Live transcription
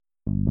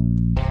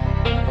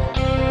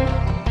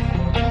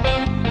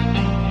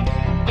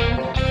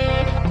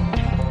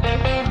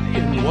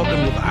And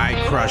welcome to the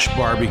I Crush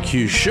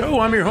Barbecue Show.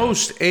 I'm your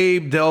host,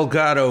 Abe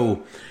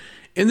Delgado.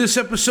 In this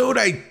episode,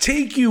 I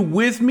take you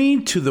with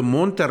me to the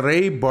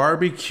Monterrey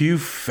Barbecue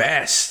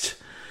Fest.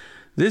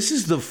 This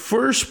is the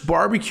first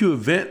barbecue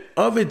event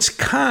of its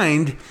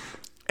kind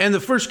and the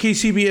first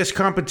KCBS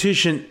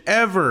competition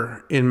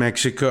ever in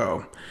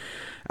Mexico.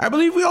 I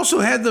believe we also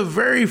had the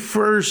very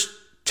first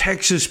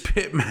Texas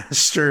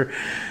pitmaster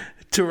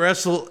to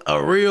wrestle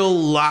a real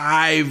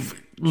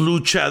live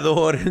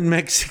luchador in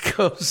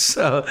Mexico.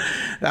 So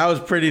that was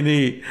pretty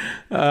neat.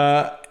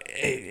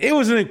 It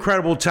was an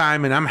incredible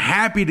time, and I'm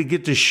happy to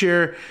get to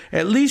share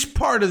at least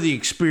part of the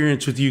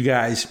experience with you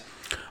guys.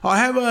 I'll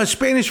have a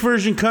Spanish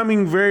version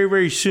coming very,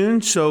 very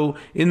soon. So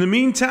in the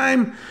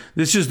meantime,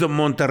 this is the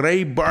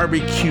Monterrey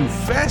Barbecue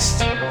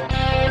Fest,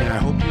 and I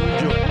hope you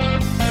enjoy it.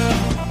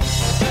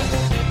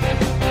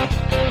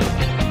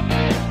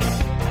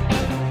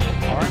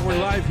 All right, we're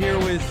live here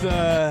with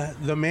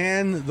the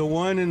man, the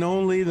one and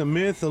only, the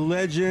myth, the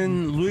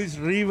legend, Luis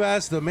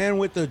Rivas, the man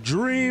with the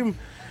dream.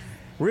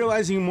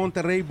 Realizing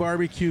Monterrey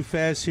Barbecue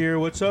Fest here.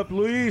 What's up,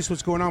 Luis?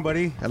 What's going on,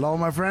 buddy? Hello,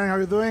 my friend. How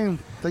you doing?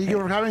 Thank you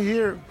for having me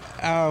here.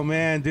 Oh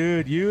man,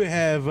 dude, you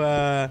have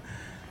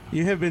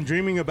been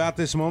dreaming about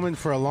this moment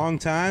for a long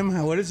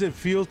time. What does it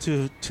feel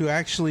to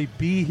actually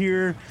be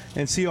here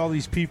and see all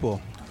these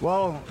people?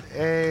 Well,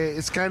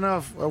 it's kind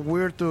of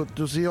weird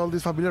to see all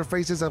these familiar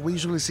faces that we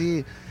usually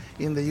see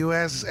in the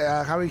U.S.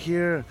 Having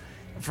here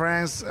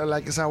friends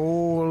like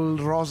Saul,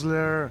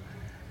 Rosler,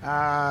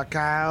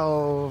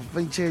 Kyle,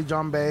 Vinci,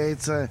 John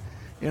Bates,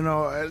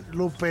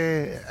 Lupe,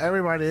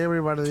 everybody,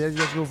 they're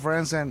just good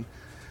friends, and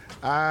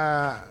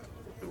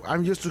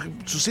I'm used to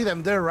see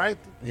them there, right?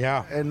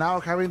 Yeah. And now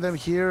having them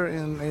here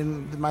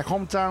in my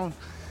hometown,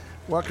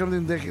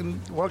 welcoming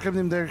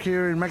them there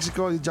here in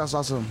Mexico is just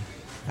awesome.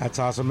 That's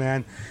awesome,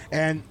 man.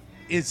 And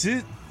is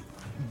it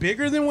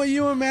bigger than what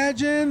you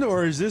imagined,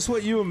 or is this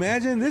what you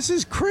imagined? This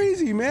is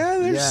crazy,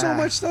 man. There's so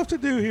much stuff to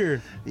do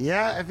here.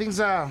 Yeah,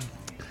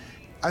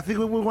 I think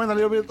we went a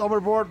little bit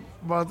overboard,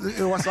 but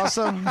it was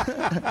awesome.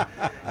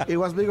 It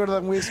was bigger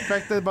than we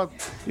expected, but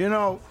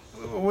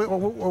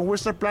when we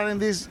start planning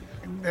these,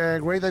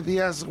 great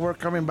ideas were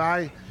coming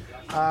by.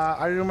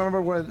 I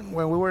remember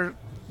when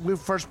we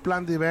first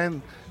planned the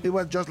event, it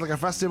was just like a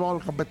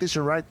festival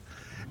competition, right?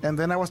 And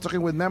then I was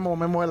talking with Memo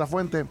de la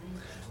Fuente,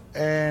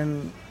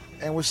 and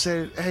we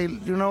said, hey,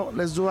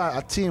 let's do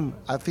a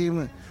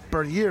theme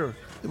per year.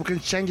 We can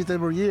change it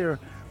every year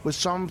with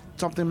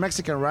something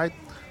Mexican, right?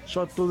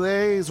 So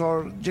today's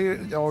or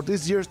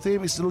this year's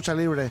theme is Lucha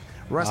Libre,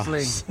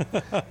 wrestling.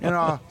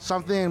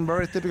 Something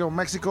very typical of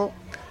Mexico.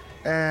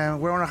 And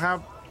we're going to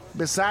have,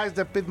 besides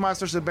the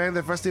Pitmasters event,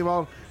 the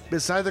festival,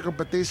 besides the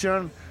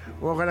competition,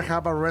 we're going to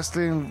have a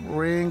wrestling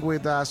ring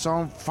with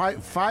some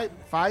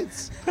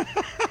fights,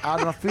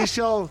 an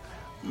official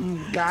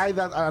guy,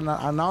 an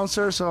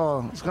announcer.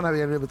 So it's going to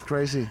be a little bit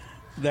crazy.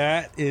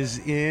 That is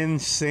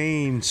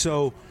insane.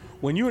 So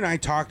when you and I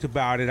talked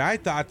about it, I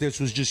thought this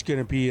was just going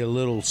to be a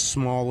little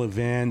small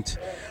event.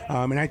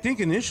 And I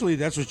think initially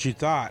that's what you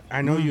thought.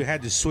 I know you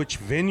had to switch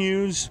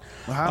venues.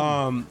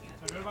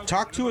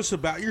 Talk to us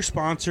about your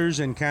sponsors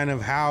and kind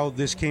of how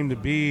this came to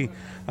be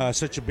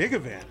such a big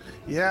event.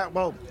 Yeah,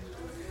 well,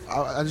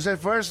 as you said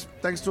first,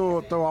 thanks to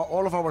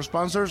all of our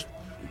sponsors,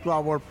 to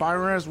our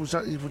partners, which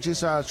is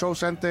Show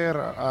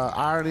Center,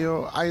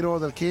 Airo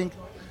del King,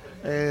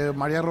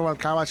 Maria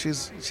Rubalcaba,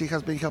 she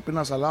has been helping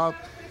us a lot.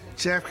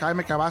 Chef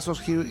Jaime Cavazos,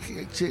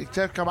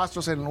 Chef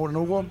Cavazos and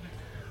Hugo,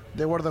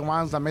 they were the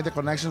ones that made the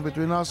connections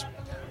between us.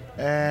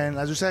 And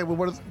as you said, we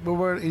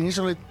were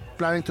initially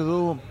planning to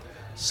do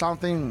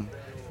something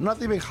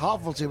not even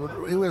half of it, but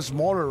it was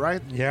smaller,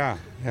 right? Yeah.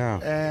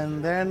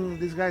 And then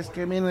these guys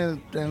came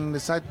in and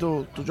decided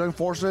to join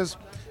forces.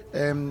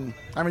 And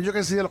you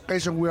can see the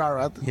location we are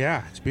at.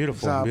 Yeah, it's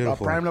beautiful. It's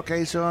a prime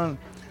location.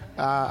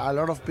 A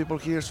lot of people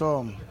here,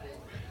 so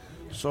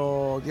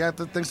yeah.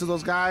 Thanks to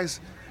those guys,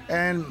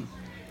 and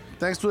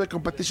thanks to the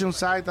competition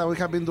side that we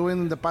have been doing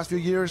in the past few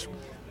years,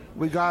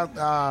 we got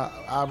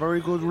a very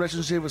good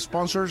relationship with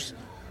sponsors.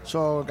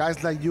 So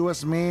guys like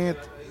U.S. Meat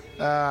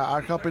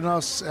are helping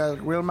us,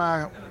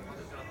 Wilma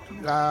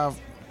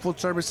Food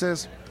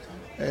Services,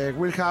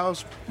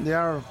 Wheelhouse. They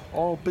are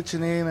all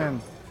pitching in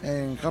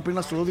and helping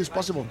us to do this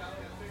possible.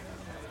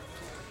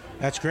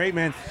 That's great,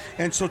 man.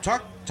 And so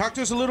talk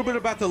to us a little bit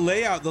about the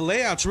layout. The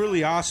layout's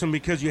really awesome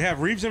because you have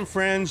Reeves and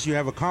Friends, you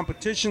have a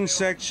competition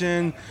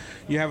section,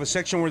 you have a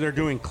section where they're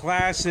doing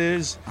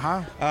classes,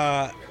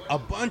 a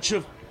bunch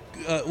of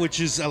which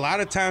is a lot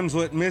of times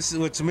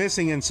what's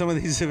missing in some of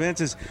these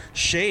events is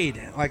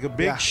shade, like a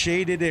big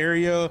shaded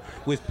area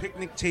with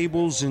picnic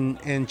tables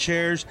and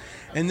chairs,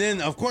 and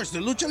then of course the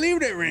Lucha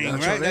Libre ring,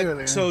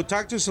 right? So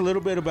talk to us a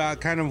little bit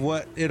about kind of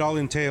what it all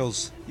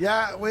entails.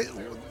 Yeah,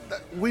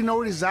 we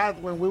noticed that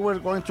when we were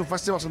going to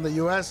festivals in the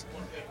U.S.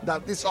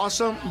 that it's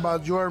awesome,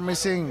 but you are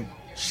missing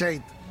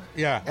shade.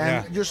 Yeah,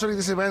 and usually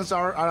these events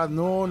are at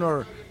noon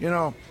or in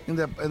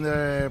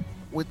the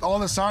with all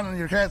the sun on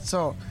your head.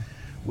 So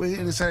we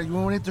decided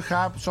we need to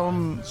have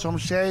some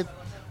shade.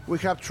 We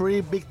have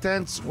 3 big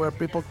tents where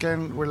people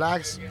can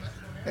relax,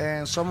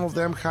 and some of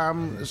them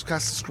have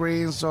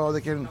screens so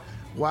they can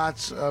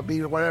watch,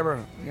 be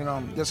whatever,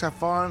 just have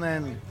fun.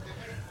 And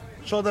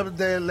so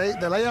the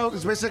layout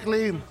is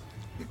basically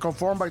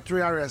conformed by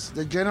 3 areas: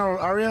 the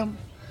general area,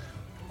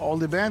 all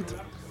the event,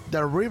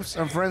 the Ribs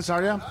and Friends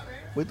area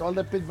with all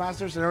the pit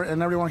masters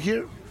and everyone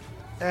here,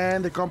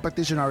 and the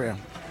competition area.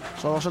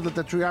 So those are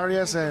the 3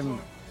 areas, and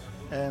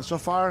so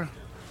far,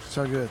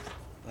 so good.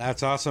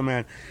 That's awesome,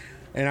 man.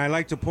 And I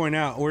like to point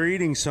out, we're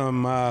eating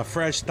some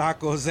fresh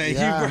tacos that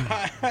you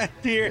brought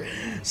here.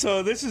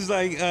 So this is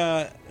like,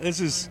 this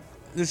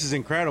is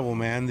incredible,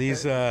 man.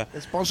 These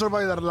it's sponsored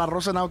by La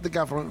Rosa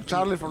Nautica, from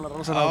Charlie from La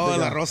Rosa Nautica. Oh,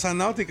 La Rosa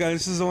Nautica.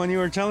 This is the one you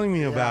were telling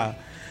me about.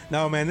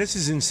 No, man, this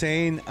is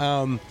insane.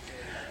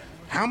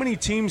 How many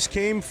teams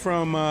came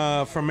from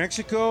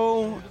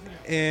Mexico,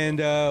 and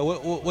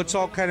what's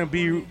all kind of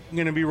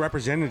going to be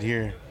represented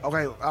here?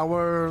 Okay,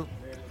 our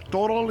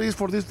total is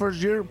for this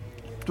first year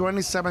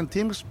 27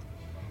 teams.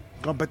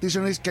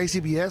 Competition is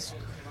KCBS.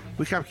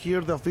 We have here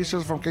the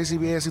officials from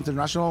KCBS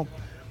International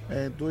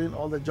doing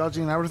all the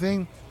judging and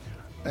everything.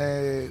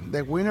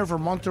 The winner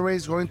from Monterrey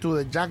is going to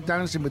the Jack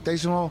Daniels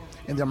Invitational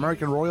in the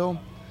American Royal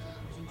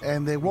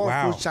and the World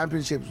Food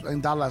Championships in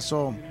Dallas.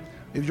 So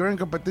if you're in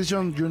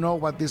competition, you know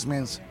what this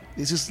means.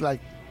 This is like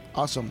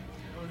awesome.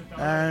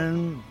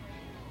 And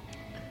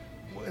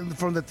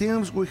from the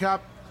teams, we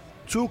have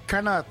 2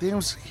 Canada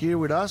teams here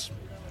with us.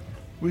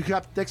 We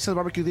have Texas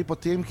Barbecue Depot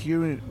team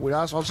here with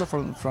us, also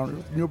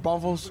from New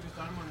Braunfels,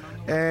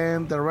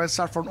 and the rest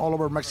are from all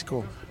over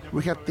Mexico.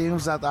 We have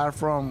teams that are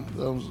from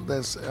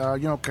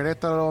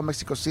Querétaro,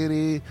 Mexico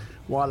City,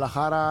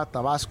 Guadalajara,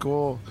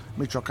 Tabasco,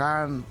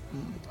 Michoacán,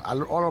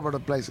 all over the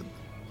place.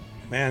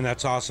 Man,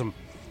 that's awesome.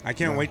 I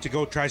can't wait to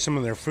go try some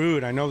of their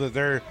food. I know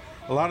that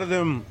a lot of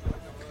them,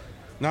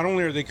 not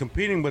only are they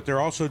competing, but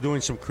they're also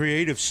doing some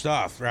creative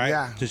stuff, right?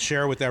 Yeah. To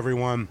share with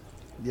everyone.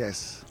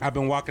 Yes. I've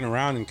been walking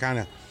around and kind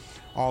of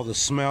all the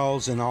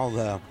smells and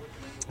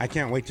I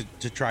can't wait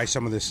to try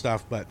some of this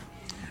stuff. But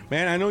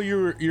man, I know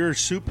you're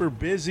super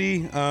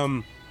busy.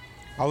 I'll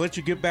let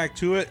you get back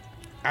to it.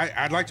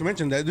 I'd like to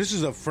mention that this is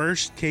the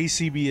first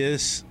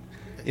KCBS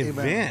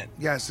event.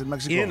 Yes, in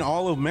Mexico. In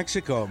all of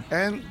Mexico.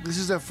 And this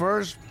is the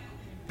first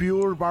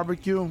pure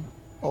barbecue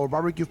or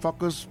barbecue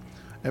focus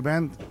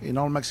event in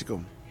all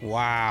Mexico.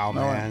 Wow,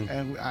 man.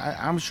 And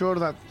I'm sure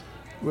that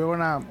we're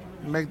going to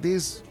make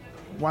this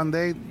one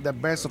day the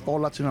best of all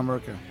Latin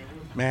America.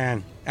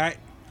 Man,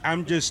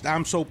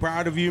 I'm so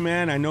proud of you,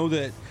 man. I know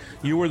that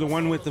you were the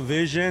one with the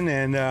vision,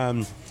 and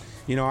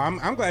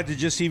I'm glad to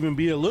just even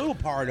be a little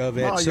part of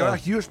it. No, you're a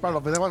huge part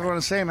of it. That's what I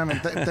want to say. I mean,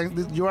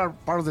 you are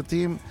part of the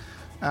team.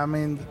 I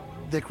mean,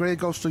 the credit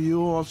goes to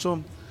you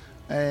also,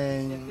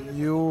 and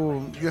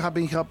you have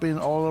been helping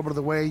all over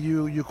the way.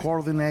 You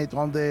coordinate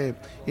on the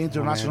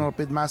international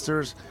pit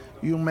masters.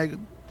 You make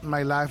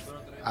my life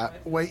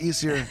way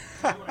easier,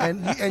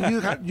 and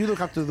you don't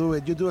have to do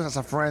it. You do it as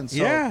a friend.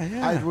 So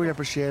I really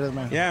appreciate it,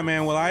 man. Yeah,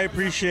 man. Well, I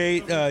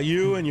appreciate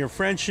you and your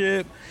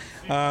friendship.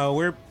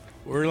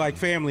 We're like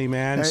family,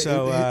 man.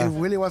 So if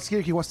Willie was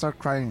here, he would start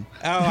crying.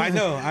 Oh,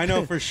 I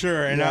know for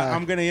sure. And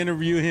I'm going to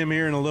interview him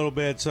here in a little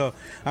bit, so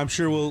I'm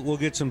sure we'll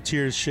get some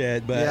tears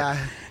shed. But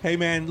hey,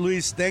 man,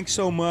 Luis, thanks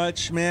so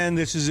much, man.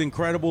 This is an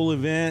incredible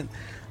event.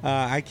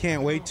 I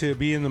can't wait to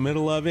be in the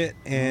middle of it,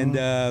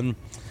 and.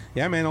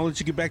 Yeah, man, I'll let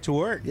you get back to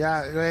work.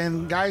 Yeah,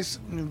 and guys,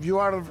 if you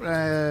are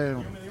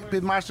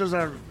pitmasters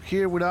are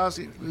here with us,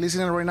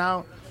 listening right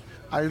now,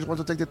 I just want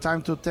to take the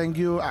time to thank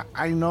you.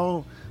 I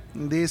know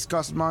this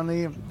costs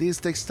money, this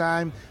takes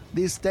time,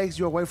 this takes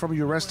you away from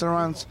your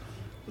restaurants.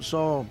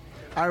 So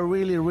I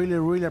really, really,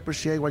 really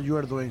appreciate what you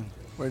are doing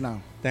right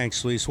now.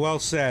 Thanks, Luis. Well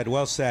said,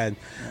 well said.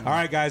 All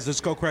right, guys, let's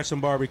go crush some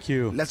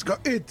barbecue. Let's go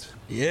eat.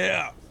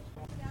 Yeah.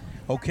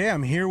 Okay,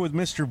 I'm here with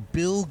Mr.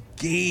 Bill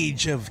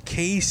Gage of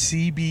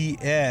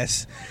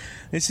KCBS.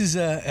 This is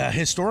a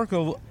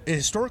historical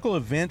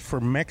event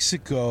for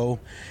Mexico,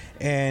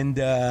 and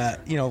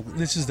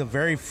this is the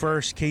very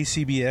first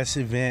KCBS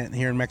event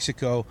here in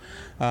Mexico.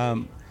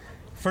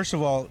 First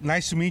of all,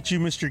 nice to meet you,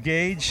 Mr.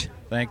 Gage.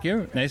 Thank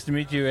you. Nice to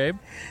meet you, Abe.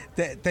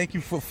 Thank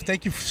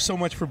you so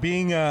much for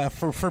being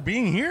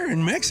being here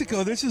in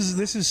Mexico. This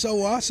is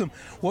so awesome.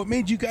 What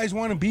made you guys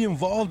want to be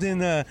involved in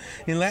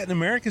Latin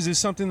America? Is this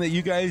something that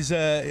you guys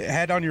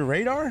had on your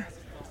radar?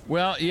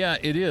 Well, yeah,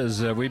 it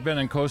is. We've been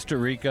in Costa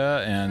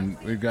Rica, and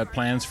we've got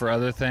plans for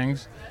other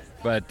things.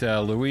 But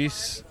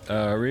Luis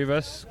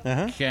Rivas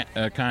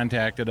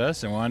contacted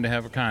us and wanted to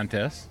have a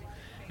contest,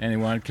 and he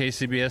wanted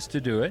KCBS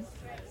to do it,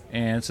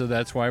 and so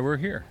that's why we're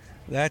here.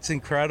 That's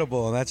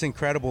incredible. That's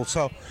incredible.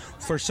 So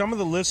for some of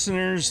the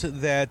listeners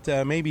that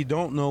maybe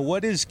don't know,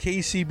 what is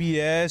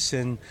KCBS,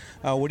 and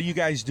what do you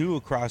guys do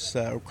across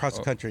the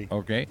country?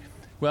 Okay.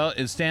 Well,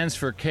 it stands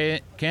for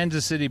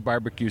Kansas City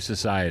Barbecue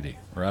Society.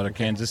 We're out of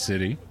Kansas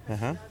City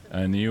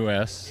in the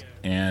U.S.,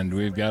 and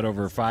we've got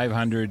over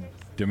 500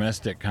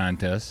 domestic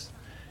contests,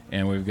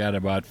 and we've got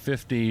about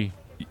 50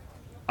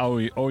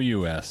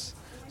 OUS.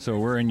 So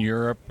we're in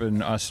Europe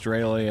and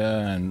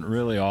Australia and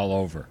really all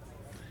over.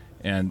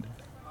 And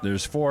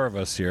there's 4 of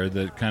us here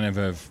that kind of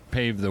have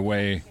paved the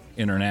way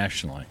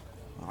internationally.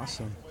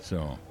 Awesome.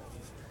 So,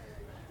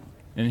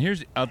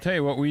 and I'll tell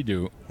you what we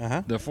do.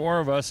 The 4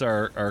 of us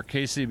are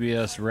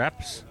KCBS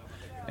reps,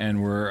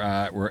 and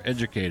we're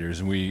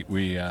educators. We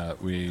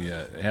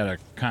had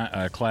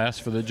a class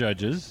for the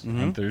judges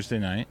on Thursday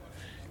night,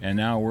 and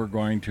now we're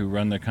going to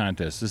run the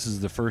contest. This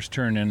is the first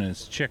turn in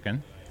as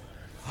chicken.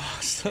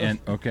 Awesome.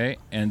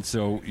 And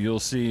so you'll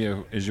see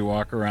as you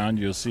walk around,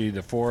 you'll see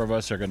the 4 of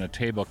us are going to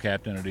table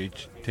captain at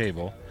each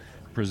table,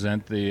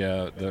 present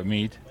the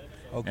meat,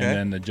 and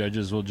then the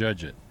judges will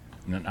judge it.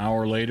 And an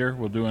hour later,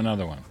 we'll do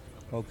another one.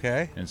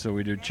 Okay. And so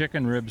we do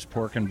chicken, ribs,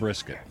 pork, and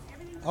brisket.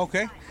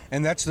 Okay.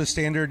 And that's the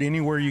standard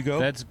anywhere you go?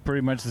 That's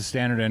pretty much the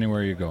standard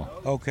anywhere you go.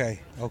 Okay.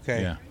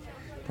 Yeah.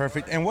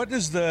 Perfect. And what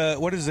does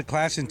the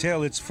class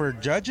entail? It's for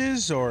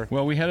judges or?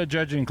 Well, we had a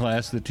judging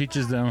class that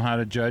teaches them how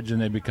to judge, and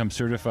they become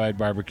certified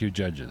barbecue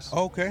judges.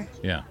 Okay.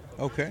 Yeah.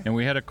 Okay. And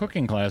we had a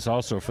cooking class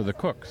also for the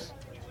cooks.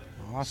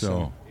 Awesome.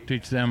 So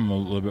teach them a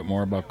little bit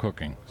more about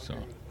cooking. So.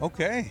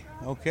 Okay.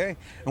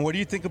 And what do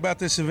you think about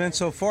this event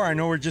so far? I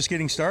know we're just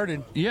getting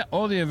started. Yeah.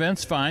 Oh, the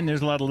event's fine.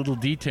 There's a lot of little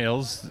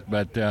details,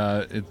 but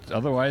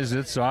otherwise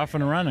it's off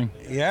and running.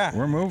 Yeah.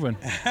 We're moving.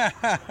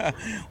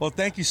 Well,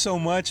 thank you so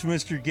much,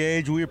 Mr.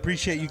 Gage. We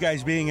appreciate you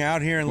guys being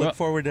out here and look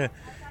forward to.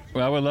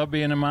 Well, we love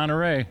being in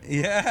Monterey.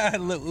 Yeah,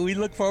 we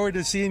look forward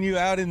to seeing you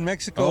out in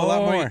Mexico a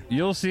lot more.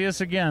 You'll see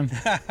us again.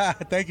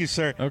 Thank you,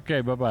 sir.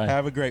 Okay, bye-bye.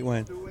 Have a great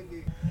one.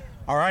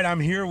 All right, I'm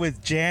here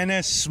with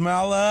Janice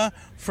Smella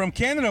from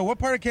Canada. What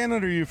part of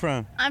Canada are you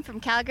from? I'm from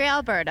Calgary,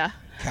 Alberta.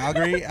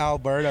 Calgary,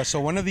 Alberta. So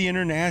one of the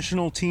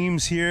international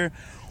teams here.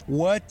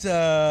 What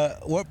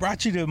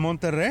brought you to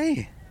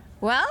Monterrey?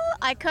 Well,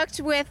 I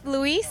cooked with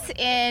Luis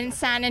in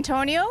San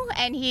Antonio,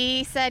 and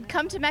he said,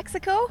 come to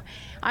Mexico.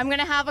 I'm going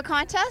to have a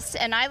contest,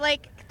 and I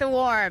like the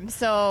warm,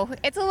 so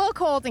it's a little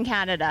cold in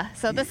Canada.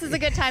 So this is a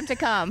good time to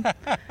come.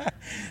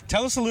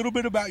 Tell us a little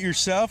bit about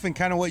yourself and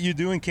kind of what you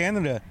do in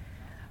Canada.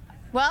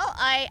 Well,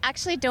 I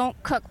actually don't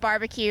cook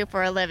barbecue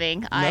for a living.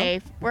 No? I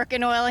work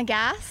in oil and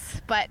gas,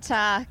 but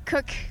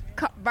cook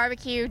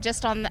barbecue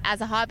just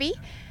as a hobby.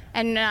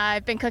 And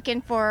I've been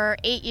cooking for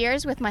 8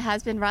 years with my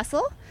husband,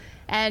 Russell.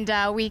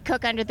 And we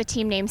cook under the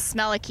team name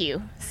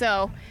Smella-Q.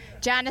 So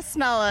Janice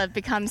Smella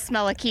becomes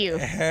Smella-Q.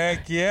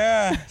 Heck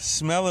yeah.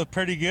 Smell it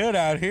pretty good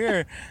out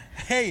here.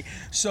 Hey,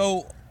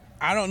 so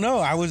I don't know.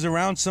 I was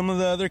around some of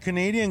the other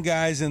Canadian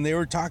guys, and they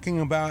were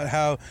talking about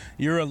how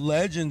you're a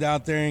legend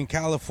out there in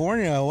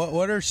California.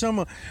 What are some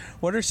of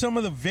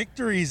the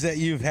victories that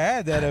you've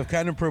had that have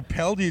kind of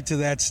propelled you to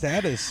that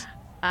status?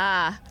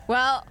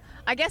 Well,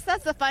 I guess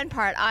that's the fun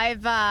part.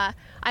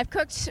 I've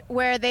cooked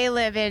where they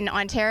live in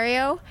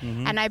Ontario,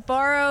 and I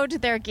borrowed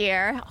their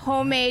gear,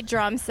 homemade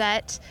drum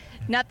set,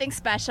 nothing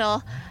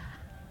special.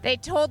 They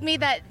told me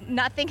that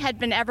nothing had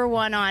been ever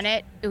won on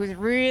it. It was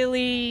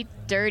really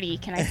dirty.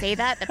 Can I say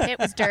that? The pit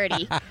was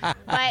dirty.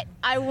 But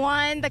I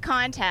won the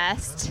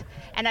contest,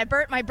 and I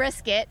burnt my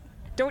brisket.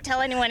 Don't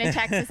tell anyone in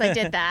Texas I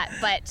did that.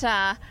 But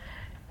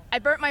I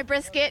burnt my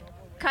brisket,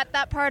 cut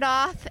that part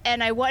off,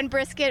 and I won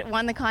brisket,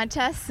 won the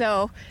contest.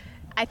 So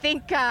I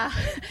think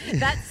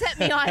that set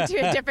me on to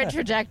a different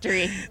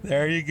trajectory.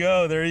 There you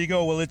go.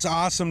 Well, it's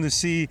awesome to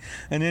see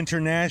an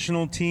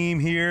international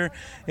team here.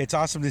 It's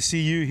awesome to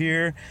see you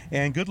here,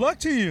 and good luck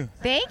to you.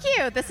 Thank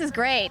you. This is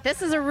great.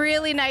 This is a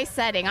really nice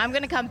setting. I'm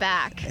going to come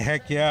back.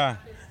 Heck yeah.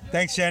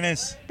 Thanks,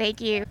 Janice. Thank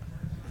you.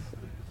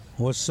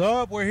 What's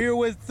up? We're here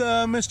with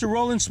Mr.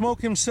 Rolling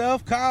Smoke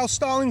himself, Kyle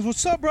Stallings.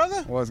 What's up,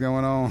 brother? What's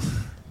going on?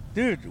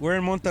 Dude, we're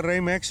in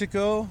Monterrey,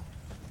 Mexico.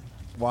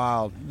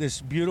 Wow.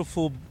 This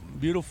beautiful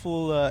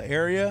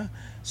area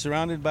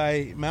surrounded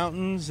by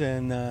mountains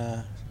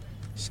and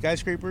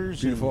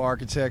skyscrapers. Beautiful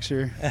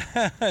architecture.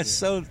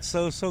 so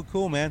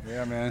cool, man.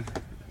 Yeah, man.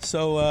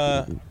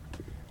 So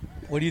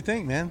what do you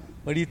think, man?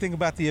 What do you think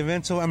about the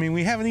event? So, I mean,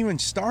 we haven't even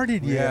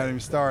started We yet. haven't even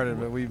started,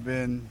 but we've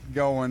been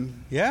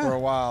going for a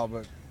while,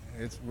 but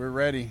we're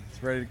ready.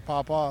 It's ready to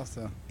pop off.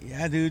 So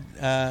yeah, dude.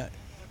 A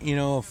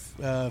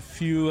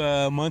few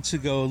months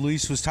ago,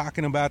 Luis was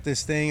talking about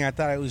this thing. I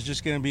thought it was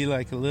just going to be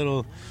like a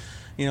little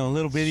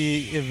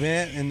bitty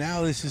event, and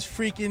now this is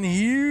freaking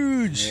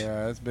huge.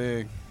 Yeah, it's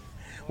big.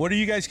 What are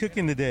you guys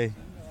cooking today?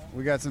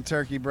 We got some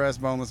turkey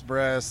breast, boneless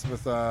breast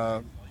with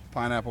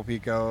pineapple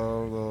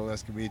pico, a little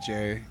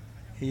escabeche.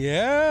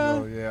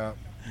 Yeah.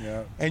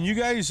 Yeah. And you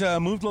guys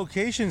moved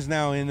locations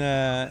now in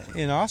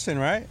Austin,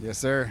 right? Yes,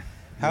 sir.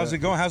 How's it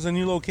going? How's the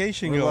new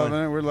location going?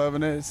 We're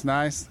loving it. It's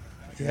nice.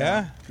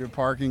 Yeah. Good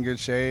parking, good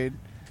shade,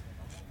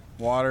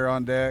 water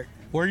on deck.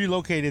 Where are you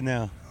located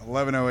now?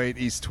 1108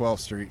 East 12th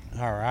Street.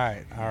 All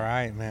right,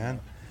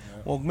 man.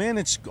 Well, man,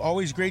 it's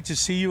always great to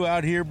see you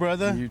out here,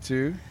 brother. You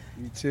too.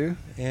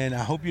 And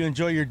I hope you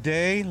enjoy your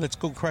day. Let's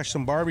go crush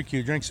some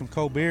barbecue, drink some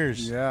cold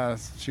beers. Yeah,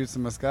 shoot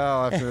some mezcal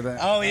after that.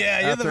 Oh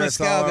yeah, you're the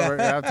mezcal guy.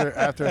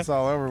 After it's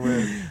all over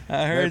with.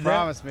 I heard they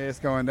promised me it's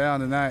going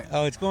down tonight.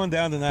 Oh, it's going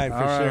down tonight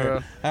for sure.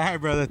 Bro. All right,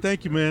 brother.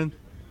 Thank you, man.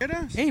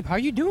 Abe, how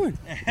you doing?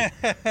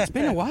 It's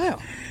been a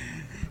while.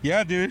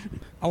 Yeah, dude.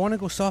 I want to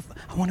go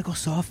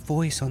soft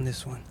voice on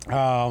this one.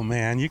 Oh,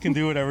 man. You can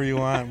do whatever you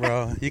want,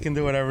 bro. You can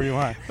do whatever you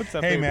want. What's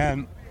up, hey, baby?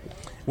 man.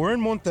 We're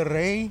in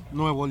Monterrey,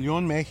 Nuevo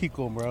León,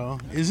 Mexico, bro.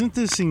 Isn't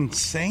this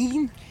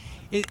insane?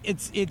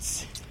 It's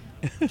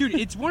dude,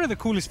 it's one of the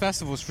coolest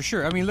festivals for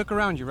sure. I mean, look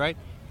around you, right?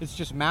 It's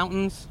just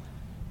mountains,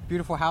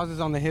 beautiful houses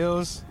on the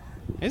hills.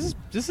 This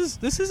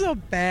is a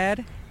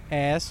bad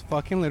ass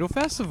fucking little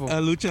festival.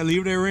 A lucha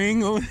libre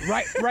ring.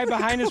 Right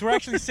behind us. We're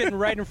actually sitting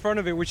right in front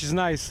of it, which is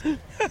nice.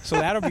 So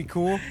that'll be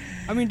cool.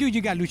 I mean, dude,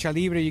 you got lucha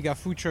libre, you got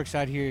food trucks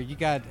out here.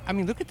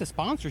 Look at the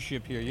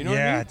sponsorship here. You know what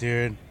I mean? Yeah,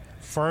 dude.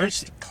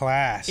 First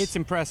class. It's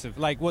impressive.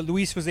 Like what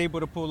Luis was able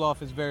to pull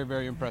off is very,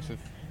 very impressive.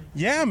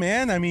 Yeah,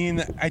 man. I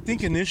mean, I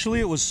think initially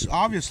it was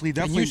obviously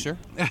definitely. And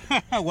you,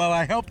 sir. Well,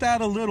 I helped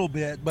out a little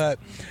bit, but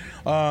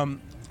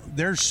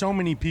there's so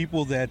many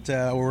people that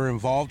were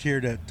involved here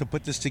to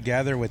put this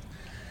together with,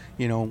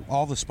 you know,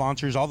 all the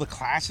sponsors, all the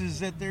classes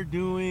that they're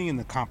doing, and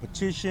the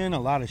competition. A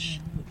lot of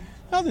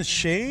all the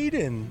shade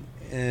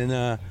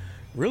and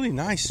really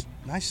nice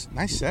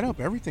setup.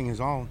 Everything is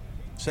all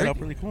set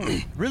up really cool.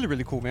 Really,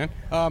 really cool, man.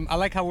 I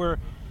like how we're.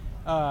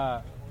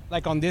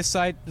 Like on this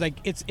side, like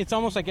it's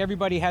almost like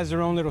everybody has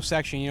their own little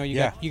section. You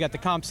know, you got the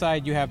comp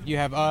side, you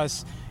have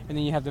us, and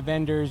then you have the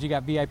vendors. You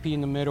got VIP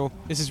in the middle.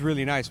 This is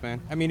really nice,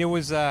 man. I mean, it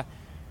was thought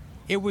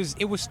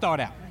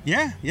out.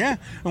 Yeah.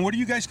 And what are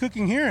you guys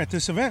cooking here at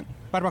this event?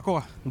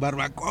 Barbacoa. So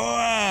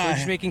we're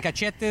just making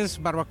cachetes,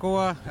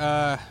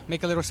 barbacoa.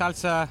 Make a little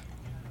salsa.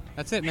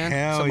 That's it, man.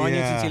 Hell Some onions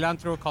yeah. and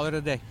cilantro. Call it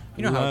a day.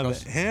 You know how it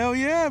goes. Hell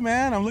yeah,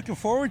 man. I'm looking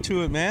forward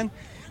to it, man.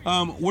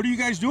 What are you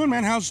guys doing,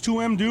 man? How's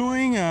 2M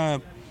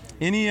doing?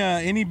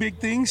 Any big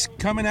things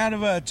coming out of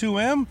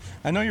 2M?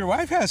 I know your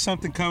wife has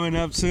something coming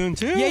up soon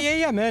too.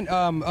 Yeah, man.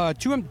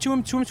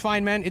 2M's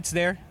fine, man. It's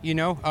there. You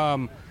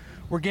know,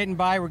 we're getting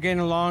by, we're getting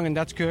along, and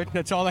that's good.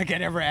 That's all I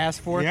could ever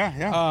ask for.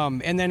 Yeah.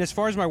 And then as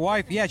far as my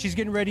wife, yeah, she's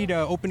getting ready to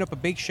open up a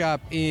bake shop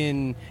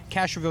in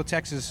Castroville,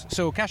 Texas.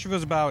 So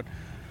Castroville's about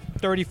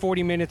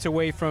 30-40 minutes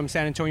away from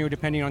San Antonio,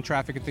 depending on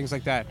traffic and things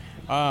like that.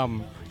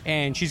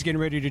 And she's getting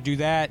ready to do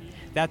that.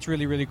 That's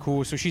really, really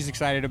cool. So she's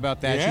excited about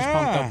that. Yeah. She's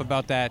pumped up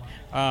about that.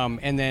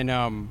 And then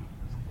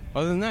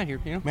other than that, here,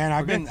 you know, Man,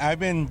 I've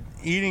been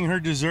eating her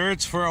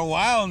desserts for a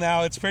while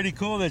now. It's pretty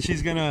cool that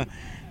she's gonna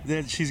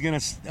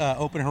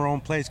open her own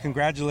place.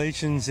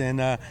 Congratulations,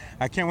 and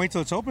I can't wait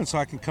till it's open so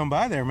I can come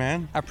by there,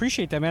 man. I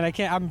appreciate that, man.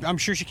 I'm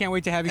sure she can't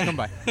wait to have you come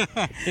by.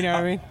 You know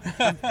what I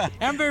mean?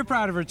 I'm very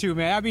proud of her too,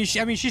 man. I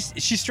mean,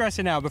 she's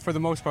stressing out, but for the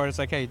most part, it's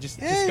like, hey, just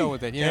go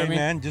with it. You know what I mean?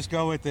 Man, just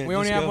go with it. We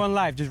only have one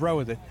life. Just roll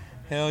with it.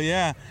 Hell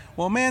yeah.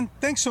 Well, man,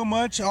 thanks so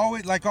much.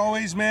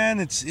 Always, man,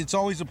 it's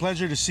always a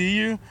pleasure to see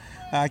you.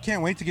 I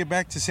can't wait to get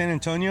back to San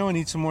Antonio and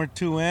eat some more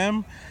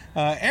 2M.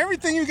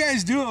 Everything you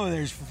guys do over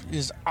there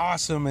is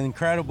awesome and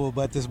incredible,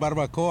 but this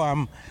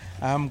barbacoa,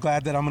 I'm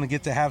glad that I'm going to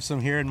get to have some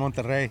here in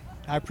Monterrey.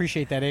 I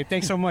appreciate that, Abe.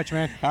 Thanks so much,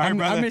 man. All right,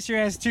 brother. I miss your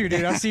ass too,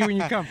 dude. I'll see you when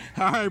you come.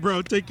 All right,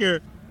 bro. Take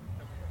care.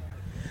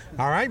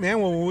 All right, man.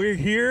 Well, we're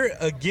here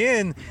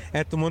again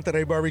at the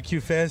Monterrey Barbecue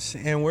Fest,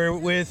 and we're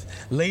with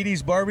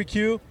Ladies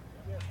Barbecue.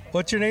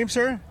 What's your name,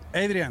 sir?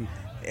 Adrian,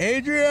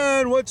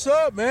 what's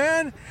up,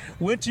 man?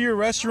 Went to your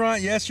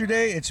restaurant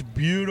yesterday. It's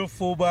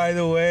beautiful, by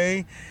the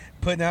way.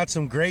 Putting out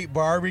some great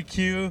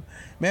barbecue.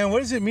 Man,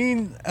 what does it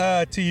mean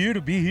to you to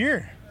be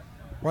here?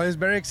 well, it's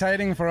very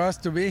exciting for us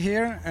to be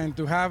here and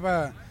to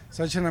have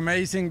such an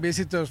amazing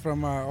visitors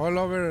from all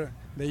over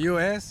the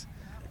U.S.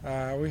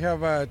 We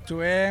have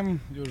 2M,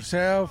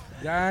 yourself,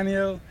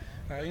 Daniel,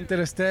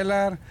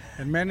 Interstellar,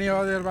 and many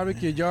other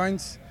barbecue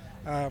joints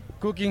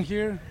cooking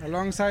here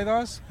alongside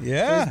us.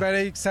 Yeah. So it's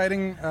very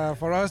exciting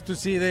for us to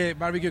see the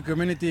barbecue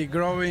community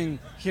growing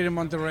here in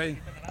Monterrey.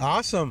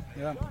 Awesome.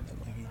 Yeah.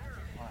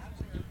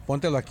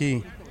 Póntelo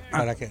aquí.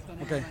 Para que.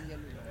 Okay.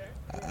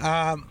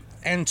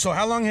 And so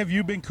how long have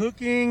you been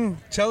cooking?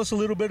 Tell us a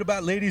little bit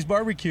about Ladies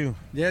Barbecue.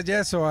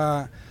 Yes. So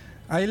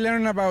I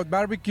learned about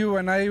barbecue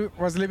when I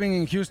was living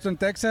in Houston,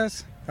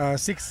 Texas,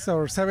 6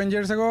 or 7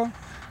 years ago.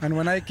 And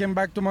when I came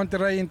back to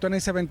Monterrey in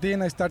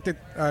 2017, I started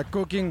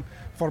cooking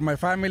for my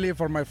family,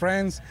 for my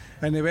friends,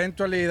 and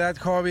eventually that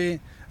hobby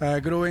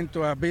grew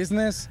into a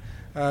business.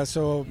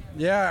 So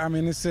yeah, I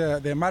mean, it's,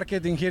 the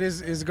marketing here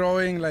is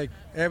growing like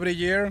every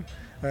year.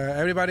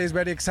 Everybody is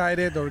very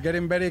excited or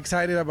getting very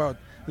excited about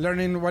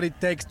learning what it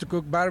takes to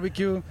cook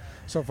barbecue.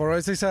 So for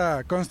us, it's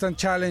a constant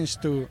challenge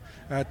to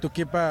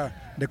keep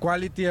the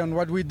quality on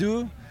what we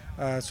do.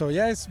 So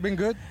yeah, it's been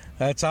good.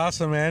 That's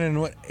awesome, man. And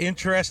what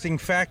interesting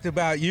fact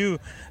about you,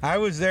 I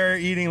was there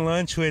eating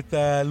lunch with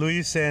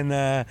Luis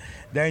and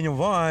Daniel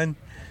Vaughn.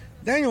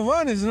 Daniel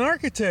Vaughn is an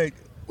architect.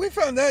 We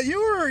found out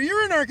you're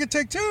an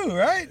architect too,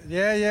 right?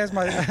 Yeah, yes,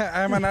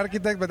 I'm an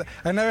architect, but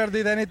I never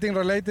did anything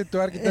related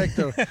to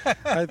architecture.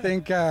 I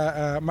think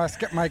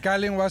my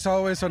calling was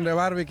always on the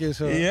barbecue,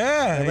 so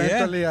yeah,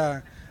 eventually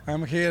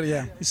I'm here,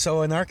 yeah.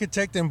 So an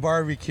architect in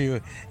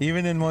barbecue,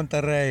 even in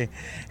Monterrey.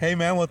 Hey,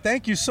 man, well,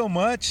 thank you so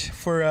much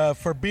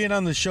for being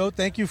on the show.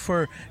 Thank you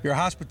for your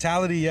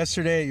hospitality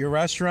yesterday at your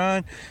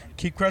restaurant.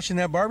 Keep crushing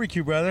that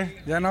barbecue, brother.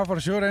 Yeah, no, for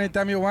sure.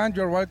 Anytime you want,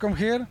 you're welcome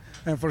here.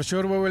 And for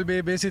sure, we will be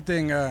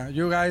visiting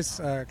you guys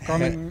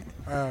coming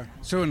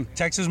soon.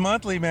 Texas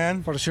Monthly,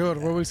 man. For sure.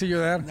 We will see you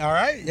there. All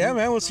right. Yeah,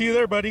 man. We'll see you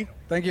there, buddy.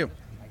 Thank you.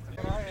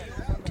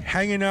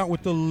 Hanging out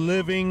with the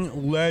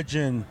living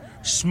legend,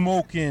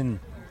 smoking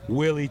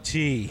Willie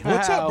T.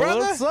 What's up, brother?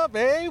 What's up,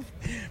 Abe?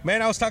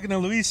 Man, I was talking to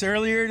Luis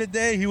earlier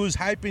today. He was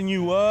hyping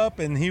you up,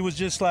 and he was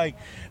just like,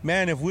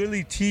 man, if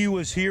Willie T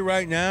was here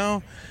right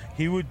now,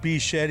 he would be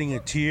shedding a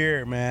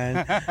tear,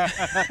 man.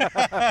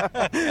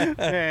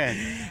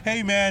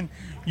 Hey, man,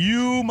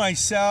 you,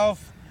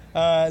 myself,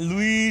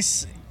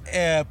 Luis,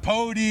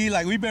 Pody,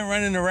 like we've been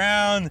running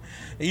around,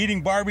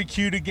 eating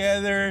barbecue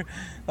together,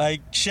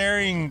 like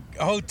sharing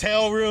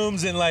hotel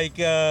rooms, and like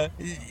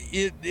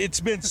it's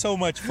been so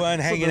much fun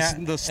hanging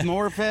out. The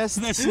Snore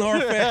Fest? The Snore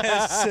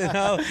Fest,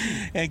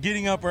 and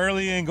getting up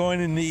early and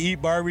going in to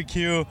eat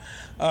barbecue.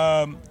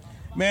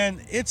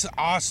 Man, it's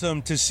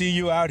awesome to see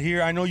you out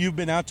here. I know you've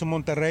been out to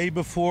Monterrey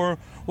before.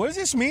 What does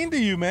this mean to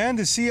you, man,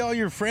 to see all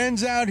your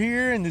friends out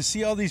here and to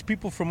see all these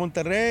people from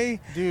Monterrey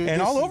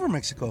and all over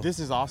Mexico? This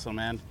is awesome,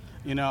 man.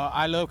 You know,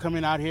 I love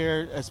coming out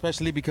here,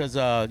 especially because,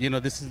 you know,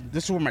 this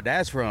is where my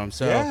dad's from.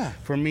 So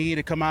for me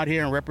to come out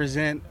here and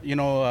represent, you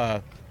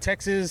know,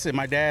 Texas and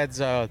my dad's,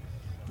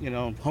 you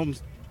know,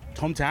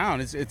 hometown,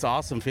 it's an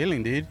awesome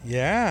feeling, dude.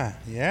 Yeah,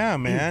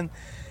 man.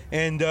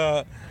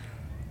 And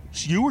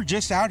you were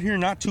just out here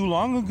not too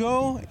long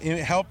ago.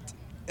 It helped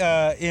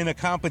in a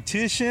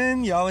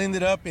competition. Y'all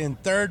ended up in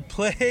third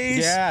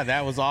place. Yeah,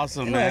 that was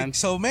awesome, man. Like,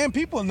 so, man,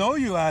 people know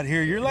you out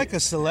here. You're like a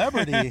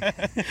celebrity.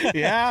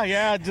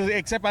 yeah.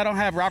 Except I don't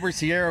have Robert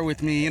Sierra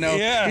with me. You know,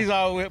 he's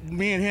all.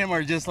 Me and him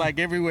are just like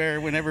everywhere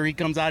whenever he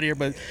comes out here.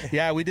 But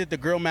yeah, we did the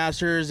Grill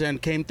Masters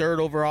and came third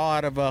overall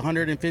out of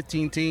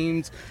 115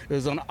 teams. It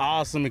was an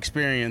awesome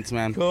experience,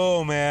 man.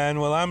 Cool,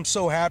 man. Well, I'm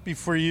so happy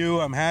for you.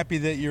 I'm happy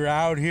that you're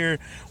out here.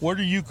 What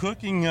are you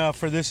cooking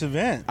for this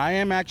event? I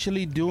am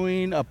actually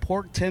doing a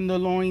pork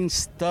tenderloin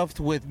stuffed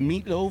with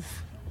meatloaf.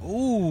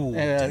 Ooh,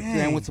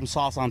 and with some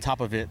sauce on top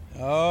of it.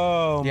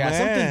 Oh, yeah, man.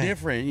 something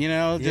different, you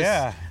know.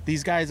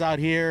 These guys out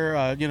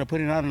here, you know,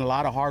 putting out a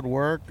lot of hard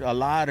work, a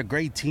lot of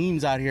great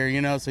teams out here,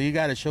 you know. So you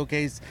got to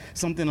showcase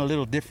something a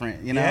little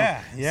different, you know.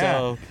 Yeah.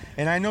 So,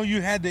 and I know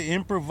you had to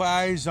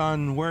improvise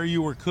on where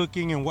you were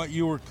cooking and what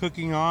you were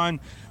cooking on.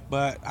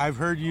 But I've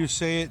heard you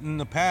say it in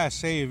the past.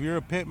 Say, if you're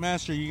a pit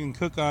master, you can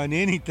cook on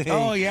anything.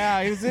 Oh, yeah.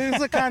 It's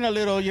a kind of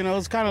little, you know,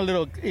 it's kind of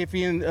little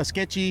iffy and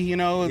sketchy, you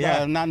know,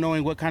 not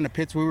knowing what kind of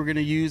pits we were going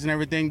to use and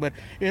everything. But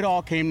it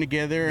all came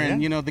together.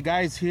 And, you know, the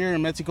guys here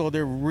in Mexico,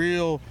 they're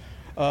real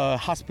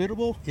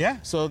hospitable. Yeah.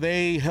 So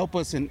they help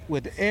us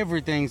with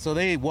everything. So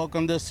they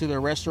welcomed us to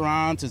their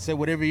restaurants and said,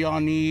 whatever y'all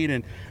need.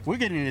 And we're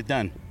getting it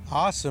done.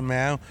 Awesome,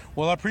 man.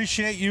 Well, I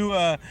appreciate you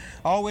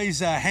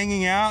always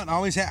hanging out.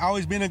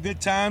 Always been a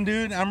good time,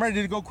 dude. I'm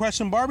ready to go crush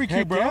some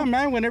barbecue, bro. Yeah,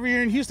 man. Whenever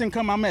you're in Houston,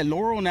 come. I'm at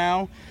Laurel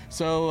now.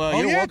 So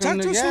you're welcome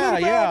talk to us a little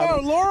bit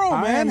about Laurel,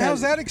 man.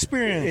 How's that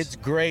experience? It's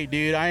great,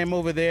 dude. I am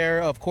over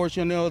there. Of course,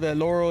 you know that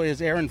Laurel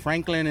is Aaron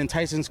Franklin and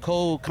Tyson's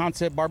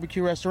Concept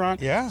Barbecue Restaurant.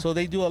 Yeah. So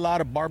they do a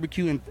lot of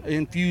barbecue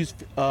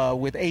infused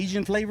with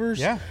Asian flavors.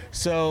 Yeah.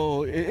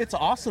 So it's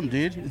awesome,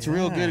 dude. It's a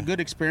real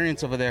good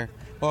experience over there.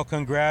 Well,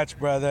 congrats,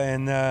 brother,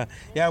 and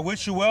I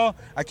wish you well.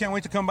 I can't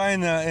wait to come by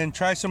and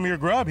try some of your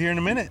grub here in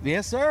a minute.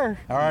 Yes, sir.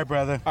 All right,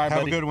 brother. All right,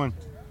 Have buddy. a good one.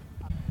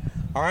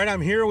 All right, I'm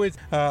here with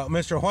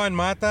Mr. Juan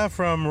Mata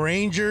from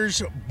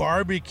Rangers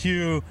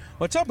Barbecue.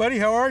 What's up, buddy?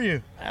 How are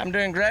you? I'm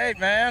doing great,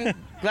 man.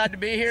 Glad to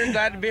be here.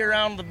 Glad to be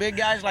around the big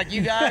guys like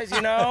you guys, you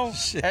know.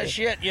 That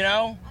shit, you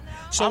know.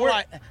 So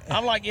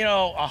I'm like, you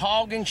know, a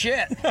hog and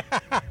shit.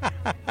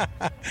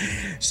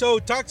 So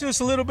talk to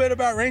us a little bit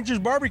about Rangers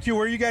Barbecue.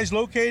 Where are you guys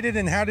located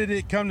and how did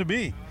it come to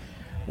be?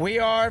 We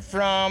are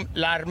from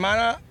La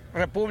Hermana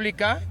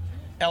República,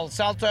 El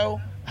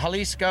Salto,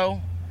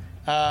 Jalisco.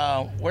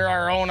 We're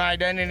our own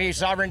identity,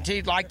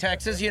 sovereignty, like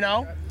Texas, you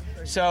know.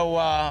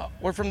 So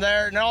we're from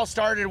there. And it all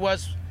started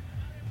was,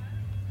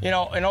 you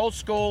know, in old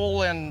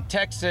school in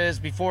Texas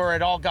before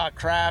it all got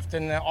craft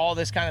and all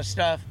this kind of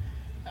stuff.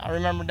 I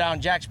remember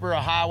down Jacksboro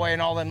Highway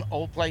and all them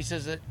old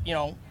places that, you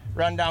know,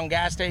 run down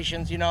gas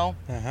stations, you know,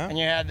 and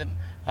you had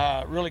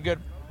the really good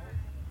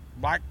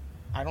black.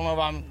 I don't know if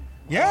I'm.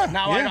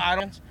 I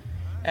don't.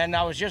 And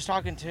I was just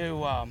talking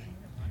to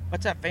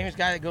what's that famous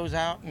guy that goes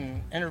out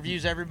and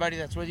interviews everybody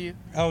that's with you?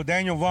 Oh,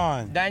 Daniel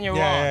Vaughn. Daniel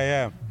Vaughn.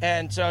 Yeah.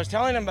 And so I was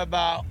telling him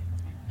about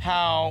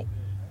how,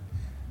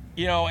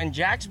 you know, in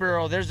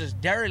Jacksboro there's this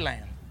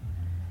Dairyland.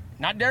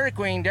 Not Dairy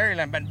Queen,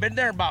 Dairyland, but been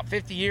there about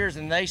 50 years,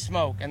 and they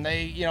smoke, and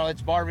they, you know,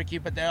 it's barbecue,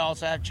 but they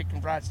also have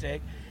chicken fried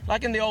steak,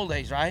 like in the old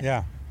days, right?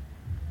 Yeah.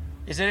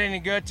 Is it any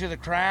good to the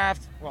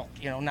craft? Well,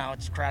 you know, now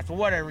it's craft, or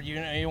whatever, you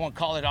know, you want to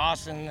call it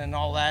Austin and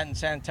all that, and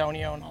San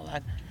Antonio and all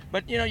that.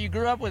 But, you know, you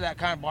grew up with that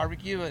kind of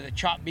barbecue, with a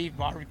chopped beef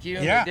barbecue,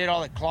 and they did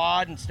all the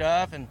clawed and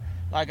stuff, and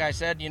like I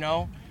said, you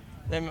know,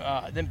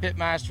 them pit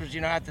masters,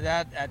 after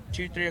that, at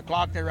 2, 3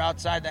 o'clock, they were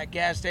outside that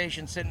gas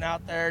station sitting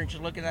out there and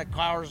just looking at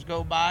cars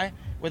go by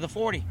with a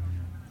 40.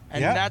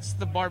 And that's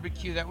the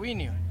barbecue that we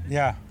knew.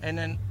 Yeah. And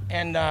then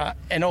in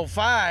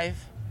 05,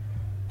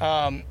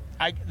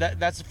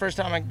 that's the first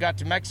time I got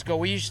to Mexico.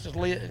 We used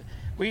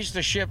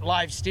to ship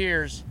live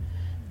steers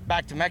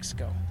back to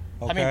Mexico.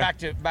 Okay. I mean,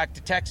 back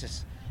to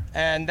Texas.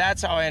 And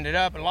that's how I ended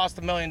up. I lost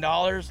 $1 million,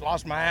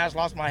 lost my ass,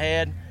 lost my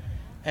head.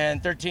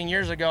 And 13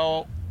 years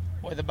ago,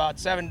 with about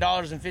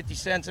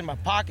 $7.50 in my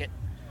pocket,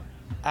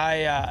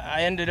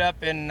 I ended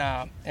up in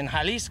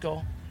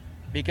Jalisco,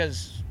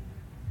 because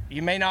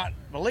you may not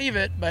believe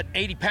it, but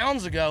 80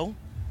 pounds ago,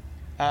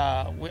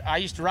 I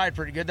used to ride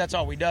pretty good. That's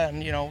all we done,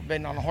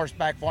 been on a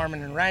horseback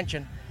farming and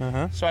ranching.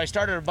 So I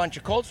started a bunch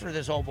of colts for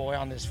this old boy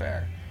on this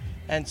fair.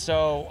 And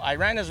so I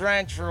ran his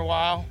ranch for a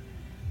while,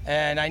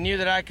 and I knew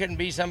that I couldn't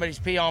be somebody's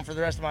peon for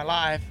the rest of my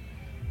life.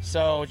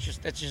 So it's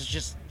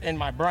just in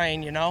my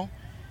brain,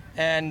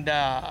 And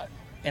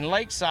in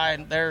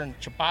Lakeside, there in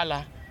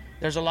Chapala,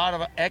 there's a lot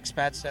of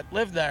expats that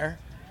live there,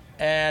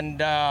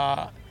 and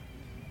a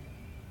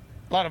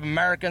lot of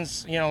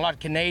Americans, a lot of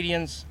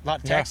Canadians, a lot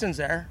of Texans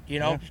there,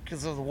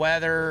 because of the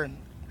weather and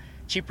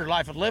cheaper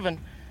life of living.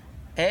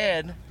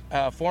 Ed,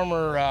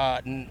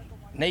 former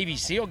Navy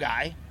SEAL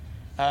guy,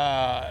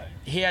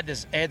 he had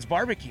this Ed's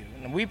Barbecue,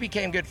 and we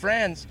became good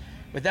friends,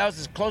 but that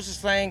was the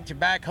closest thing to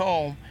back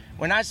home.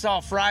 When I saw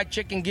fried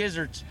chicken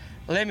gizzards,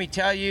 let me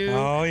tell you,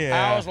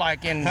 I was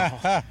like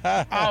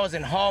I was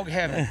in hog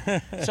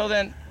heaven. So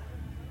then,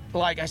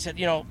 like I said,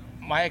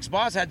 my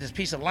ex-boss had this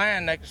piece of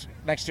land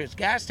next to its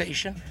gas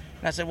station.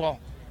 And I said, well,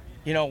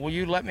 will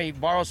you let me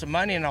borrow some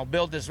money and I'll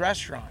build this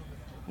restaurant?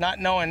 Not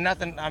knowing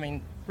nothing. I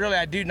mean, really,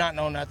 I do not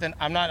know nothing.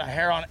 I'm not a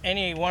hair on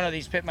any one of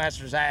these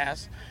pitmasters'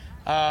 ass.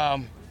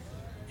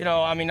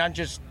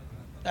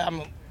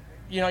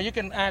 You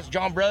can ask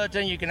John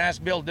Brotherton, you can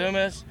ask Bill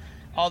Dumas,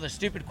 all the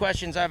stupid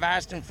questions I've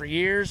asked him for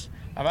years.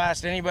 I've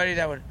asked anybody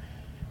that would,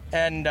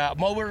 and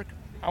Moberg.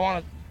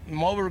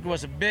 Moberg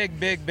was a big.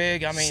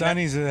 I mean,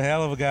 Sonny's a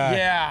hell of a guy.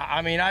 Yeah,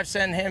 I mean, I've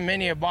sent him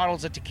many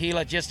bottles of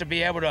tequila just to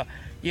be able to,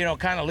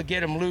 kind of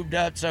get him lubed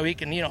up so he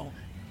can,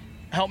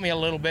 help me a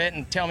little bit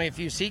and tell me a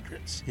few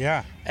secrets.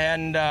 Yeah.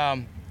 And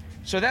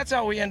so that's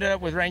how we ended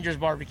up with Rangers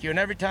Barbecue. And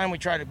every time we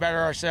try to better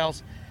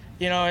ourselves,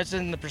 it's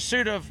in the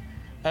pursuit of,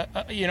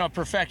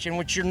 perfection,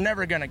 which you're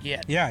never going to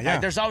get. Yeah.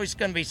 Right? There's always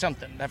going to be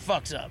something that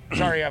fucks up.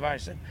 Sorry if I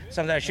said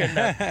something I shouldn't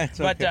have.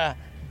 But, okay.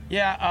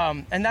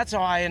 And that's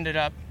how I ended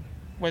up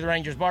with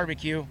Rangers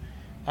Barbecue.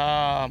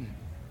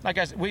 Like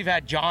I said, we've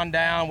had John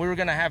down. We were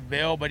going to have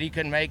Bill, but he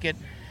couldn't make it.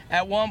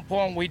 At one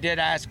point, we did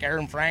ask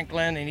Aaron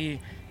Franklin, and he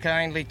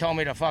kindly told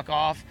me to fuck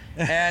off.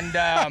 And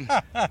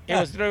it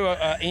was through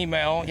an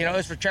email. It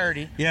was for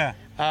charity. Yeah.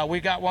 We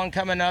got one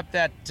coming up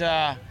that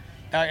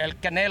El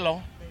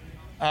Canelo.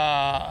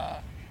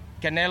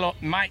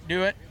 Canelo might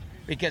do it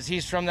because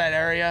he's from that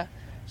area.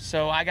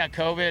 So I got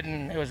COVID,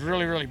 and it was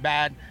really, really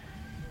bad.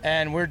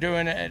 And we're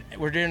doing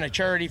a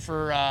charity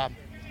for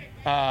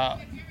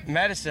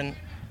medicine,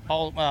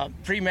 all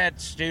pre-med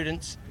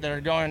students that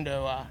are going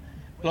to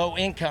low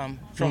income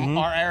from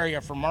our area,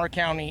 from our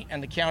county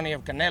and the county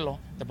of Canelo,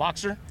 the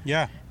boxer.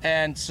 Yeah.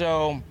 And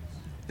so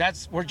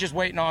we're just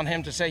waiting on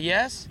him to say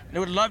yes. I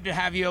would love to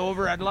have you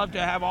over. I'd love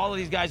to have all of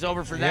these guys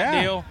over for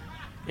that deal.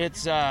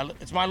 It's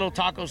my little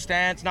taco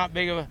stand. It's not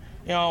big of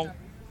a,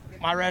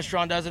 my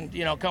restaurant doesn't,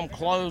 come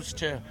close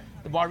to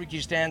the barbecue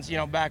stands,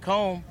 back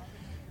home,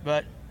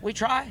 but we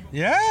try.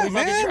 Yeah, we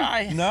fucking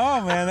try.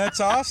 No, man,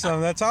 that's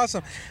awesome. That's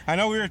awesome. I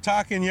know we were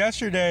talking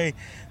yesterday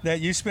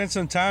that you spent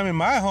some time in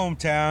my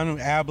hometown,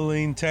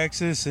 Abilene,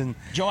 Texas, and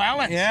Joe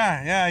Allen's.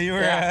 Yeah, you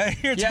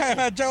were talking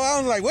about Joe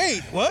Allen's. Like,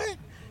 wait, what?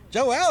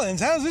 Joe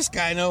Allen's? How does this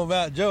guy know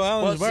about Joe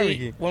Allen's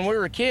barbecue? See, when we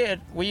were a kid,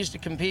 we used to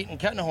compete in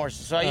cutting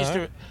horses. So I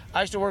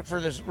used to work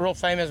for this real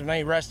famous,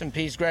 may rest in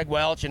peace, Greg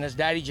Welch, and his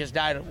daddy just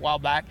died a while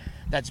back.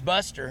 That's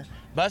Buster.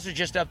 Buster's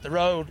just up the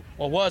road,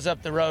 was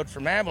up the road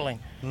from Abilene.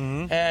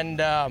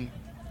 And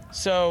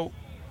so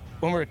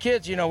when we were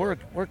kids,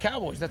 we're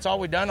cowboys. That's all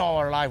we've done all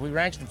our life. We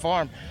ranched and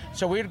farmed.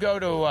 So we'd go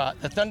to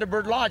the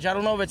Thunderbird Lodge. I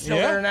don't know if it's still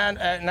there in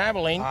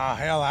Abilene. Ah,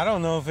 hell, I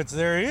don't know if it's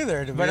there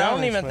either, to be honest. But I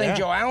don't even think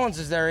Joe Allen's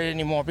is there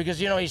anymore because,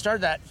 he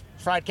started that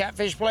fried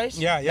catfish place.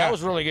 Yeah. That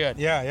was really good.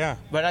 Yeah.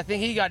 But I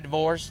think he got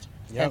divorced.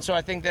 Yep. And so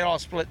I think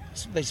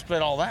they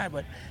split all that.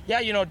 But,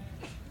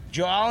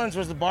 Joe Allen's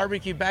was the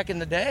barbecue back in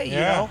the day,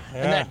 and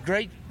that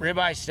great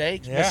ribeye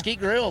steaks, mesquite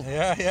grilled.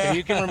 Yeah. If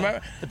you can remember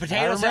the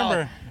potato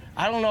salad.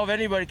 I don't know if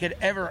anybody could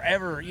ever,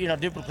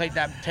 duplicate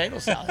that potato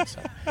salad.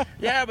 So,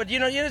 but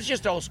it's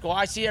just old school.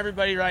 I see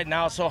everybody right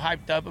now so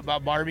hyped up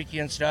about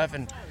barbecue and stuff,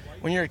 and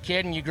when you're a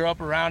kid and you grow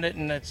up around it,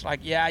 and it's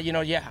like,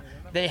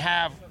 they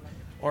have,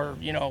 or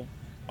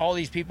all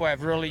these people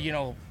have really,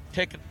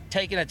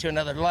 taken it to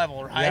another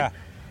level, right? Yeah.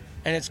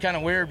 And it's kind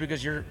of weird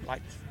because you're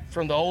like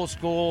from the old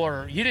school,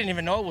 or you didn't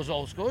even know it was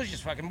old school. It was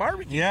just fucking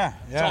barbecue. Yeah.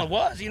 That's all it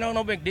was.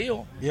 No big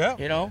deal. Yeah.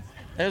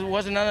 There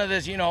wasn't none of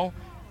this.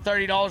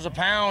 $30 a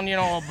pound.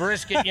 A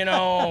brisket. You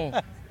know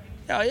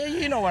what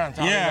I'm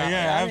talking about.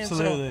 Yeah,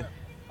 absolutely.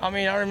 I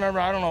mean, I remember,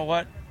 I don't know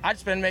what, I'd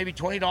spend maybe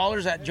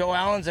 $20 at Joe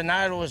Allen's, and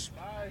I was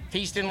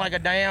feasting like a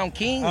damn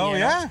king. Oh, you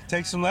know? yeah?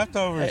 Take some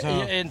leftovers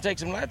home. And take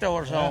some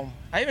leftovers home.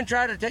 I even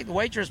tried to take the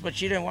waitress, but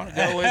she didn't want to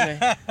go with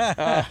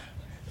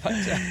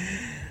me.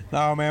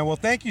 No, man. Well,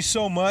 thank you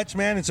so much,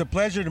 man. It's a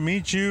pleasure to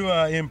meet you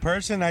in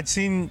person. I'd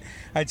seen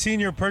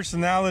your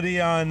personality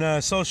on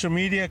social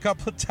media a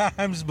couple of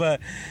times, but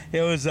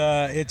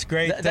it's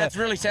great. That's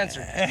really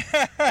censored.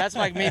 That's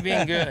like me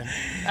being good.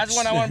 That's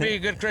when I want to be a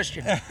good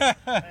Christian.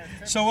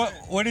 So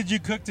what did you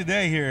cook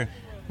today here?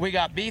 We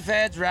got beef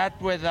heads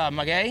wrapped with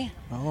maguey.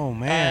 Oh,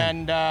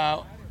 man.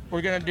 And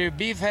we're gonna do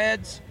beef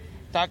heads,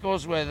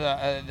 tacos with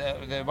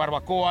the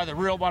barbacoa, the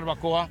real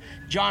barbacoa.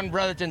 John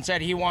Brotherton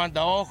said he wanted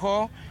the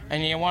ojo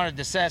and he wanted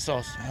the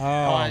sesos.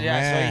 Oh, yeah,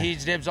 man. So he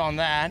he dibs on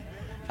that.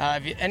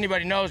 If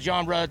anybody knows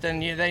John Brotherton,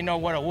 they know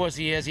what a wuss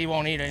he is. He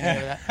won't eat any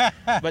of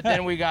that. But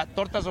then we got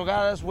tortas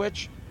ahogadas,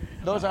 which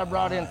those I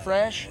brought in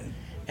fresh.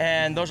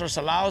 And those are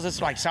salados.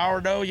 It's like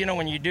sourdough,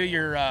 when you do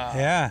your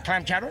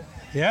clam chowder.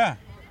 Yeah.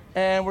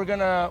 And we're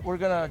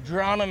gonna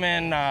drown them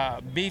in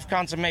beef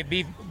consomme,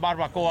 beef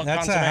barbacoa.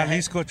 That's consomme. a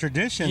Jalisco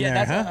tradition. Yeah,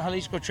 there, that's a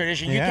Jalisco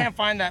tradition. You can't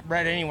find that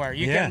bread anywhere.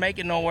 You can't make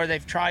it nowhere.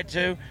 They've tried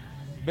to.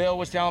 Bill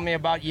was telling me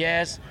about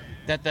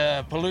that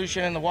the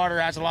pollution in the water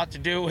has a lot to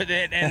do with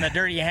it, and the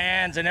dirty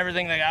hands and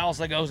everything else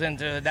that goes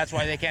into it. That's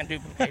why they can't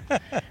duplicate.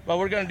 But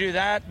we're gonna do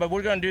that. But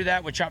we're gonna do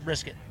that with chopped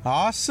brisket.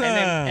 Awesome.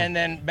 And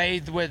then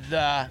bathed with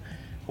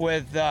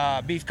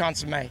beef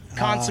consomme.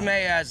 Consomme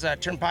as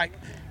Turnpike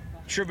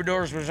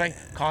troubadours would say,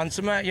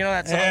 consomme.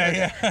 That song.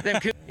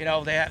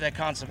 They have that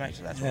consomme.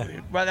 So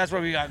that's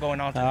what we got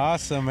going on today.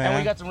 Awesome, man. And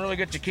we got some really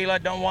good tequila.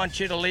 Don't want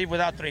you to leave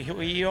without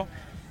Trujillo.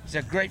 He's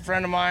a great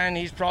friend of mine.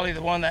 He's probably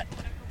the one that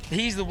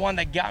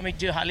got me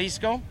to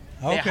Jalisco.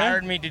 Okay. They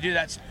hired me to do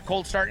that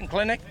cold starting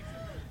clinic,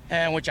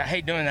 and which I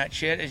hate doing that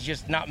shit. It's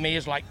just not me.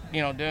 It's like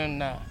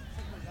doing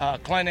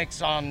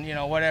clinics on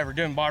whatever,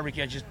 doing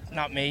barbecue. It's just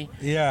not me.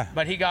 Yeah.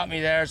 But he got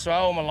me there, so I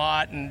owe him a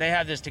lot. And they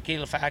have this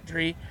tequila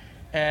factory,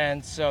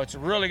 and so it's a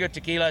really good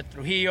tequila at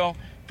Trujillo.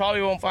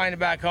 Probably won't find it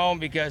back home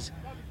because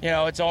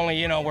it's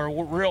only where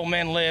real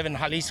men live in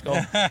Jalisco.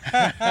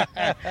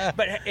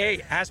 But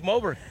hey, ask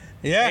Moberg.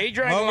 Yeah, he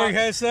drank Moberg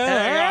has some.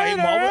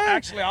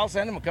 Actually, I'll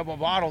send him a couple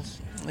of bottles.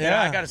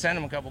 Yeah, I got to send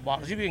him a couple of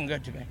bottles. He's been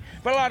good to me.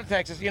 But a lot of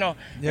Texas, you know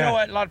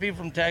what? A lot of people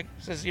from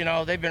Texas,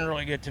 they've been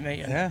really good to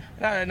me.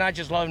 And I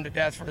just love them to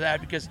death for that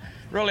because,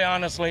 really,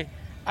 honestly,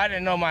 I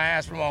didn't know my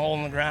ass from a hole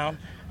in the ground.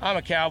 I'm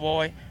a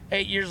cowboy.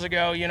 8 years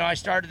ago, I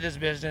started this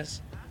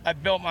business. I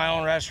built my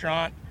own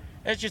restaurant.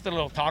 It's just a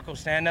little taco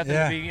stand, nothing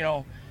to be,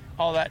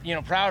 all that,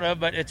 proud of,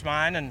 but it's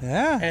mine and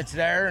it's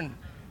there and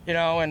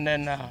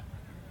then.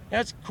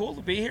 It's cool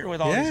to be here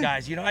with all these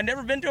guys. I've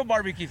never been to a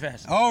barbecue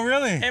fest. Oh,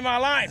 really? In my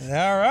life.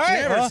 All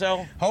right. Never,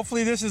 so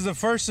hopefully this is the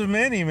first of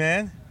many,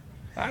 man.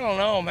 I don't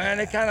know,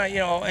 man. It kind of,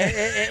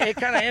 it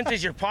kind of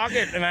empties your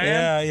pocket,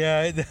 man.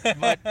 Yeah.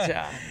 But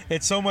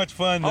it's so much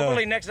fun.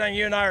 Hopefully next time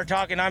you and I are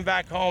talking, I'm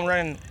back home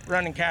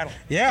running cattle.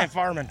 Yeah. And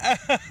farming.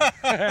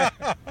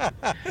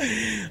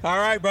 All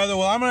right, brother.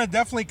 Well, I'm gonna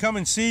definitely come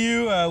and see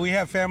you. We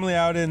have family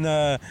out in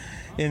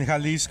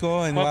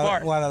Jalisco and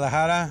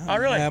Guadalajara. Oh,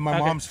 really? My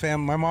mom's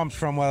from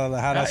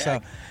Guadalajara,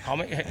 so I'm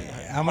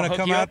gonna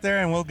come out there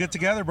and we'll get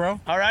together, bro.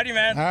 All righty,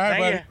 man. All right,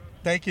 buddy. You.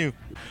 Thank you.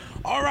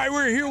 All right,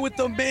 we're here with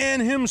the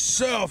man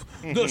himself,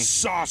 the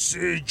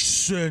Sausage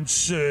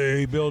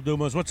Sensei, Bill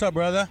Dumas. What's up,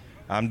 brother?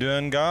 I'm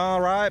doing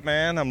all right,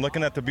 man. I'm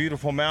looking at the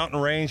beautiful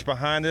mountain range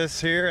behind us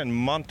here in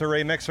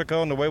Monterrey,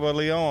 Mexico, in Nuevo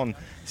Leon.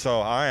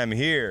 So I am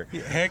here.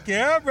 Heck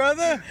yeah,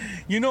 brother.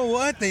 You know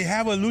what? They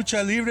have a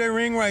lucha libre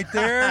ring right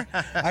there.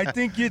 I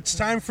think it's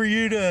time for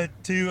you to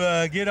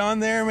get on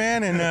there,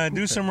 man, and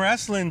do some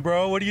wrestling,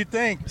 bro. What do you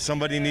think?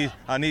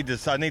 I need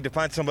to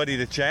find somebody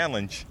to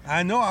challenge.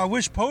 I know. I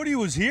wish Pody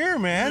was here,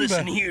 man.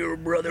 Listen here,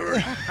 brother.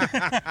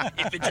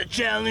 If it's a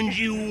challenge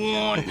you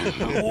want,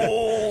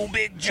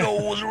 Big Joe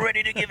was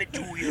ready to give it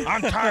to you.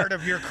 I'm tired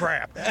of your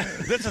crap.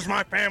 This is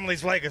my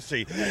family's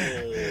legacy.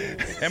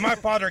 And my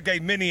father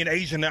gave many an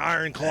Asian the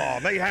Iron Claw.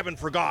 They haven't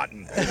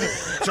forgotten.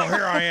 So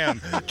here I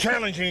am,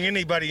 challenging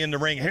anybody in the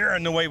ring here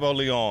in Nuevo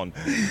Leon.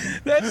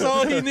 That's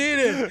all he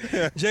needed.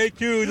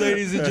 JQ,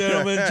 ladies and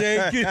gentlemen,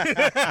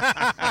 JQ.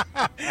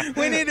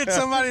 We needed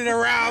somebody to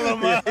rile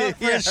him up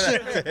for sure.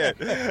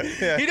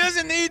 Yeah. He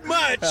doesn't need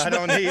much. I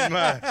don't need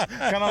much.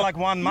 Kind of like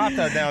Juan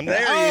Mata down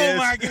there. He is.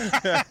 My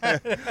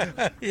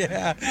God.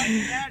 Yeah.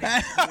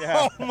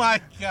 Oh my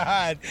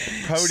God.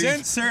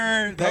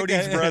 Censor.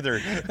 Cody's brother.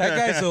 That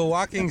guy's a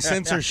walking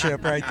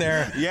censorship right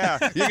there. Yeah.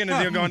 You're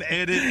gonna do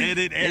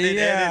edit.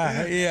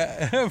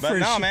 Yeah. But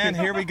no, man,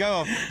 here we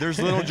go. There's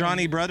little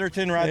Johnny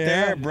Brotherton right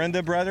there,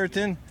 Brenda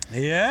Brotherton.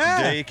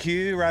 Yeah.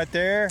 JQ right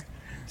there.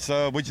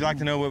 So would you like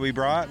to know what we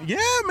brought? Yeah,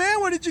 man.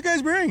 What did you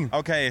guys bring?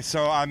 Okay,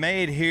 so I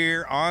made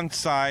here on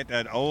site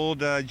at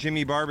Old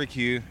Jimmy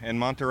Barbecue in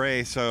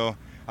Monterrey. So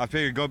I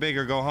figured go big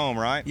or go home,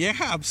 right? Yeah,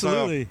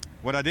 absolutely. So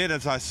what I did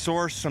is I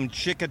sourced some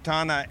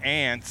Chicatana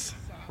ants,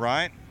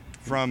 right,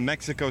 from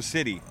Mexico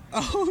City.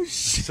 Oh,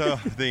 shit. So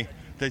the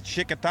the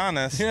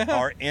chicatanas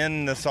are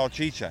in the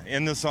salchicha,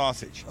 in the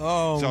sausage.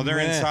 Oh, so they're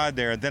man. inside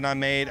there. Then I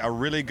made a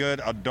really good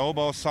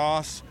adobo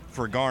sauce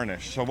for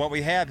garnish. So what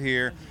we have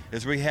here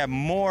is we have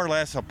more or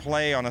less a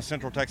play on a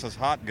Central Texas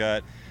hot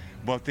gut,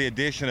 but the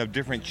addition of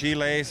different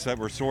chiles that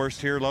were sourced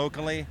here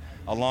locally,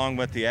 along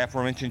with the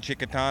aforementioned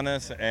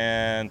chicatanas,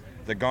 and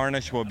the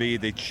garnish will be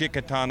the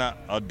chicatana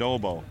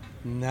adobo.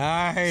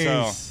 Nice.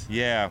 So,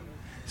 yeah.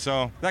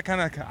 So that kind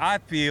of, I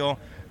feel,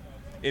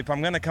 if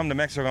I'm going to come to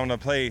Mexico, I'm going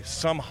to pay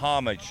some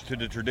homage to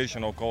the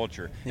traditional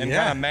culture and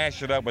Yeah. kind of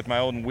mash it up with my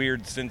own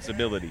weird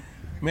sensibility.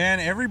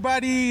 Man,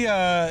 everybody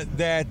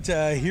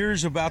that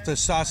hears about the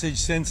Sausage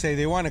Sensei,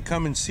 they want to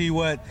come and see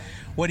what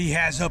he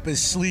has up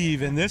his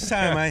sleeve. And this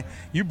time,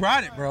 you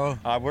brought it, bro.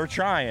 We're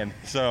trying.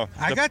 So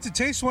I got to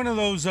taste one of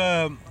those.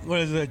 What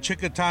is it,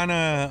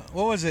 chicatana?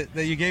 What was it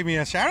that you gave me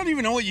yesterday? I don't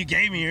even know what you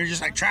gave me. You're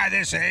just like, try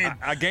this, Abe.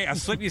 I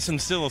slipped you some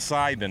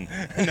psilocybin.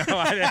 No,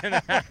 I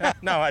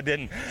didn't. No, I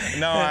didn't.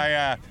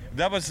 No,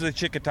 that was the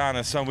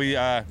chicatana. So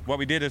what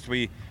we did is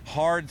we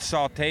hard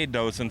sauteed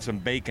those in some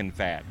bacon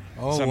fat,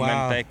 some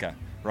manteca,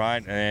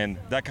 right? And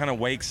that kind of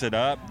wakes it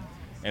up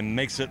and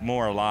makes it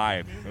more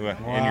alive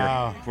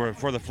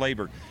for the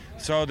flavor.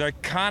 So they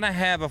kind of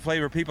have a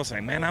flavor. People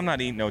say, man, I'm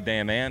not eating no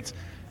damn ants.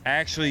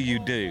 Actually, you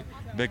do.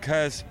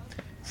 Because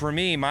for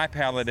me, my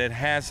palate, it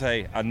has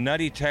a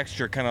nutty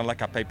texture, kind of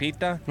like a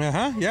pepita.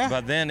 Yeah.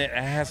 But then it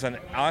has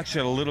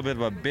actually a little bit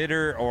of a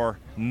bitter or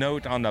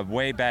note on the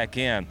way back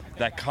in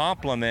that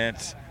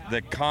complements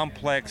the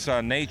complex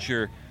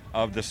nature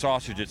of the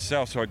sausage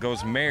itself. So it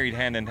goes married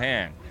hand in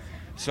hand.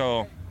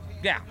 So,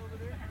 yeah.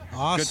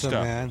 Awesome, Good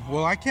stuff. man.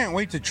 Well, I can't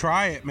wait to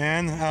try it,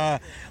 man.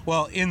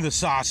 In the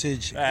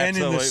sausage and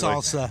in the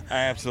salsa.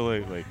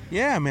 Absolutely.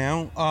 Yeah,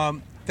 man.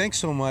 Thanks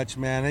so much,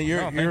 man.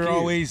 You're you.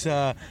 always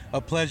a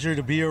pleasure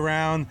to be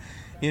around.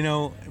 You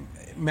know,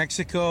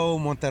 Mexico,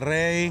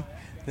 Monterrey.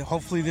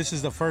 Hopefully, this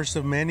is the first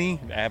of many.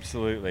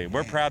 Absolutely.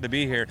 We're proud to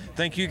be here.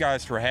 Thank you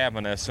guys for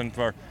having us, and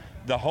for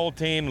the whole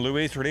team,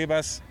 Luis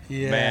Rivas.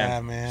 Yeah,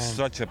 man.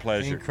 Such a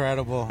pleasure.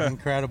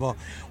 Incredible.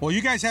 Well,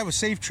 you guys have a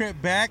safe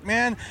trip back,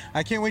 man.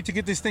 I can't wait to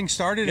get this thing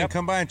started and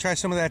come by and try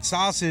some of that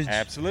sausage.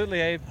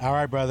 Absolutely, Abe. All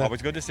right, brother.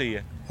 Always good to see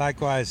you.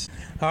 Likewise.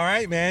 All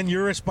right, man.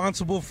 You're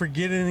responsible for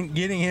getting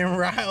him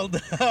riled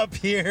up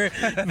here,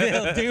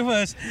 Bill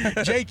Dumas.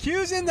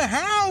 JQ's in the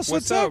house.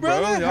 What's up,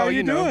 brother? How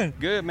you doing?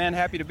 Good, man.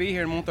 Happy to be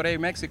here in Monterrey,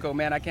 Mexico,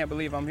 man. I can't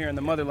believe I'm here in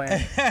the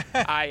motherland.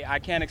 I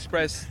can't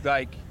express,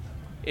 like,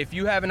 if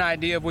you have an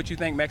idea of what you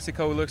think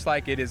Mexico looks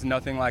like, it is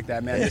nothing like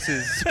that, man. This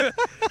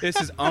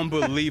is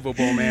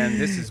unbelievable, man.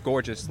 This is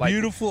gorgeous. Like,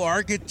 beautiful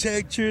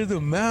architecture,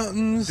 the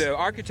mountains. The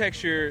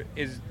architecture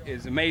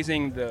is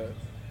amazing.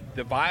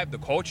 The vibe, the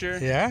culture.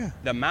 Yeah.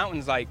 The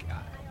mountains, like,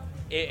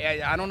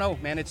 I don't know,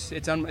 man.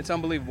 It's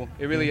unbelievable.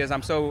 It really is.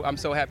 I'm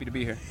so happy to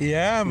be here.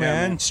 Yeah,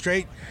 man.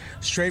 Straight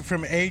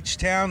from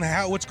H-Town.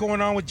 What's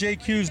going on with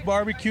JQ's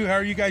Barbecue? How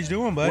are you guys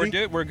doing,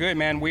 buddy? We're good,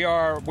 man. We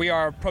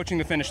are approaching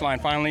the finish line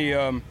finally.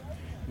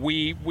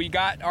 We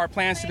got our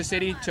plans to the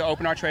city to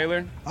open our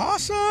trailer.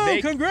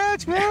 Awesome!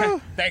 Congrats,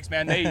 bro! Thanks,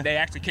 man. They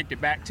actually kicked it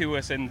back to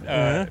us, and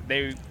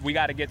we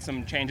got to get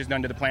some changes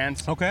done to the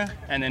plans. Okay.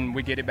 And then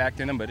we get it back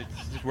to them, but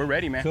we're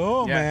ready, man.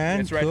 Cool, man.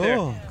 It's right there.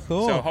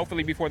 Cool. So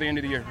hopefully before the end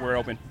of the year, we're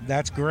open.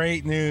 That's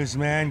great news,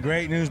 man.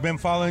 Great news. Been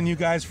following you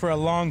guys for a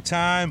long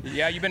time.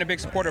 Yeah, you've been a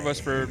big supporter of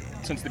us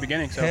since the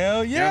beginning. So,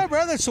 hell yeah,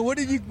 brother. So what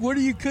are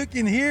you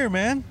cooking here,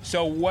 man?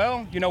 So,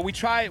 well, we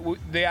tried.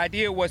 The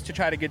idea was to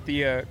try to get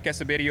the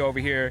quesadilla over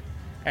here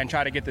and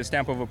try to get the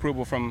stamp of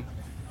approval from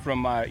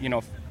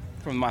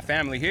my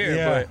family here.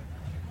 Yeah.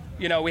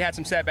 But we had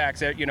some setbacks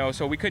there,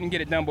 so we couldn't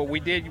get it done. But we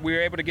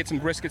were able to get some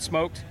brisket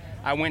smoked.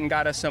 I went and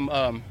got us some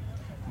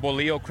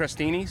bolillo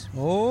crostinis.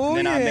 Oh,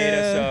 then yeah. I made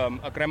us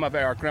a crema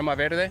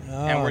verde,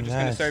 and we're just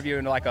gonna nice. serve you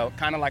in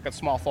kind of like a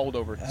small fold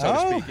over, so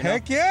to speak.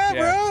 Heck yeah,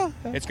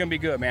 bro! It's gonna be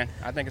good, man.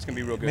 I think it's gonna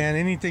be real good. Man,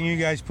 anything you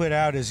guys put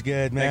out is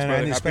good, man. Thanks,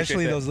 brother. And I appreciate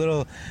especially that. those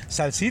little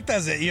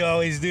salsitas that you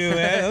always do,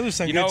 man. Those are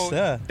some good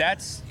stuff.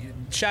 That's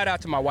shout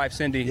out to my wife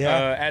Cindy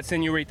at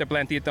Senorita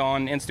Plantita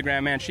on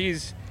Instagram, man.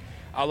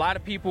 A lot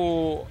of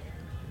people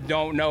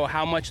don't know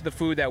how much of the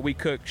food that we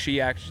cook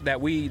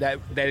that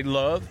they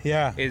love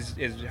is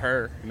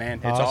her, man.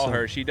 It's all Awesome.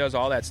 her. She does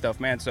all that stuff,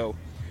 man. So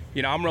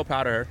I'm real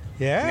proud of her.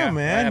 Yeah,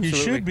 man,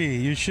 absolutely.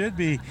 you should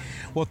be.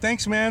 Well,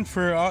 thanks, man,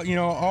 for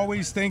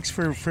always thanks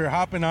for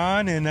hopping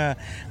on, and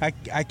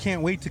I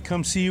can't wait to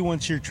come see you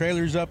once your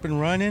trailer's up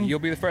and running. You'll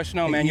be the first to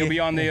know, man. You'll be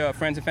on the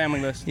friends and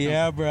family list.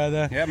 Yeah,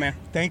 brother. Yeah, man.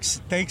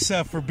 Thanks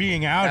for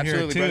being out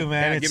Absolutely, here too, brother.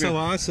 man. Yeah, It's so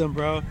awesome,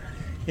 bro.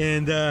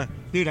 And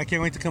dude, I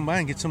can't wait to come by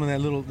and get some of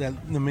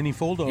the mini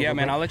fold over. Yeah,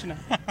 man. bro. I'll let you know.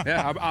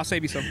 Yeah, I'll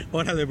save you some.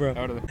 Whatever,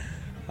 bro.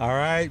 All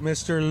right,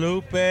 Mr.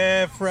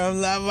 Lupe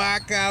from La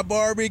Vaca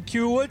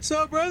Barbecue. What's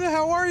up, brother?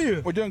 How are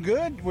you? We're doing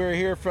good. We're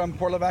here from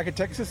Port Lavaca,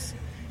 Texas,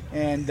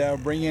 and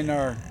bringing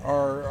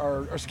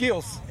our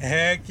skills.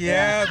 Heck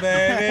yeah,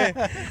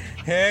 baby.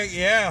 Heck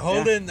yeah,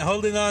 holding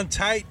on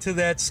tight to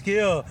that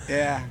skill.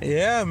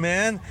 Yeah,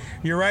 man.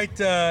 You're right.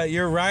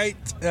 You're right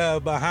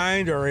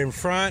behind or in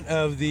front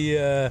of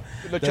the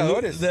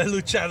luchadores. The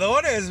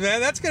luchadores,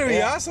 man. That's gonna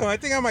be awesome. I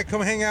think I might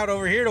come hang out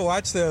over here to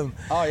watch them.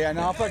 Oh yeah,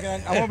 no,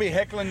 I'm gonna be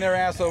heckling their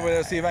ass over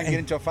there, see if I can get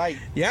into a fight.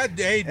 Yeah,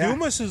 hey,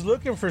 Dumas is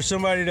looking for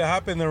somebody to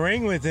hop in the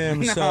ring with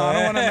him. No, so I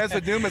don't want to mess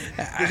with Dumas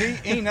because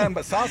he ain't nothing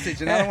but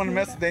sausage, and I don't want to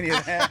mess with any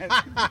of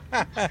that.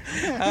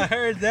 I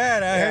heard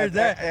that. I heard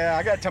that. Yeah,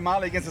 I got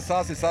tamale against the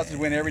sausage. Sausage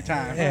win every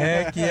time.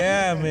 Heck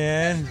yeah,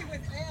 man.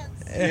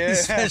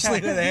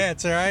 Especially with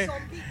hats, right?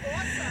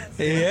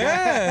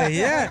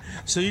 Yeah.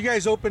 So you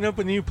guys opened up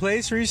a new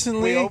place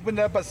recently? We opened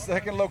up a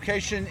second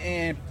location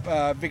in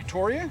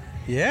Victoria.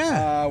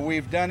 Yeah.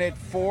 We've done it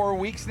 4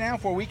 weeks now,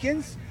 4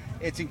 weekends.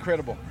 It's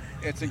incredible.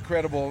 It's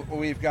incredible.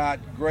 We've got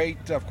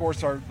great, of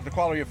course, the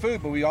quality of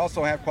food, but we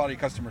also have quality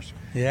customers.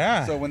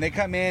 Yeah. So when they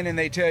come in and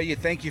they tell you,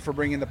 thank you for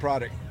bringing the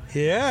product.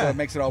 Yeah. So it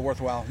makes it all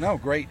worthwhile. No,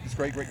 great. It's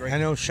great. I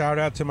know, shout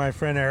out to my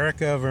friend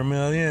Erica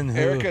Vermillion.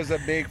 Erica's a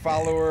big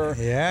follower.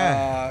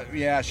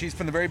 Yeah. She's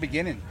from the very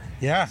beginning.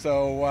 Yeah.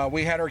 So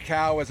we had her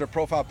cow as her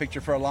profile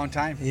picture for a long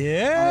time.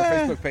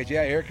 Yeah. On the Facebook page.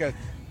 Yeah, Erica,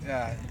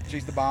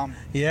 she's the bomb.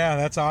 Yeah,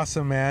 that's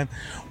awesome, man.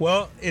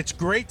 Well, it's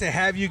great to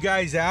have you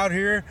guys out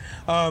here.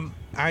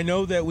 I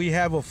know that we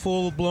have a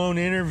full-blown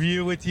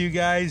interview with you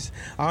guys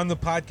on the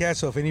podcast,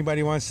 so if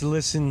anybody wants to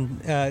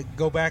listen,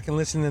 go back and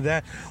listen to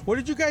that. What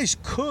did you guys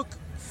cook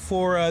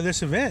for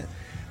this event?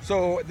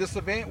 So this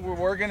event,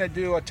 we're going to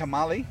do a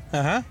tamale.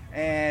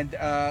 And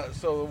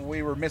so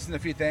we were missing a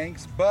few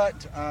things,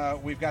 but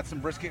we've got some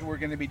brisket we're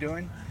going to be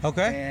doing.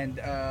 Okay.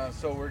 And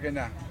so we're going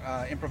to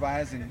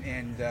improvise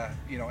and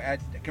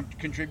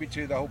contribute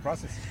to the whole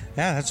process.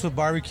 Yeah, that's what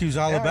barbecue's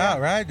all about,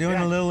 right? Doing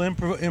a little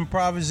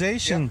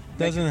improvisation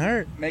doesn't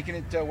hurt. Making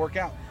it work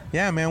out.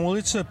 Yeah, man. Well,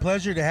 it's a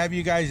pleasure to have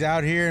you guys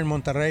out here in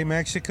Monterrey,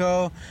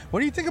 Mexico. What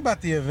do you think about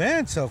the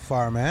event so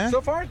far, man? So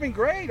far, it's been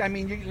great. I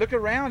mean, you look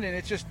around and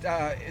it's just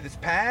it's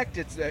packed.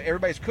 It's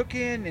everybody's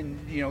cooking,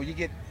 and you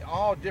get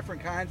all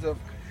different kinds of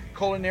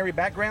culinary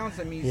backgrounds.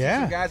 I mean, you see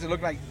some guys that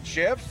look like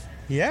chefs.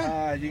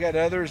 Yeah. You got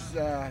others.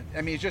 I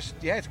mean, it's just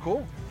it's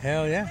cool.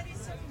 Hell yeah.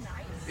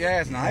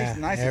 Yeah, it's nice.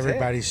 Nice.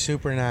 Everybody's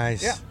super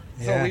nice. Yeah.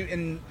 So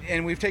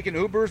we've taken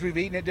Ubers. We've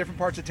eaten at different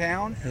parts of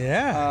town.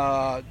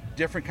 Yeah.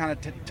 Different kind of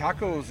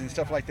tacos and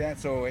stuff like that.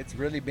 So it's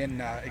really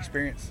been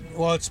experience.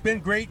 Well, it's been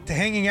great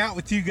hanging out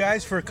with you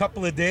guys for a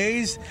couple of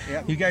days.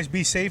 Yeah. You guys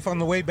be safe on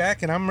the way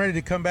back, and I'm ready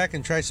to come back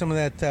and try some of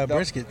that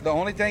brisket. The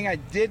only thing I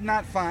did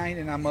not find,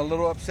 and I'm a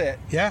little upset,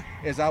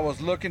 is I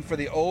was looking for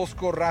the old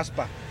school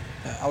raspa.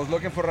 I was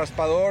looking for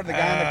Raspador, the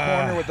guy in the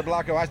corner with the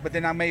block of ice, but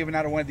then I may even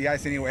not have wanted the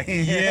ice anyway.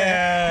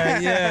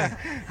 Yeah.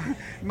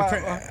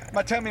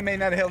 My tummy may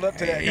not have held up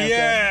to that.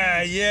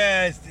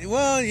 Yeah.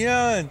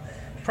 Well,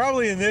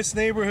 probably in this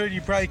neighborhood you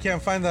probably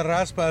can't find the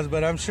raspas,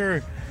 but I'm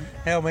sure,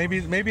 hell,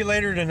 maybe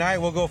later tonight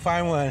we'll go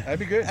find one. That'd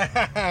be good. All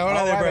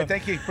right, bro.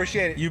 Thank you.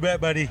 Appreciate it. You bet,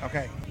 buddy.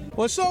 Okay.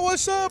 What's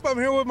up? I'm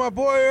here with my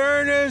boy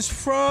Ernest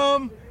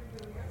from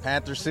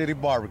Panther City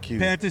Barbecue.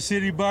 Panther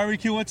City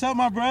Barbecue. What's up,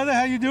 my brother?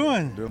 How you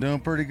doing? Doing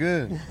pretty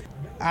good.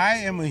 I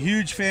am a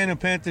huge fan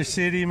of Panther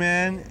City,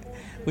 man.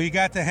 We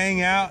got to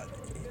hang out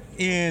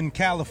in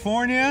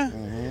California,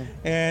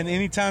 and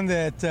anytime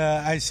that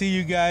I see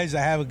you guys,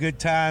 I have a good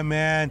time,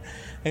 man.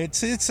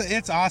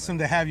 It's awesome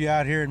to have you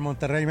out here in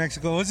Monterrey,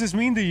 Mexico. What does this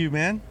mean to you,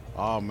 man?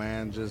 Oh,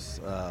 man,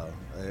 just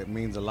it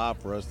means a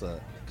lot for us to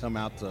come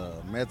out to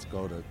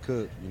Mexico to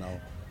cook,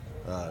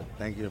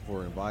 Thank you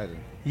for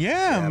inviting.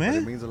 Yeah, man.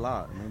 It means a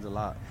lot.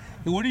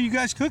 What are you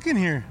guys cooking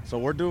here? So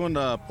we're doing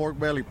the pork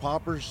belly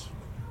poppers.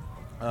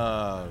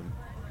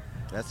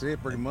 That's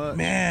it, pretty much.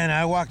 Man,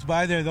 I walked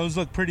by there. Those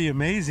look pretty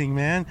amazing,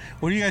 man.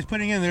 What are you guys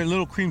putting in there?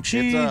 Little cream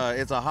cheese?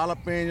 It's a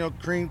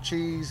jalapeno cream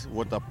cheese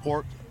with a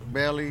pork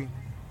belly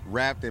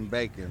wrapped in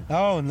bacon.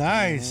 Oh,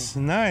 nice.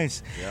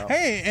 Nice. Yep.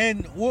 Hey,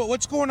 and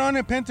what's going on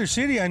in Panther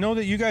City? I know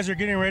that you guys are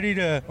getting ready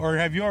to, or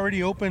have you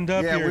already opened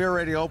up? Yeah, we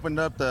already opened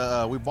up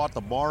we bought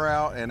the bar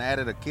out and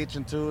added a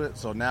kitchen to it.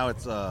 So now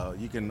it's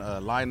you can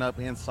line up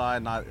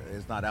inside.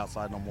 It's not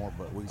outside no more,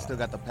 but we still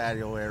got the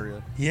patio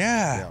area.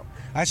 Yeah.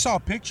 I saw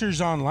pictures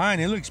online.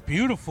 It looks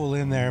beautiful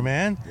in there,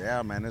 man.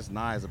 Yeah, man, it's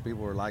nice. The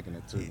people are liking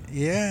it too.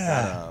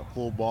 Yeah. Got a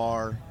full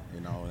bar,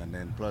 and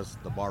then plus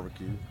the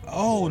barbecue.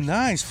 Oh,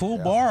 nice. Full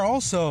bar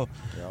also.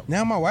 Yep.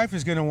 Now my wife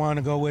is going to want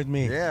to go with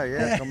me.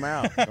 Yeah, come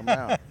out.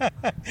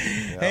 Yep.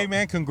 Hey,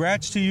 man,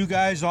 congrats to you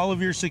guys, all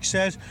of your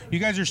success. You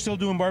guys are still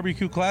doing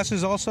barbecue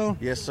classes also?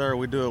 Yes, sir.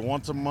 We do it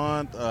once a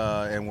month,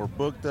 and we're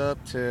booked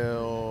up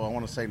till, I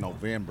want to say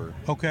November.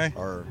 Okay.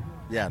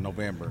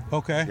 November.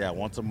 Okay. Yeah,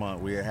 once a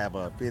month. We have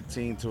a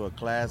 15 to a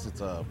class.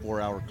 It's a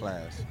 4-hour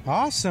class.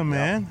 Awesome,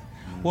 man.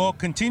 Well,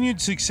 continued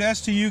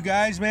success to you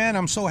guys, man.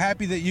 I'm so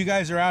happy that you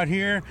guys are out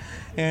here.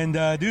 And,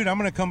 dude, I'm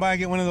going to come by and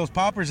get one of those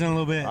poppers in a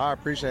little bit. I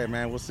appreciate it,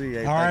 man. We'll see you.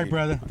 All right,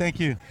 brother. Thank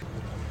you.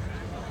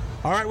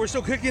 All right, we're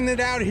still kicking it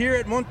out here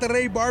at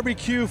Monterrey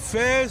Barbecue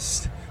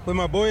Fest with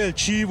my boy El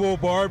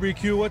Chivo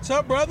Barbecue. What's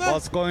up, brother?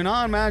 What's going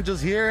on, man?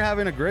 Just here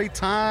having a great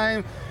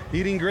time.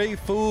 eating great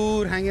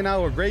food, hanging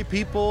out with great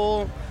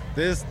people.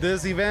 This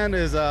event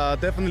is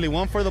definitely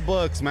one for the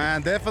books,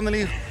 man.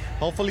 Definitely.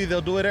 Hopefully they'll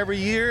do it every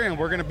year, and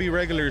we're going to be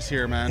regulars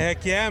here, man.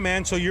 Heck yeah,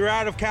 man. So you're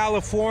out of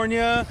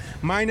California,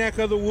 my neck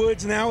of the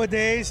woods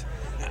nowadays.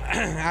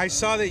 I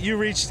saw that you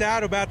reached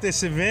out about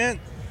this event,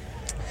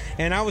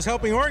 and I was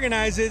helping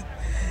organize it.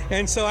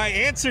 And so I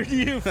answered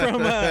you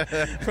from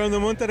the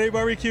Monterrey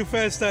Barbecue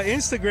Fest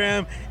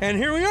Instagram, and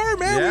here we are,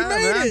 man. Yeah,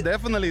 we made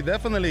it.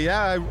 Definitely.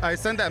 Yeah, I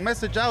sent that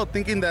message out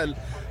thinking that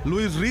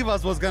Luis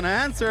Rivas was gonna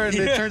answer, and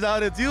it turns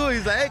out it's you.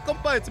 He's like, "Hey,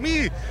 compa, it's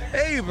me,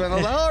 Abe." And I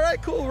was like, "All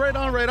right, cool, right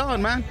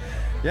on, man."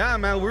 Yeah,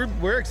 man,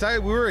 we're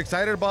excited. We were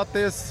excited about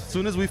this as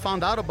soon as we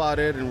found out about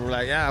it, and we're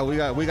like, "Yeah,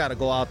 we got to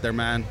go out there,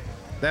 man."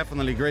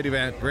 Definitely, great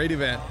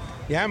event.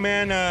 Yeah,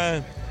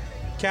 man.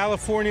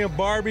 California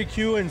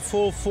barbecue in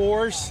full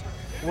force.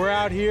 We're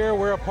out here.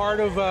 We're a part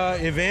of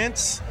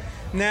events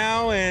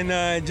now,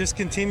 and just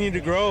continue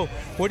to grow.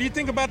 What do you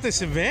think about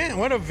this event?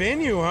 What a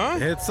venue, huh?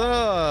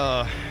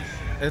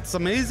 It's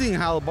amazing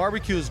how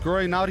barbecue is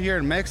growing out here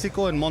in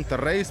Mexico, in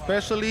Monterrey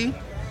especially.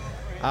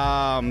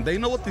 They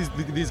know what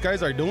these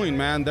guys are doing,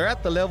 man. They're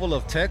at the level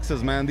of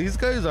Texas, man. These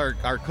guys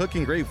are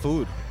cooking great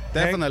food.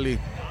 Definitely.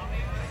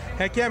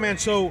 Heck yeah, man.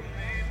 So,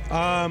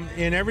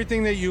 in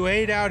everything that you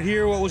ate out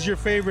here, what was your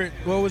favorite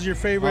little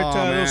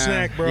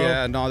snack, bro?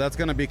 Yeah, no, that's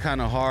gonna be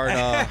kind of hard.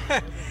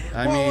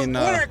 I mean,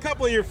 what are a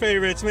couple of your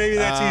favorites? Maybe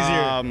that's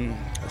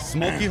easier.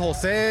 Smoky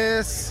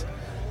Jose's,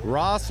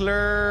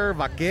 Rossler,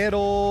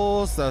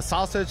 Vaqueros,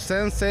 Sausage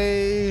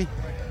Sensei,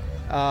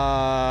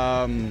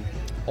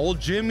 Old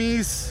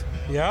Jimmy's.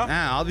 Yeah.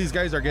 Man, all these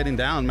guys are getting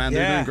down, man.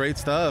 They're doing great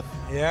stuff.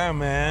 Yeah,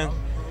 man.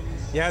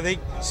 Yeah,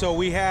 so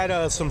we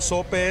had some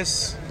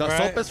sopes. The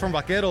sopes from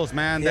Vaqueros,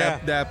 man. Yeah.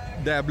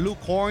 That blue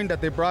corn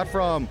that they brought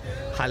from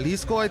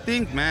Jalisco, I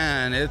think,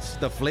 man,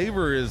 the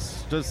flavor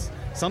is just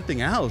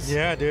something else.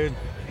 Yeah, dude.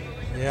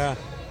 Yeah.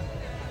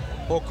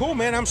 Well, cool,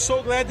 man. I'm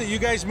so glad that you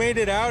guys made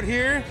it out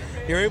here.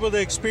 You're able to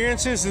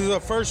experience this. This is the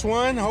first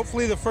one,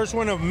 hopefully the first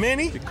one of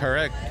many.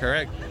 Correct.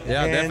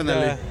 Yeah,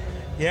 definitely.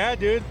 Yeah,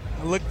 dude.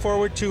 I look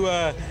forward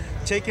to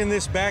taking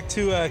this back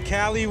to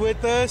Cali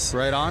with us.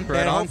 Right on.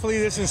 Hopefully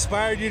this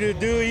inspired you to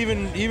do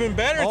even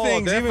better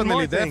things.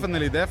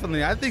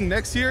 Definitely. I think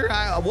next year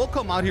we'll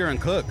come out here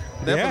and cook.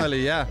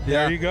 Definitely, yeah.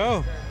 There you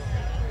go.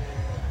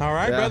 All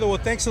right, brother. Well,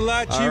 thanks a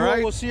lot, Chivo.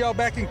 Right. We'll see y'all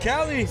back in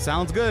Cali.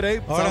 Sounds good,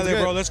 Abe. Sounds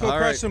good, bro. Let's go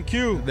crush some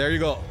Q. There you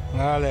go.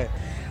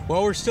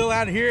 Well, we're still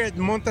out here at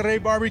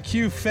Monterrey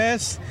Barbecue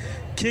Fest,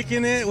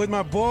 kicking it with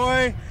my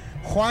boy,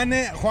 Juan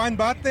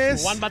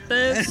Bates.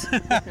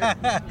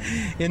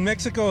 In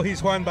Mexico,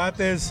 he's Juan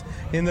Bates.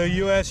 In the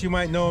U.S., you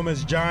might know him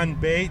as John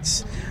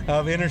Bates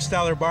of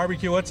Interstellar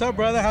Barbecue. What's up,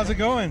 brother? How's it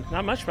going?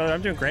 Not much, brother.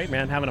 I'm doing great,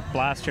 man. Having a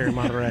blast here in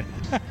Monterrey.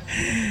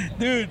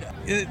 Dude,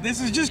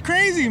 this is just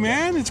crazy,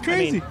 man. It's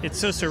crazy. I mean, it's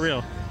so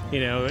surreal. You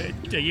know,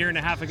 a year and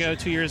a half ago,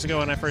 2 years ago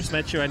when I first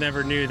met you, I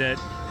never knew that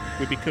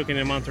we'd be cooking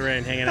in Monterrey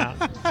and hanging out.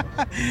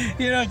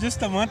 You know,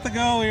 just a month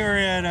ago, we were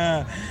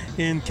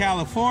in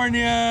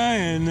California,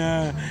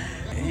 and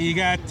you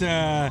got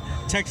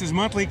Texas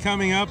Monthly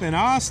coming up in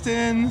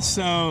Austin.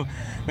 So,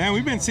 man,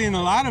 we've been seeing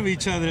a lot of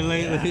each other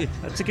lately. Yeah,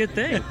 that's a good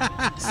thing.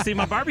 See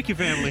my barbecue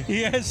family.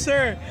 Yes,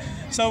 sir.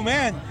 So,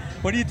 man,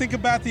 what do you think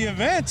about the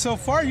event so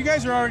far? You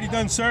guys are already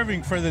done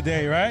serving for the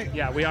day, right?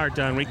 Yeah, we are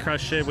done. We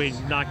crushed it. We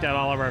knocked out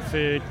all of our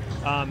food.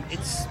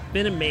 It's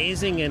been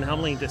amazing and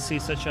humbling to see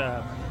such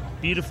a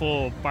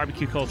beautiful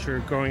barbecue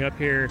culture growing up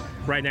here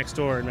right next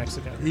door in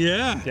Mexico.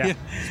 Yeah.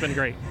 It's been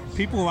great.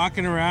 People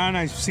walking around,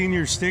 I've seen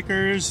your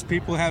stickers.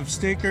 People have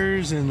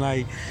stickers, and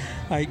like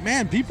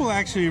man, people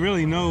actually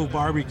really know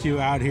barbecue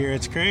out here.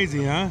 It's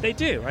crazy, huh? They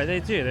do, right? They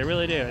do. They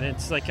really do. And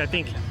it's like, I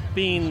think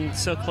being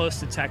so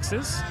close to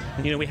Texas,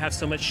 you know, we have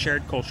so much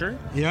shared culture.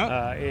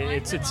 Yeah.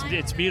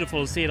 It's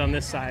beautiful to see it on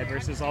this side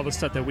versus all the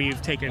stuff that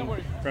we've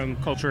taken from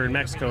culture in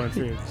Mexico and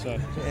food. So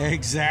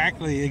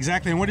Exactly.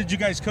 And what did you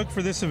guys cook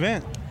for this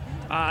event?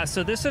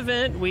 So this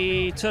event,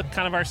 we took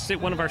kind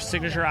of one of our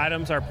signature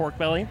items, our pork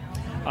belly.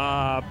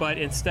 But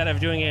instead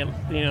of doing it,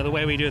 you know, the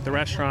way we do at the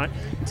restaurant,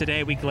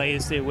 today we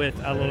glazed it with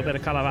a little bit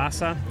of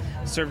calabaza,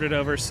 served it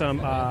over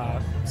some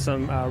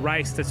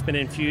rice that's been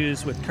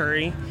infused with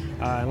curry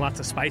and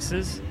lots of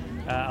spices,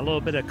 a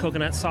little bit of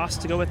coconut sauce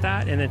to go with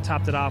that, and then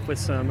topped it off with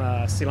some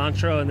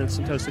cilantro and then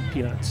some toasted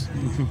peanuts.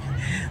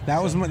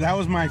 That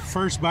was my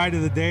first bite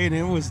of the day, and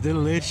it was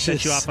delicious.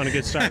 Set you off on a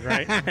good start,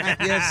 right?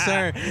 Yes,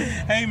 sir.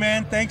 Hey,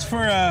 man, thanks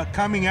for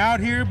coming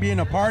out here, being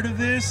a part of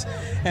this,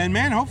 and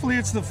man, hopefully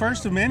it's the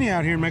first of many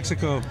out here in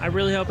Mexico. I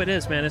really hope it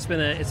is, man. It's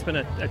been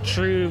a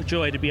true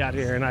joy to be out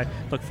here, and I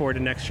look forward to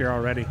next year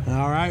already.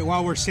 All right,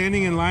 while we're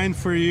standing in line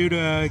for you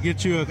to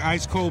get you an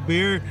ice cold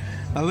beer,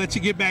 I'll let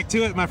you get back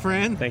to it, my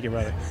friend. Thank you,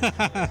 brother.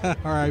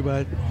 All right,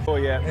 bud. Oh,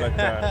 yeah, but...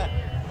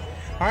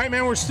 All right,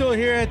 man, we're still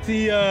here at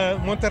the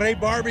Monterrey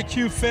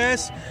Barbecue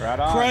Fest. Right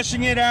on.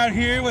 Crushing it out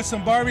here with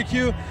some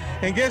barbecue.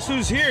 And guess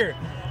who's here?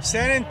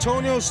 San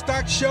Antonio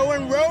Stock Show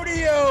and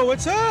Rodeo.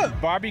 What's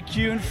up?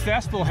 Barbecue and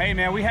Festival. Hey,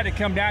 man, we had to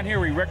come down here.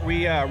 We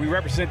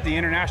represent the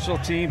international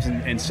teams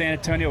in San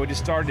Antonio. We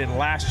just started it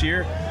last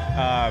year.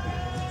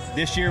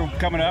 This year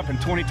coming up in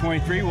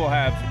 2023, we'll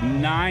have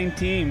 9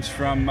 teams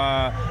from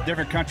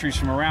different countries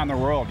from around the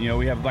world. You know,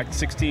 we have like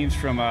 6 teams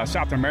from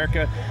South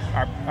America.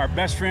 Our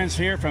best friends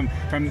here from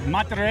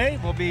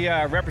Monterrey will be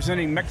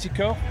representing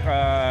Mexico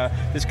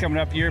this coming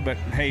up year. But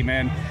hey,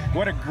 man,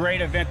 what a great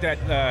event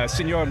that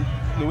Senor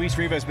Luis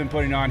Riva has been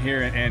putting on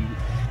here, and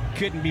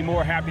couldn't be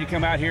more happy to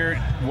come out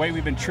here. The way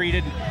we've been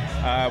treated,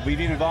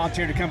 we've even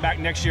volunteered to come back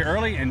next year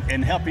early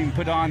and help him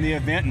put on the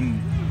event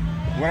and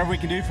whatever we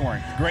can do for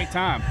him. Great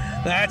time.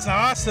 That's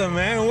awesome,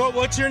 man.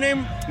 What's your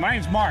name? My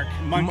name's Mark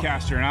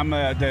Muncaster, and I'm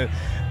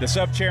the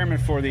sub-chairman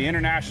for the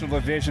international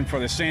division for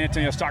the San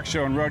Antonio Stock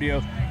Show and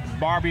Rodeo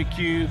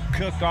Barbecue,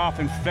 Cook-Off,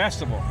 and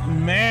Festival.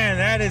 Man,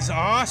 that is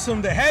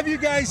awesome to have you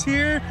guys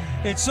here.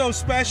 It's so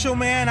special,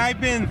 man. I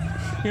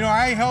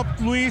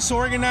helped Luis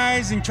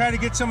organize and try to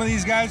get some of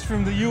these guys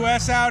from the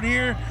U.S. out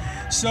here.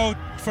 So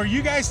for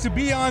you guys to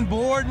be on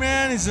board,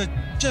 man, is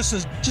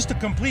just a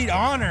complete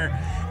honor.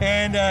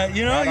 And,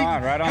 right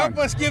on. Help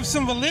us give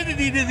some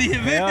validity to the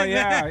event. Hell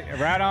yeah,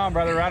 right on,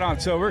 brother, right on.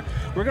 So we're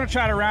going to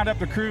try to round up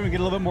the crew and get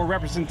a little bit more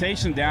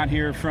representation down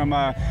here from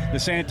the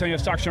San Antonio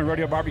Stock Show and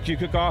Rodeo Barbecue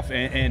Cook-Off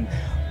and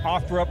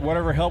offer up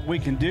whatever help we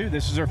can do.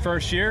 This is our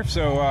first year,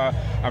 so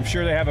I'm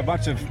sure they have a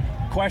bunch of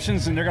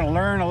questions, and they're going to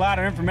learn a lot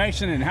of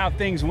information and how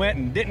things went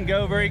and didn't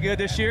go very good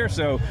this year.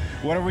 So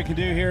whatever we can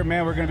do here,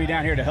 man, we're going to be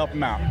down here to help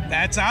them out.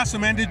 That's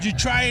awesome, man. Did you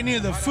try any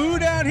of the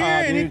food out here?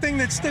 Anything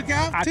that stuck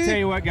out I to you? tell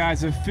you what,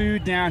 guys, the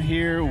food down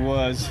here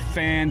was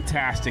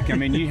fantastic. I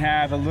mean, you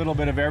have a little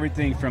bit of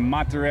everything from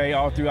Monterrey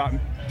all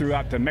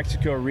throughout the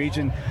Mexico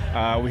region.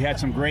 We had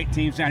some great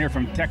teams down here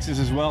from Texas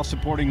as well,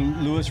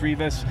 supporting Luis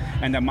Rivas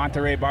and the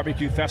Monterrey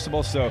Barbecue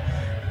Festival. So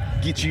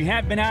if you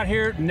have been out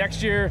here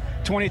next year,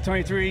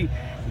 2023,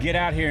 get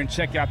out here and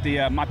check out the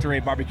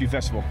Monterrey Barbecue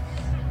Festival.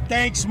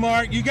 Thanks,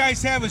 Mark. You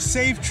guys have a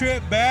safe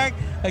trip back.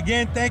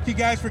 Again, thank you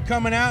guys for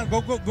coming out.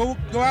 Go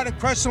out and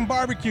crush some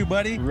barbecue,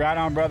 buddy. Right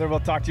on, brother. We'll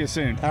talk to you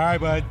soon. All right,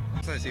 bud.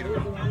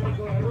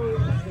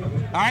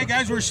 All right,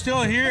 guys, we're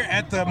still here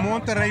at the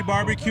Monterrey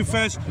Barbecue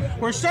Fest.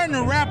 We're starting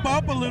to wrap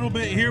up a little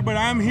bit here, but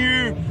I'm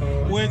here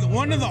with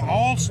one of the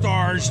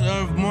all-stars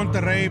of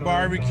Monterrey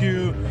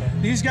Barbecue.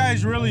 These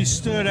guys really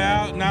stood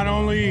out. Not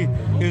only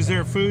is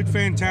their food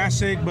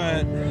fantastic,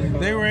 but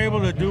they were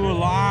able to do a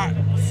lot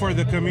for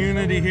the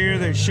community here.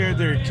 They shared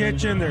their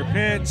kitchen, their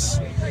pits,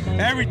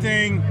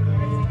 everything.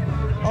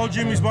 Old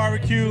Jimmy's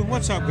Barbecue.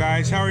 What's up,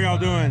 guys? How are y'all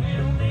doing?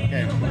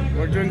 Okay,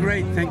 we're doing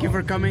great. Thank you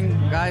for coming,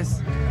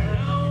 guys.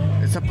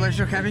 It's a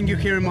pleasure having you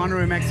here in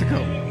Monterrey,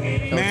 Mexico.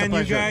 Man,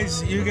 you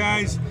guys,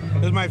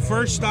 it was my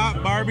first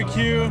stop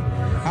barbecue.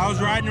 I was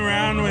riding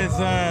around with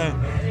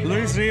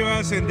Luis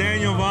Rivas and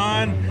Daniel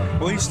Vaughn.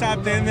 We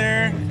stopped in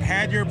there,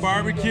 had your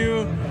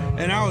barbecue,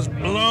 and I was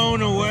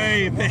blown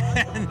away,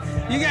 man.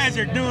 You guys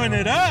are doing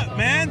it up,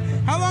 man.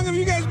 How long have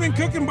you guys been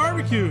cooking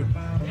barbecue?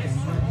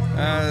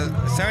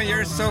 7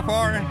 years so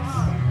far,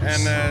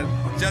 and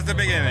just the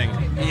beginning.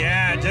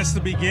 Yeah, just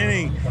the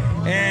beginning.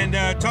 And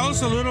tell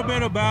us a little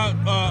bit about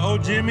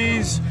Old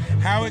Jimmy's,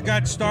 how it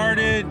got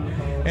started,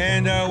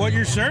 and what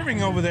you're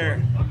serving over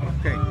there.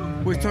 Okay,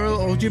 we started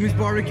Old Jimmy's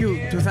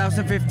Barbecue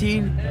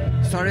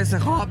 2015. Started as a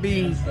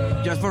hobby,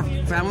 just for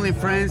family and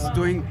friends,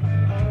 doing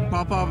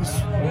pop-ups.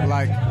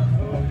 Like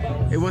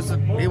it was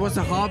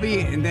a hobby,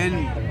 and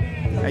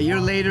then a year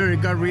later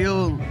it got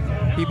real.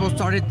 People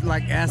started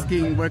like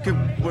asking where could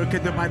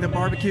they buy the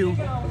barbecue.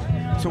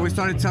 So we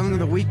started selling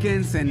the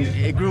weekends, and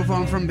it grew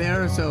from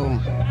there. So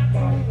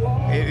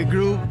it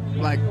grew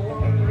like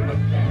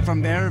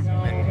from there.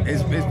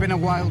 It's been a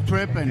wild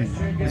trip, and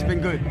it's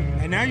been good.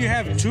 And now you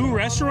have 2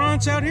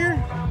 restaurants out here?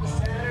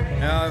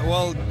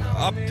 Well,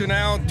 up to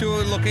now, 2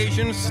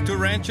 locations, 2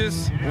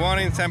 ranches. One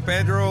in San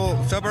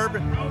Pedro suburb,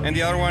 and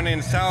the other one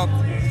in South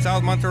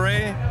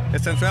Monterrey,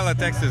 Centuela,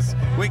 Texas.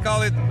 We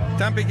call it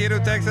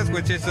Tampiquito, Texas,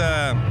 which is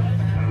the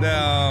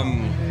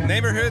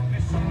neighborhood.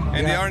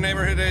 And the other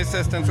neighborhood is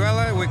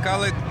Centuela. We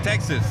call it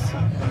Texas.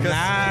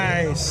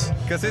 Nice.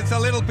 Because it's a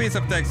little piece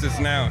of Texas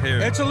now here.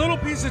 It's a little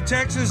piece of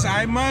Texas.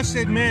 I must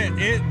admit,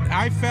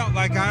 I felt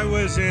like I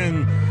was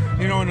in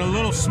a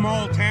little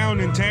small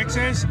town in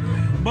Texas.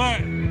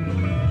 But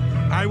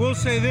I will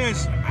say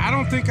this: I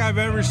don't think I've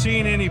ever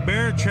seen any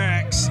bear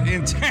tracks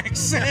in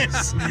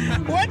Texas.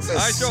 What's this?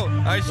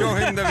 I show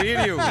him the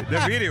video.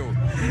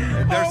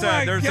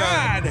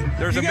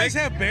 There's you guys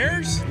have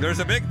bears? There's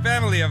a big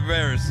family of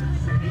bears.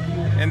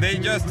 And they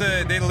just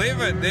they live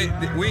it.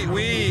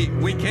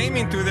 We came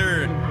into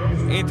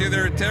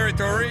their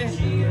territory,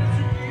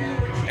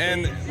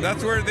 and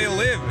that's where they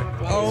live.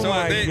 Oh, so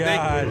my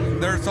God!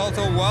 There's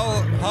also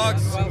wild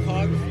hogs.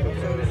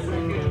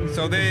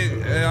 So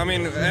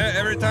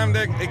every time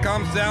it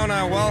comes down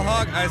a wild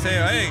hog, I say,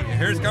 hey,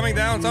 here's coming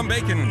down some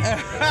bacon.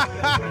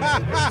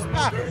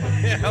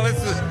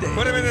 Let's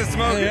put him in the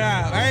smoke.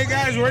 Yeah. Hey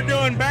guys, we're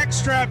doing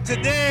backstrap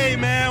today,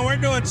 man. We're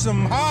doing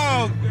some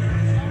hog.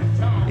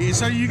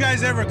 So you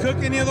guys ever cook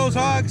any of those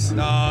hogs?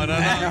 No.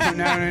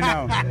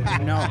 No.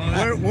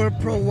 We're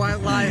pro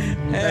wildlife.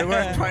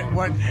 We're trying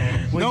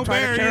No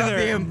bear to care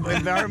either. of the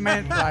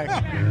environment. Like,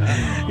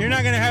 you're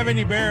not gonna have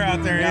any bear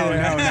out there either.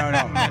 No.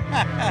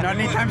 Not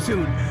anytime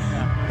soon.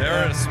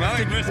 They're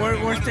smelling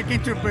brisket. We're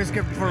sticking to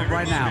brisket for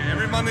right now.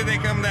 Every Monday they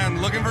come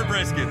down looking for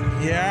brisket.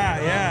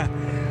 Yeah.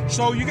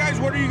 So you guys,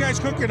 what are you guys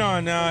cooking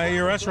on at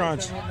your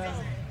restaurants?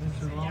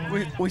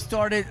 We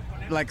started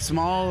like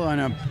small on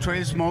a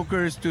trail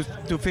smokers to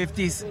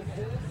 250s,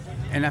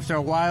 and after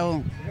a while,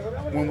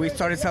 when we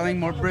started selling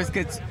more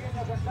briskets,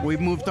 we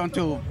moved on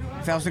to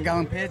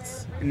 1,000-gallon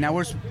pits, and now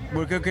we're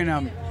cooking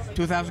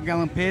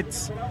 2,000-gallon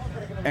pits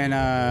and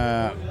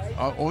a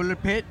oiler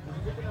pit,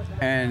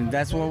 and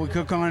that's what we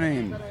cook on,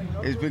 and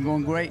it's been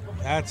going great.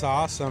 That's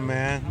awesome,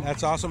 man.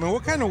 That's awesome. And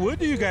what kind of wood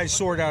do you guys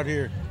sort out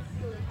here?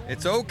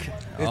 It's oak.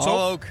 It's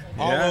all oak? oak.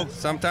 All yeah. oak.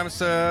 Sometimes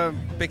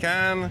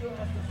pecan.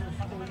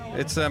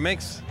 It's a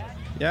mix.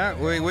 Yeah,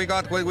 we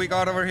got what we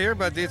got over here,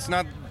 but it's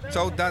not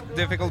so that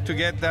difficult to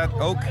get that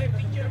oak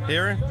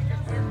here.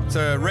 It's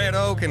a red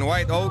oak and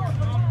white oak.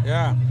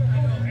 Yeah.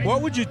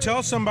 What would you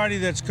tell somebody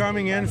that's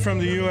coming in from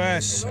the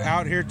U.S.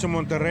 out here to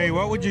Monterrey?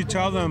 What would you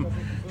tell them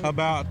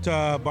about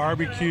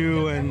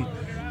barbecue and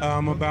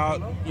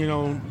about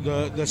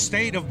the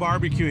state of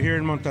barbecue here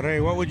in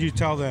Monterrey? What would you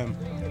tell them?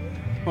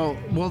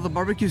 Well, the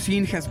barbecue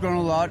scene has grown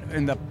a lot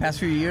in the past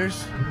few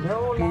years.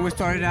 When we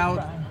started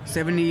out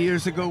 70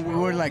 years ago, we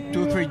were like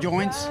 2 or 3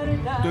 joints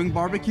doing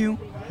barbecue.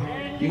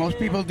 Most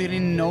people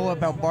didn't know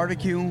about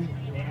barbecue.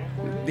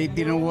 They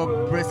didn't know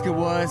what brisket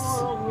was.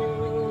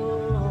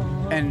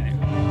 And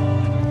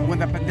when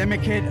the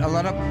pandemic hit, a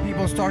lot of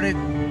people started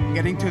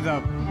getting to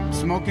the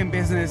smoking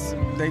business.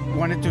 They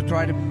wanted to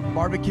try the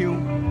barbecue.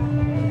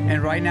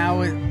 And right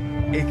now it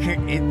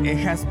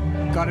has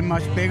gotten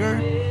much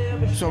bigger.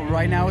 So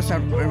right now it's a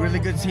really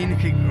good scene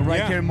here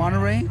in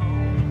Monterrey.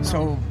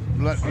 So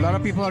a lot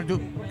of people are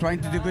trying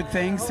to do good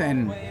things,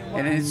 and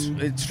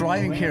it's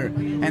thriving here.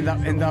 And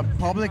the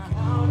public,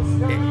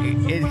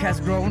 it has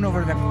grown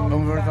over the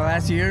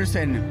last years,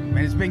 and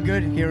it's been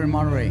good here in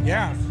Monterrey.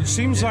 Yeah, it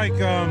seems like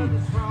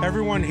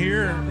everyone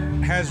here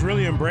has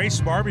really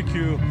embraced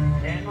barbecue.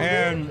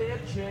 And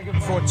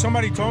for what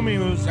somebody told me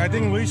was, I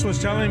think Luis was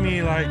telling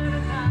me, like,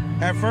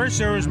 at first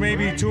there was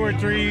maybe 2 or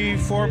 3,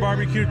 4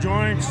 barbecue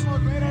joints,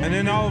 and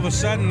then all of a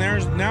sudden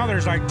there's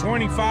like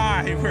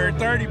 25 or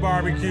 30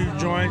 barbecue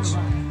joints.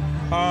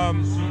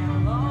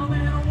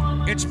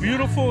 It's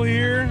beautiful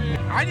here.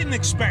 I didn't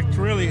expect,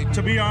 really,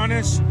 to be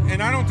honest,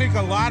 and I don't think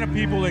a lot of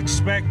people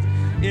expect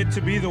it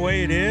to be the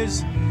way it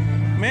is.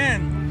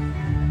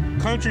 Man,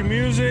 country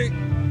music,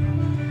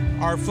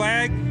 our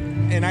flag,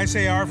 and I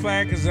say our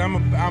flag because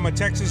I'm a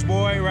Texas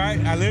boy, right?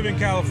 I live in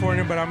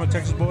California, but I'm a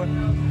Texas boy.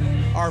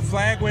 Our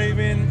flag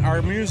waving,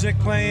 our music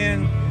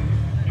playing,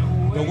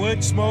 the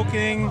wood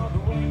smoking.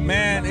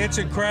 Man, it's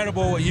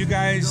incredible what you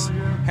guys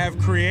have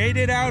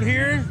created out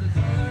here.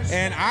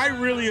 And I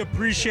really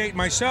appreciate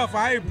myself.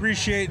 I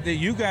appreciate that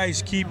you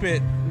guys keep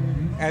it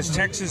as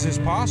Texas as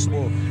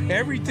possible.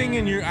 Everything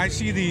in I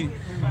see the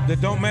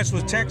Don't Mess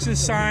with Texas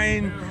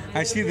sign.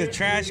 I see the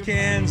trash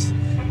cans.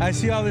 I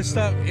see all this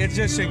stuff. It's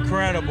just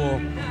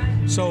incredible.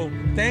 So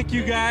thank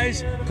you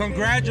guys.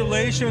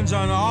 Congratulations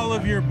on all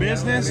of your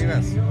business.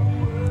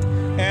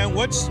 And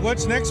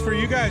what's next for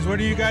you guys? What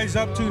are you guys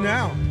up to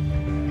now?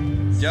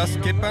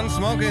 Just keep on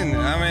smoking.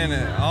 I mean,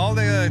 all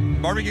the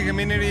barbecue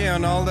community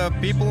and all the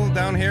people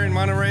down here in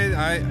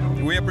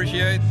Monterrey, we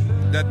appreciate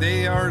that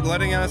they are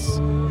letting us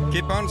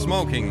keep on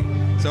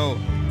smoking. So,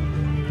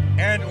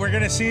 and we're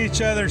gonna see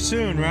each other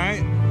soon,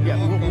 right?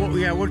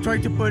 Yeah, we're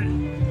trying to put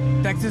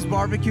Texas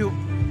barbecue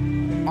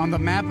on the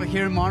map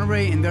here in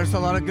Monterrey, and there's a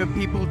lot of good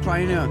people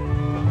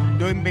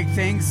doing big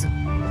things,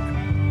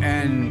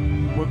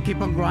 and we'll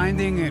keep on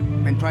grinding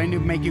and trying to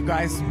make you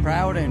guys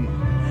proud. And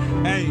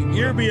hey,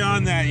 you're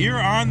beyond that. You're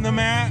on the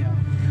map.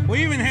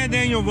 We even had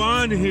Daniel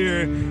Vaughn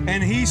here,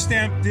 and he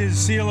stamped his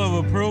seal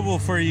of approval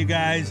for you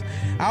guys.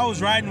 I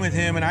was riding with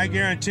him, and I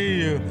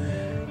guarantee you,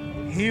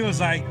 he was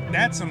like,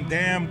 that's some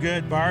damn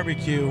good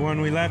barbecue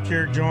when we left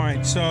your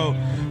joint. So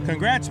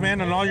congrats,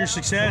 man, on all your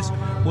success.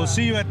 We'll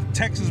see you at the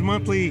Texas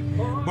Monthly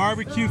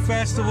Barbecue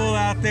Festival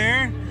out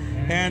there.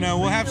 And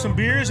we'll have some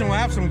beers and we'll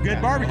have some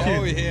good barbecue.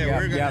 Oh, yeah,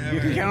 we're going to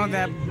you can count on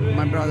that,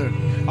 my brother.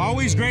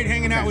 Always great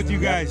hanging out with you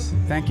guys.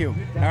 Thank you.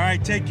 All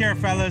right, take care,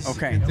 fellas.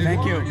 Okay,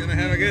 thank you. We're going to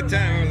have a good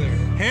time over there.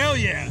 Hell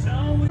yeah.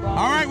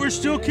 All right, we're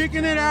still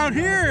kicking it out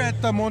here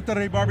at the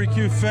Monterrey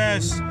Barbecue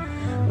Fest.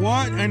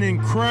 What an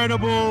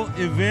incredible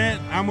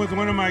event. I'm with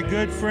one of my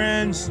good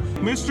friends,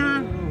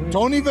 Mr.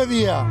 Tony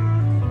Vedilla.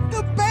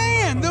 The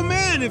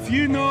man. If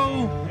you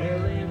know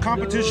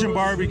competition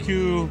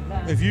barbecue,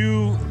 if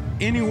you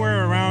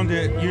anywhere around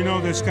it, you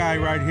know this guy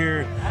right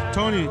here.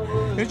 Tony,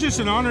 it's just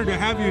an honor to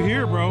have you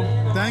here, bro.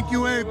 Thank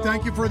you, Abe.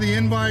 Thank you for the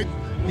invite.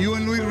 You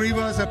and Luis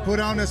Rivas have put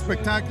on a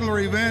spectacular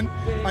event.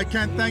 I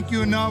can't thank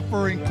you enough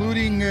for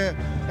including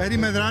Eddie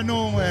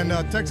Medrano and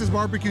Texas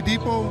Barbecue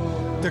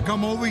Depot to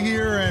come over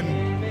here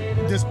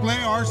and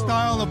display our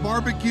style of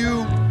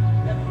barbecue.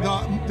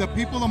 The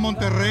people of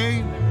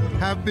Monterrey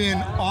have been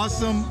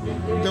awesome.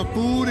 The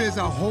food is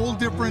a whole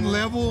different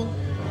level.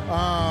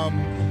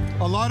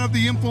 A lot of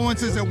the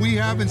influences that we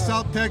have in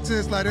South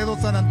Texas, Laredo,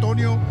 San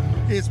Antonio,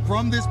 is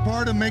from this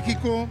part of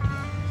Mexico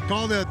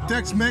called the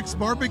Tex-Mex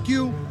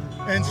barbecue.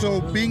 And so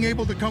being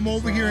able to come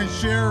over here and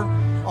share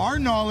our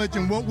knowledge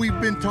and what we've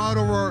been taught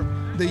over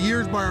the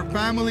years by our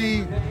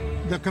family,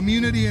 the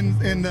community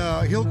in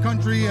the hill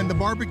country and the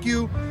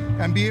barbecue,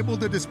 and be able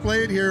to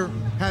display it here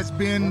has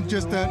been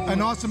just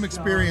an awesome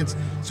experience.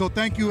 So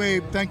thank you,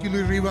 Abe. Thank you,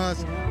 Luis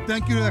Rivas.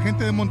 Thank you to la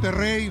gente de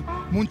Monterrey.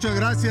 Muchas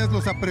gracias,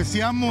 los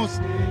apreciamos.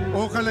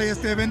 Ojalá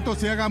este evento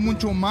se haga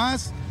mucho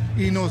más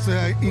y nos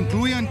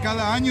incluyan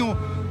cada año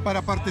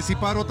para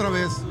participar otra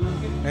vez.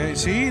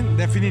 Sí,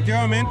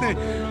 definitivamente.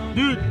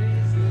 Dude,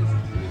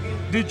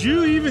 did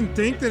you even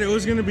think that it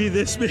was going to be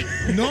this big?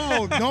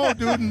 No,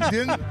 dude,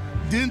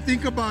 didn't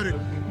think about it.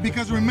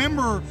 Because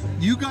remember,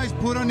 you guys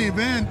put on an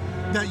event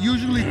that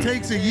usually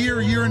takes a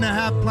year and a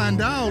half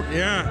planned out.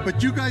 Yeah.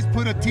 But you guys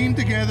put a team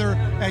together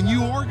and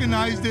you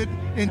organized it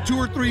in 2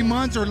 or 3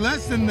 months or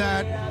less than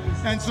that.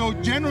 And so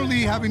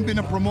generally, having been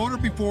a promoter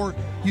before,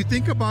 you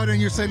think about it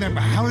and you're saying,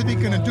 how are they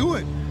going to do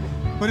it?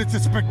 But it's a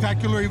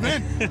spectacular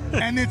event,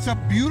 and it's a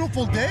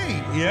beautiful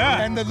day.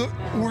 Yeah. And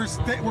we're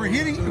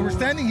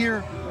standing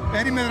here.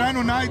 Eddie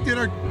Medrano and I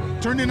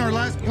turned in our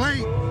last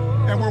plate,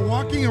 and we're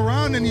walking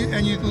around, and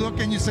you look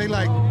and you say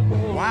like,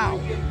 wow.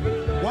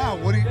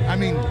 I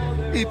mean,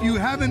 if you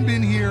haven't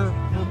been here,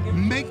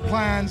 make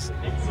plans.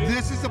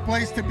 This is the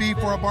place to be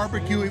for a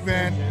barbecue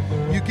event.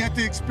 You get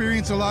to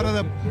experience a lot of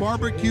the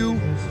barbecue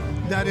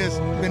that has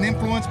been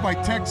influenced by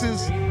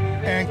Texas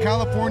and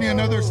California and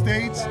other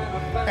states,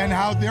 and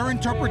how their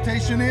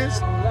interpretation is,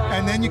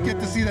 and then you get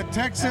to see the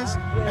Texas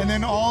and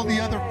then all the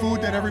other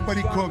food that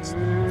everybody cooks.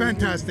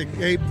 Fantastic,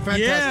 Abe,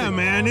 fantastic. Yeah,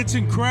 man, it's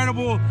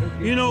incredible.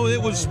 You know,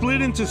 it was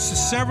split into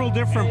several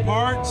different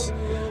parts.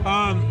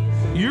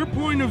 Your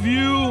point of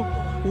view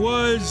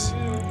was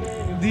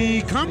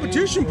the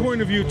competition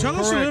point of view. Tell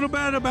us a little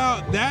bit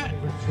about that.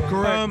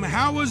 Correct.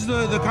 How was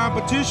the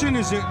competition?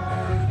 Is it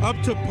up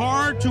to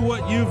par to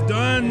what you've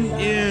done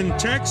in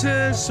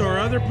Texas or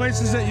other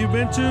places that you've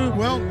been to?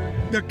 Well,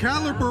 the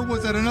caliber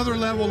was at another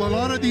level. A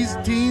lot of these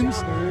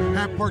teams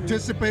have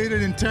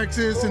participated in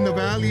Texas, in the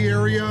Valley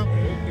area.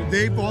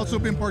 They've also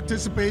been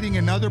participating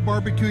in other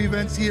barbecue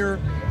events here.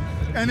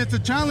 And it's a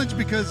challenge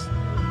because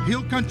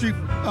Hill Country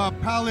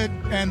palate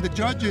and the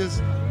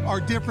judges are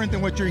different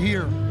than what you're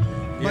here.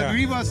 But Yeah.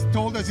 Rivas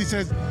told us, he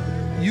says,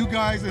 you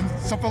guys, and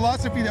some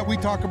philosophy that we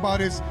talk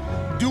about is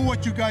do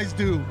what you guys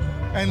do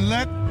and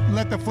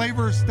let the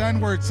flavor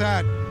stand where it's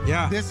at.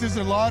 Yeah. This is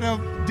a lot of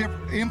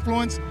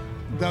influence.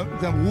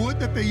 The wood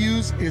that they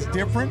use is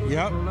different.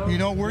 Yep. You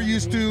know, we're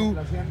used to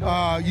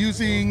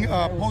using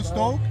post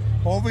oak.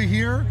 Over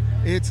here,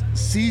 it's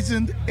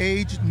seasoned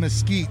aged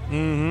mesquite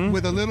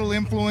with a little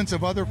influence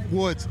of other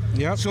woods.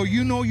 Yep. So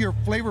you know your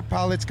flavor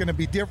palette's going to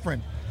be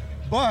different.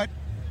 But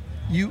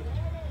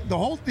the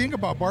whole thing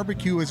about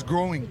barbecue is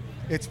growing.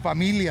 It's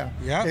familia.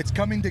 Yep. It's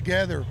coming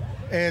together.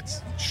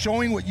 It's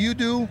showing what you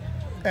do,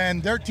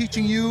 and they're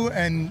teaching you,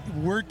 and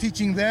we're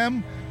teaching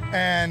them,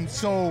 and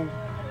so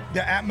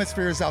the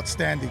atmosphere is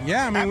outstanding.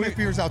 Yeah, I mean,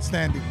 atmosphere is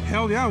outstanding.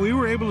 Hell yeah, we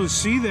were able to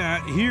see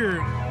that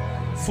here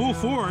full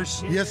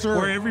force. Yes, sir.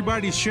 Where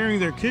everybody's sharing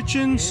their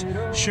kitchens,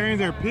 sharing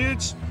their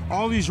pits.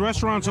 All these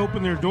restaurants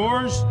open their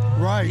doors.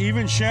 Right.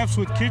 Even chefs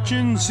with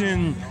kitchens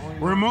in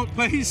remote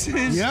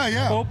places.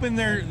 Yeah. Open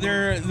their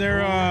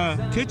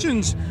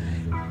kitchens.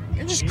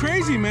 It's just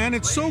crazy, man.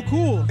 It's so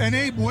cool. And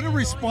Abe, what a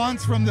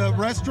response from the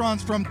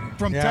restaurants from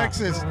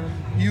Texas.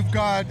 You've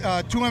got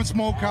 2M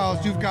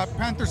Smokehouse, you've got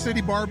Panther City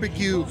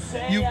Barbecue,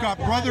 you've got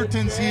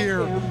Brotherton's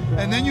here,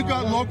 and then you've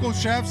got local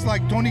chefs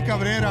like Tony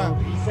Cabrera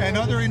and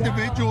other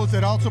individuals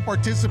that also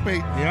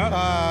participate.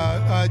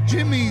 Yeah.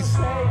 Jimmy's,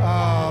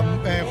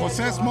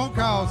 Jose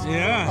Smokehouse.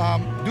 Yeah.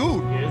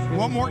 Dude,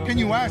 what more can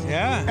you ask?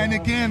 Yeah. And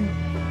again,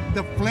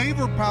 the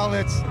flavor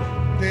palettes,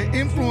 the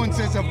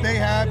influences that they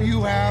have,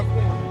 you have.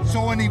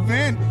 So an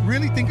event,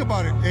 really think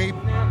about it, Abe.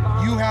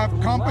 You have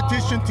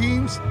competition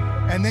teams,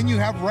 and then you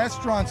have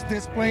restaurants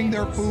displaying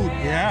their food.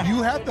 Yeah.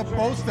 You have the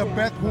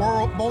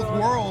both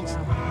worlds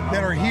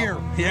that are here.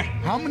 Yeah.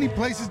 How many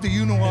places do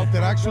you know of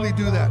that actually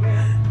do that?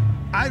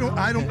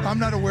 I'm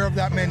not aware of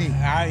that many.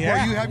 Yeah.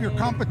 Where you have your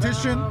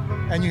competition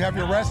and you have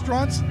your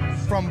restaurants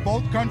from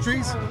both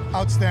countries.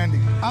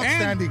 Outstanding.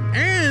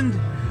 And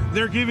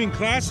they're giving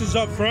classes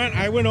up front.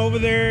 I went over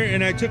there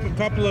and I took a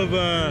couple of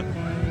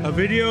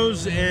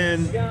videos,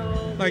 and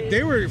like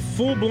they were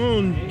full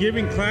blown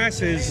giving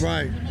classes.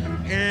 Right.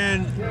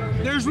 And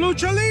there's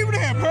lucha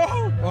libre,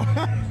 bro.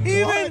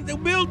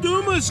 Even Bill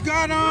Dumas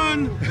got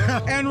on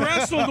and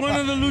wrestled one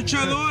of the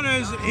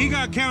luchadores. He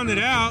got counted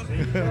out.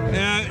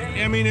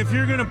 I mean, if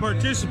you're going to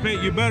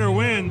participate, you better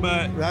win.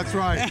 But that's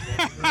right.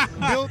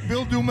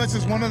 Bill Dumas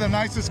is one of the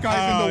nicest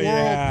guys in the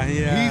world.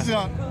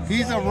 Yeah.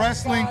 He's a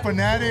wrestling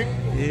fanatic.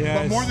 Yes.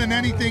 But more than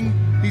anything,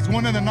 He's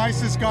one of the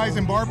nicest guys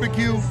in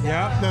barbecue.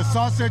 Yeah. The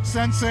sausage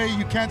sensei,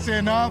 you can't say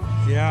enough.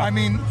 Yeah. I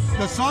mean,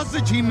 the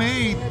sausage he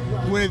made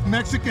with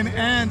Mexican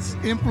ants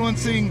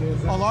influencing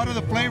a lot of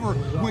the flavor,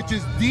 which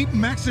is deep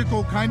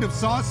Mexico kind of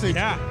sausage.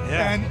 Yeah,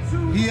 yeah.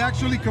 And he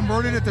actually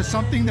converted it to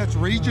something that's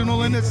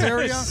regional in this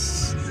area.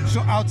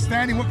 So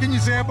outstanding. What can you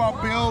say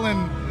about Bill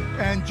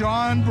and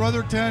John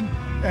Brotherton?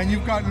 And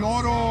you've got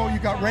Loro,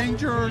 you've got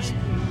Rangers,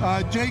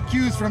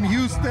 JQ's from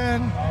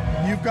Houston.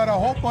 You've got a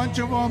whole bunch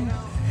of them.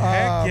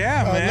 Heck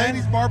yeah, man.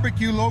 Ladies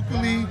Barbecue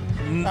locally.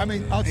 I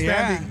mean,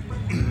 outstanding.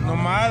 Yeah.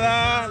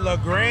 Nomada,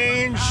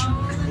 LaGrange,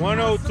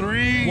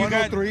 103.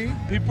 103. You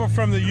got people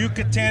from the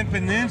Yucatan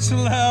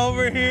Peninsula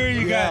over here.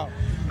 You got,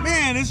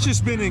 man, it's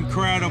just been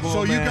incredible.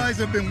 So man. You guys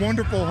have been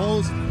wonderful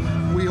hosts.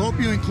 We hope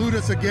you include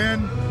us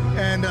again.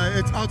 And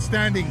it's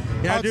outstanding.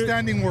 Yeah,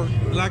 outstanding work.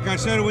 Like I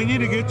said, we need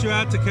to get you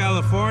out to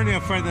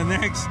California for the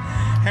next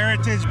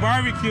Heritage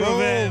Barbecue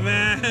event,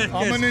 man.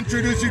 I'm going to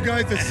introduce you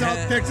guys to South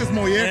Texas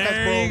Mollejas, bro.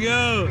 There you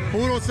go.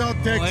 Puro South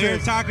Texas. Well, you're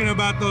talking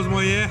about those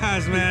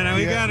mollejas, man.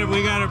 We gotta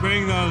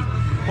bring those.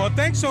 Well,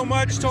 thanks so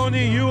much,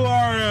 Tony. You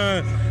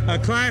are a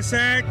class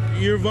act.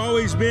 You've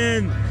always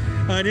been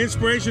an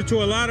inspiration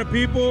to a lot of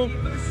people.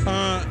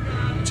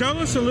 Tell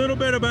us a little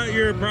bit about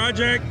your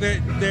project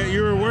that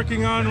you're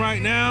working on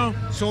right now.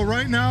 So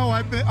right now,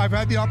 I've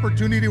had the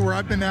opportunity where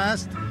I've been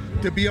asked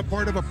to be a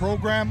part of a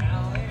program.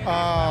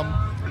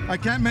 I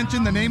can't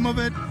mention the name of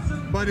it,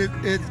 but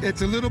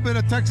it's a little bit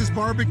of Texas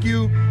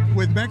barbecue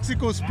with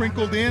Mexico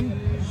sprinkled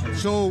in.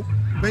 So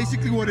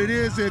basically what it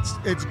is,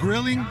 it's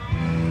grilling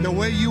the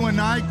way you and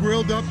I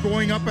grilled up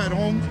growing up at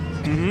home.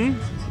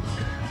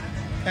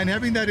 And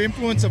having that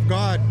influence of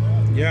God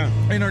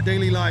in our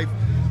daily life.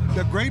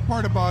 The great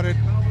part about it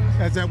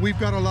is that we've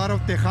got a lot of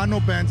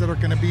Tejano bands that are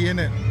going to be in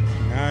it.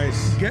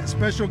 Nice.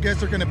 Special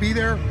guests are going to be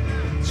there.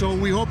 So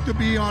we hope to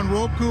be on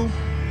Roku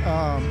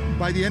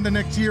by the end of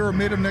next year or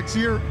mid of next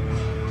year.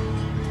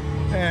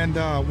 And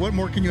what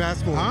more can you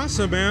ask for?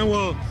 Awesome, man.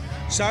 Well,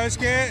 ¿sabes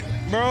qué,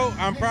 bro?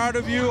 I'm proud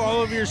of you,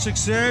 all of your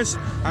success.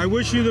 I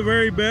wish you the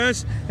very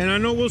best. And I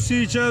know we'll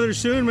see each other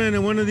soon, man,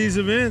 at one of these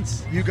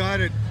events. You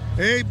got it.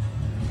 Hey,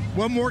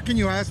 what more can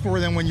you ask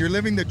for than when you're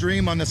living the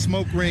dream on the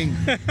smoke ring?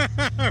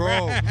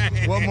 Bro,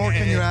 what more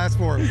can you ask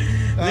for?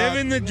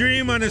 Living the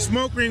dream on a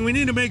smoke ring. We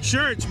need to make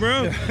shirts,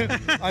 bro.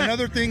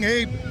 Another thing,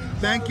 Abe,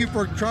 thank you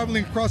for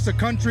traveling across the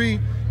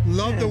country.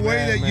 Love the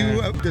way that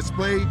you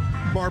display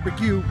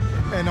barbecue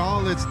and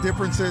all its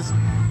differences.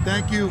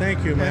 Thank you.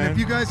 Thank you, man. And if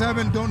you guys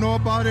don't know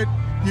about it,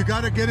 you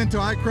got to get into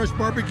I Crush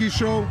Barbecue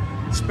Show.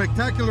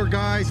 Spectacular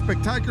guy,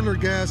 spectacular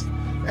guest,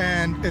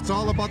 and it's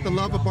all about the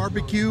love of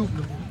barbecue.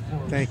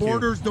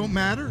 Borders don't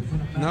matter.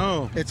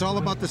 No. It's all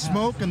about the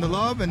smoke and the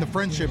love and the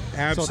friendship.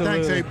 Absolutely. So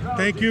thanks, Abe.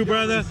 Thank you,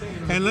 brother.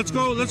 And let's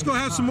go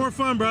have some more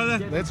fun, brother.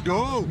 Let's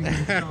go.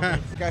 I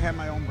have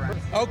my own brand.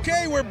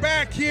 Okay, we're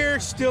back here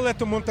still at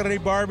the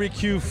Monterrey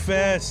Barbecue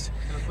Fest.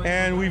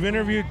 And we've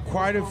interviewed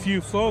quite a few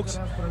folks,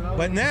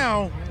 but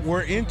now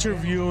we're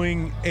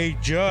interviewing a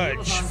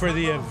judge for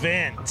the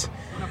event.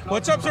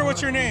 What's up, sir?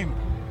 What's your name?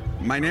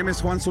 My name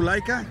is Juan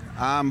Zulaika.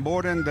 I'm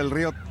born in Del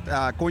Rio,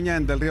 Acuña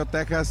in Del Rio,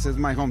 Texas. Is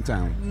my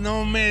hometown.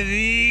 No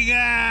me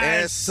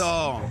digas.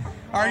 Eso.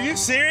 Are you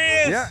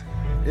serious?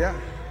 Yeah.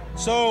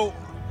 So,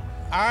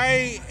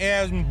 I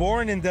am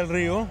born in Del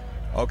Rio.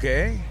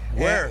 Okay.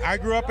 Where? I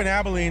grew up in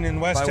Abilene in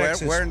West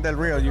Texas. Where in Del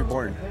Rio you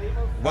born?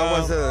 What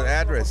was the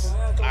address?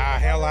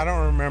 Hell, I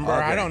don't remember.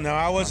 Okay. I don't know.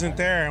 I wasn't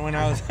there when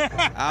I was.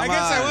 I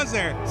guess I was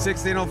there.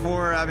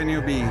 1604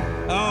 Avenue B.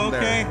 Oh,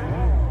 okay.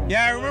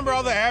 Yeah, I remember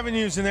all the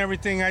avenues and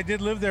everything. I did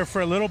live there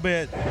for a little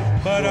bit.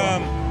 But,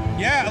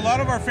 yeah, a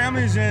lot of our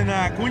family's in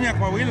Acuña,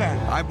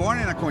 Coahuila. I'm born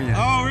in Acuña.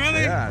 Oh,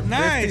 really? Yeah,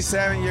 Nice.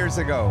 57 years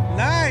ago.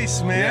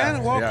 Nice, man.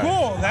 Yeah, well, yeah.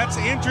 cool. That's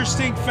an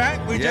interesting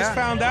fact we just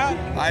found out.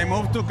 I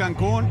moved to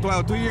Cancun,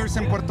 2 years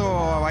in Puerto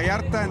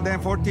Vallarta, and then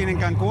 14 in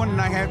Cancun,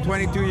 and I had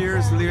 22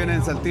 years living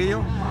in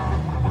Saltillo.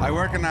 I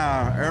work in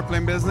an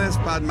airplane business,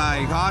 but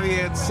my hobby,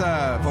 it's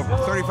for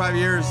 35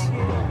 years,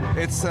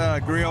 it's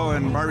grill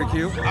and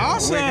barbecue.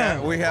 Awesome.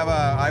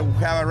 I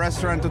have a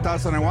restaurant in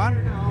 2001,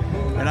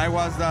 and I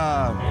was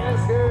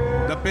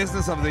the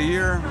business of the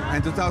year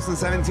in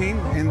 2017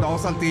 in all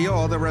Saltillo,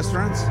 all the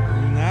restaurants.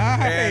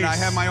 Nice. And I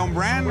have my own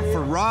brand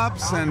for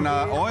rubs and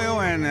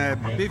oil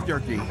and beef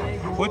jerky.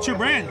 What's your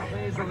brand?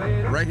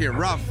 Right here,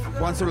 Rub.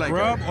 Juan Zulaika.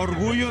 Rub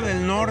Orgullo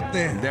del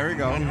Norte. There you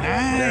go.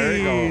 Nice. There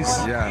you go.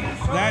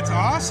 Yeah. That's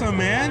awesome,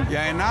 man.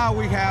 Yeah, and now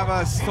we have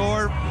a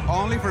store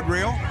only for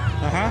grill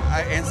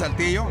in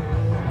Saltillo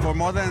for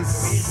more than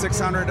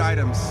 600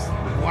 items.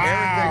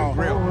 Wow.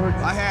 Everything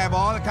grill. I have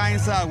all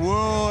kinds of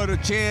wood,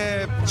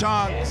 chip,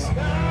 chunks,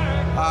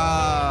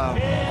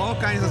 all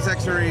kinds of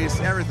accessories,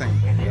 everything.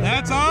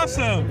 That's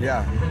awesome.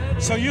 Yeah.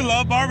 So you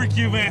love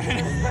barbecue,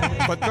 man.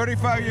 For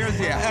 35 years,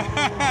 yeah.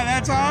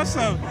 That's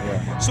awesome.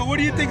 Yeah. So what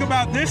do you think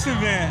about this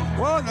event?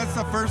 Well, that's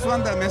the first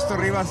one that Mr.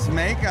 Rivas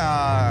make.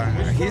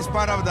 He's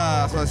part of the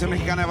Asociación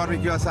Mexicana de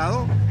Barbecue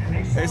Asado.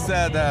 It's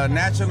the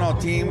national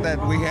team that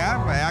we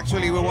have.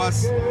 Actually, we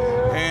was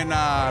in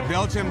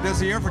Belgium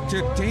this year for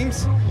 2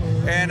 teams.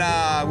 And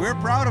we're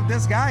proud of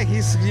this guy.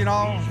 He's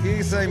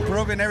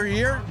improving every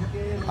year.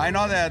 I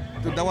know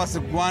that there was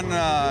one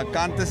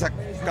contest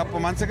a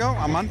month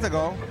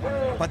ago,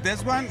 but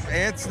this one,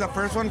 it's the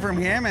first one from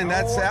him, and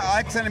that's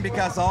excellent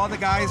because all the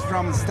guys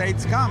from the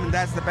States come, and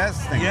that's the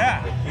best thing.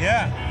 Yeah.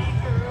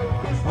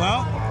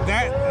 Well,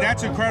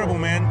 that's incredible,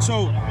 man.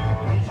 So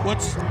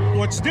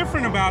what's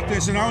different about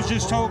this, and I was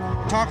just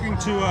talking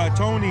to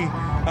Tony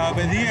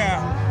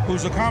Bedia,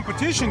 who's a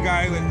competition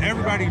guy that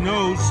everybody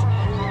knows.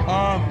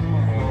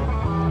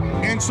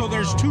 And so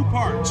there's two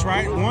parts,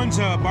 right? One's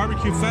a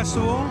barbecue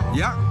festival.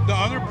 Yeah. The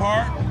other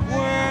part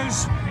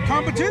was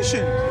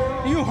competition.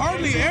 You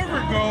hardly ever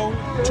go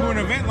to an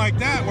event like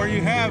that where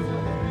you have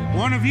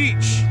one of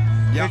each.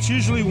 Yeah. It's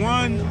usually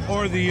one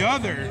or the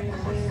other.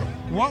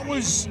 What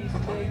was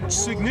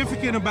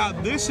significant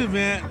about this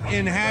event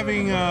in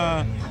having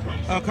a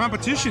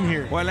competition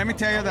here? Well, let me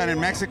tell you that in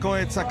Mexico,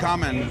 it's a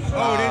common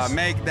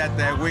make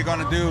that we're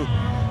going to do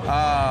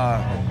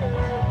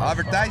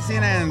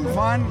advertising and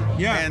fun,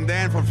 and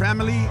then for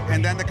family,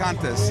 and then the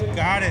contest.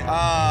 Got it.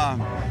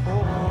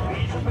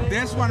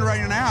 This one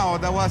right now,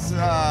 that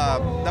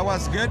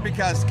was good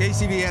because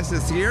KCBS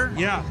is here.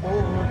 Yeah.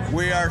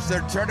 We are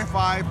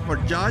certified for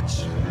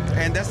judge,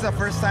 and that's the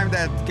first time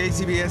that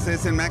KCBS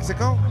is in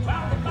Mexico.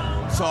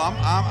 So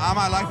I'm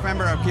a life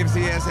member of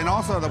KCBS and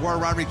also the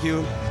World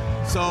Barbecue.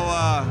 So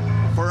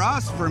for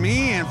us, for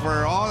me, and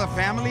for all the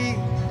family,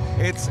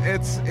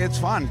 it's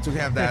fun to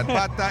have that.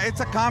 But it's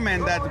a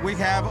comment that we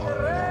have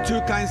two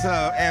kinds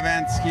of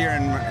events here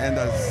in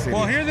the city.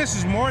 Well, here this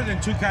is more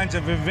than two kinds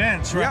of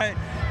events, right?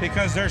 Yeah.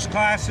 Because there's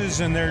classes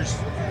and there's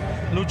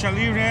lucha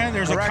libre,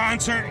 there's Correct. A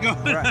concert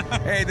going on.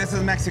 Hey, this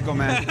is Mexico,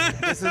 man.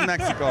 This is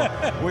Mexico.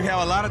 We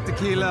have a lot of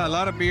tequila, a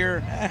lot of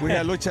beer. We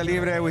have lucha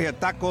libre, we have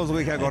tacos,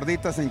 we have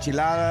gorditas,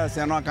 enchiladas,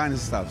 and all kinds of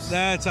stuff.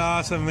 That's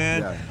awesome,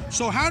 man. Yeah.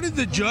 So how did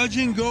the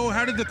judging go?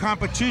 How did the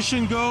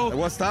competition go? It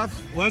was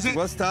tough. Was it? It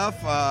was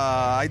tough.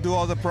 I do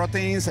all the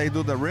proteins. I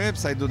do the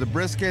ribs. I do the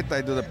brisket.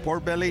 I do the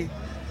pork belly,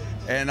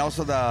 and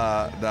also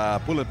the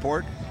pulled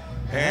pork.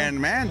 And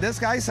man, these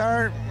guys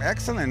are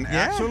excellent. Yeah.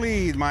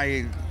 Actually,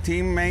 my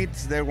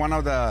teammates, they're one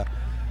of the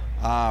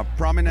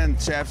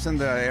prominent chefs in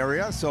the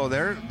area. So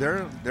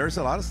there's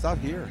a lot of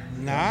stuff here.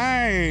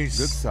 Nice.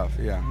 Good stuff,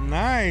 yeah.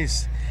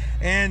 Nice.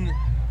 And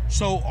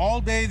so all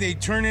day they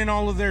turn in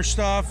all of their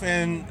stuff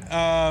and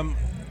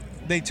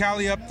they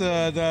tally up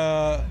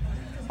the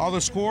all the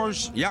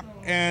scores. Yeah.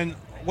 And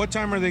what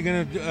time are they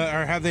going to,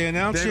 or have they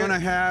announced They're yet? going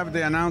to have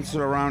the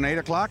announcer around 8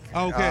 o'clock.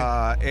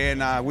 Okay.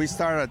 And we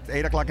start at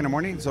 8 o'clock in the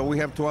morning, so we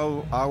have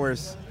 12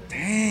 hours.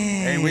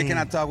 Dang. And we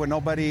cannot talk with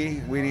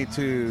nobody. We need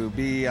to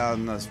be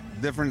on a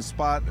different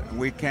spot.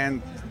 We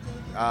can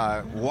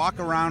walk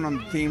around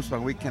on the teams,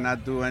 but we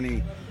cannot do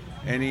any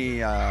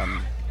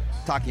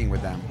talking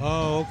with them.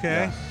 Oh,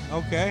 okay. Yeah.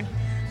 Okay.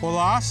 Well,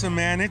 awesome,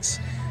 man.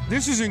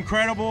 This is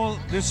incredible.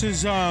 This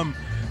is,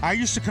 I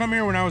used to come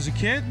here when I was a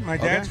kid. My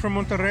dad's from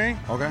Monterrey.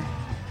 Okay.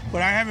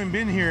 But I haven't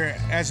been here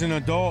as an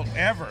adult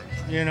ever,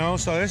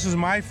 so this is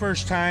my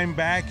first time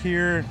back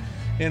here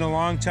in a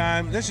long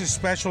time. This is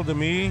special to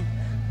me.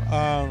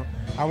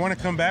 I want to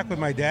come back with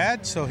my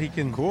dad so he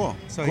can. Cool.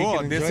 So cool. He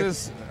can This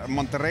is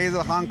Monterrey,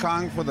 the Hong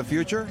Kong for the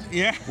future.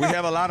 Yeah. We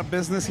have a lot of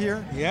business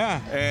here.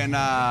 Yeah. And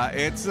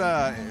it's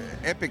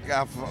epic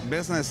of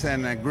business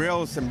and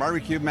grills and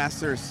barbecue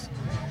masters.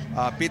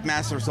 Pit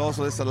masters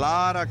also. There's a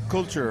lot of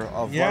culture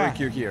of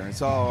barbecue here.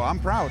 So I'm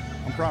proud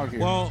here.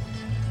 Well,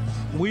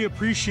 we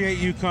appreciate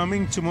you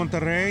coming to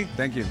Monterrey.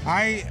 Thank you.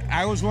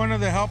 I was one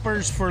of the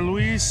helpers for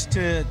Luis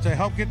to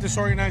help get this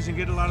organized and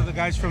get a lot of the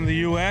guys from the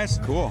U.S.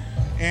 Cool.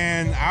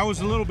 And I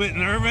was a little bit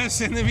nervous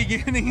in the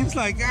beginning. It's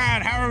like,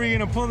 God, how are we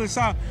going to pull this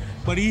off?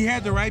 But he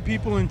had the right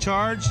people in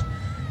charge.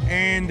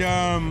 And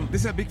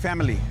this is a big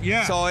family.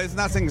 Yeah. So it's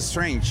nothing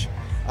strange.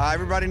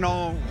 Everybody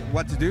know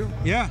what to do.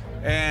 Yeah.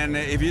 And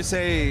if you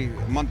say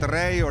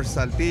Monterrey or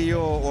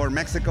Saltillo or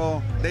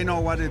Mexico, they know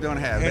what they're going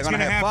to have. They're going to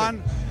have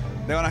fun.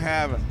 They're going to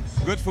have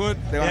good food.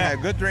 They're going to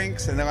have good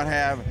drinks, and they're going to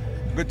have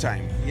good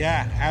time.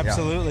 Yeah,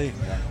 absolutely.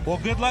 Yeah. Well,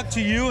 good luck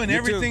to you and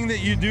everything that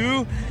you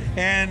do.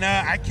 And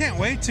I can't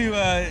wait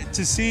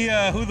to see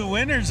who the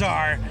winners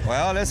are.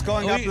 Well, let's go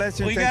and God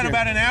bless you. We got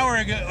about an hour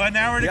to go.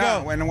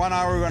 Yeah, in 1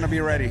 hour we're going to be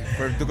ready.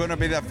 They're going to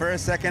be the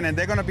first, second, and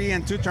they're going to be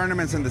in 2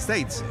 tournaments in the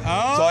States.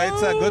 Oh. So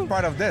it's a good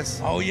part of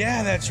this. Oh,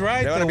 yeah, that's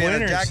right. They're going to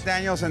be in Jack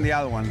Daniels and the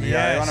other one. Yes,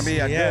 they're going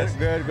to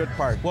be a good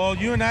part. Well,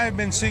 you and I have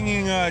been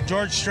singing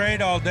George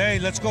Strait all day.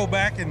 Let's go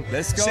back and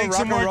sing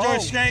some more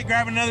George Strait,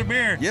 grab another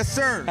beer. Yes,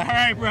 sir. All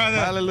right, brother.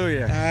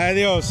 Hallelujah.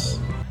 Adios.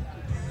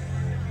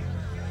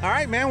 All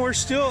right, man, we're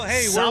still,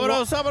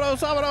 Sábado.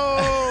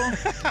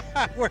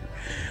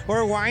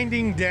 we're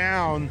winding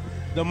down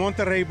the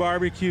Monterrey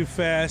Barbecue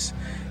Fest,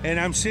 and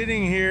I'm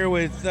sitting here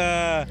with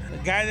a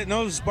guy that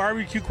knows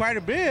barbecue quite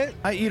a bit.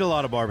 I eat a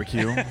lot of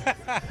barbecue,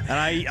 and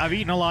I've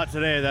eaten a lot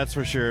today, that's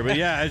for sure. But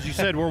yeah, as you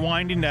said, we're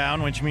winding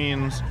down, which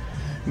means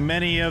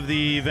many of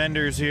the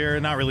vendors here,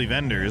 not really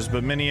vendors,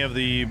 but many of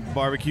the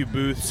barbecue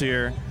booths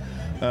here,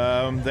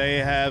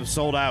 they have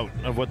sold out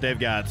of what they've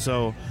got.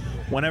 So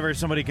whenever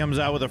somebody comes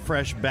out with a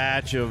fresh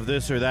batch of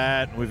this or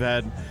that, we've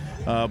had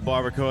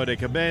barbacoa de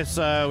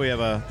cabeza. We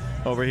have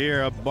over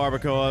here a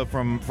barbacoa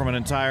from an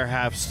entire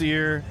half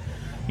steer.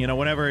 You know,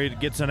 whenever it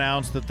gets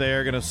announced that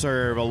they're going to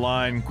serve, a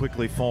line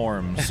quickly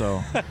forms.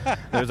 So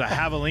there's a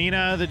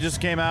javelina that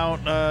just came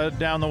out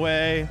down the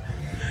way,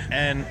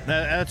 and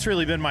that's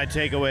really been my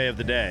takeaway of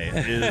the day,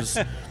 is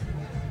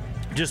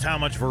just how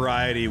much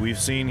variety we've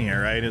seen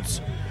here, right? It's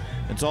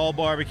all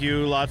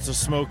barbecue, lots of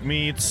smoked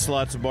meats,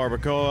 lots of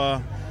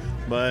barbacoa,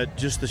 but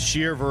just the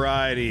sheer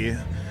variety.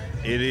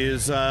 It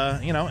is,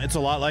 it's a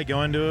lot like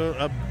going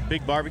to a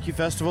big barbecue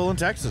festival in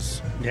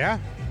Texas. Yeah,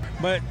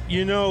 but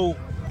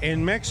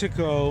in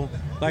Mexico,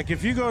 like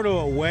if you go to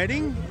a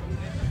wedding,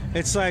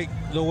 it's like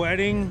the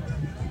wedding,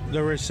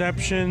 the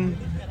reception,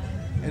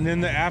 and then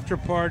the after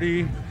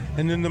party,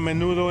 and then the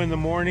menudo in the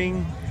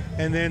morning,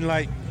 and then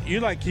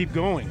you keep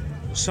going.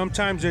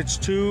 Sometimes it's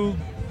 2-3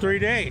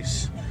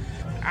 days.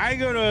 I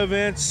go to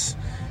events,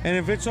 and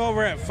if it's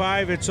over at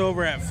 5, it's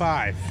over at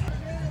 5.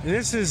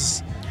 This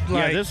is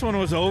this one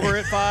was over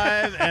at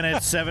 5, and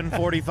it's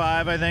 7:45,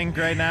 I think,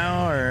 right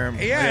now. And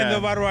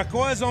the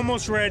barbacoa is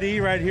almost ready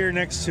right here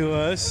next to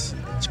us.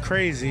 It's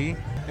crazy.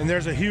 And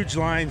there's a huge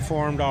line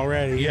formed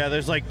already. Yeah,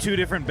 there's 2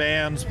 different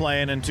bands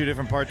playing in 2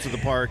 different parts of the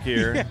park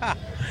here. Yeah.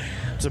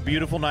 It's a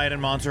beautiful night in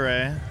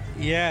Monterey.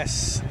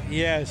 Yes.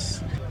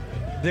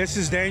 This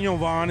is Daniel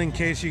Vaughn, in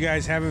case you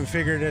guys haven't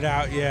figured it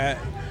out yet.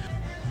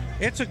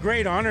 It's a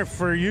great honor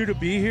for you to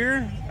be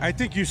here. I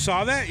think you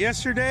saw that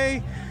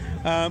yesterday.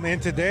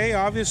 And today,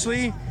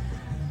 obviously,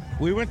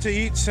 we went to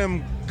eat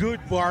some good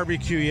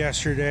barbecue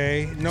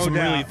yesterday. No doubt. Some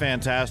really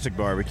fantastic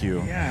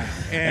barbecue. Yeah.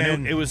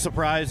 And it was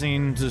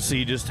surprising to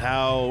see just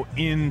how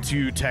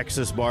into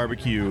Texas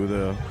barbecue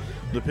the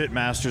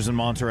pitmasters in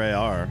Monterey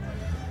are.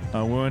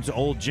 We went to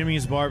Old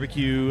Jimmy's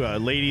Barbecue,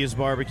 Lady's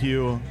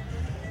Barbecue,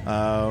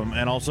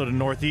 and also to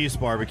Northeast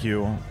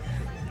Barbecue.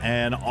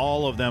 And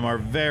all of them are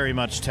very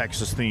much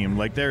Texas themed.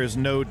 Like, there is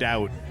no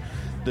doubt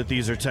that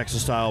these are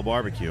Texas-style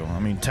barbecue. I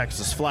mean,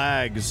 Texas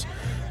flags,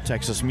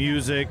 Texas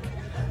music.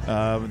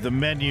 The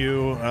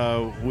menu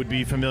would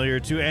be familiar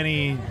to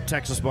any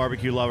Texas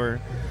barbecue lover.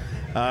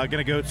 Going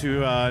to go to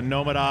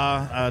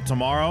Nomada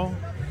tomorrow,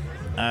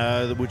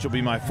 which will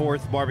be my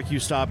 4th barbecue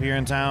stop here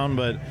in town.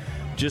 But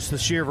just the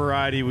sheer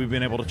variety we've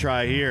been able to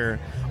try here.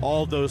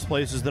 All of those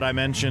places that I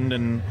mentioned,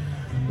 and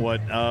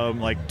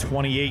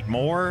 28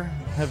 more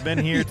have been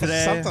here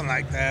today. Something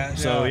like that.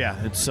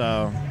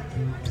 So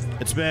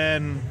it's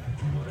been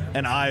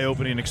an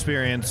eye-opening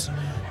experience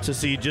to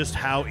see just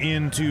how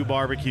into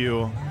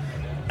barbecue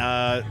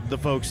the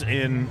folks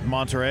in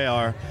Monterey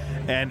are.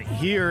 And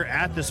here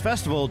at this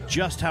festival,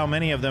 just how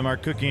many of them are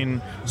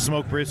cooking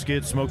smoked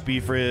brisket, smoked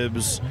beef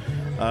ribs,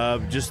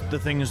 just the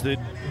things that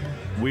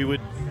we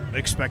would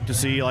expect to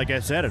see, like I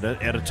said,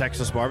 at a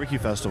Texas barbecue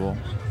festival.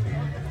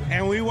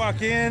 And we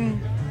walk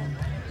in,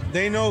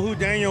 they know who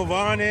Daniel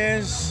Vaughn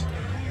is.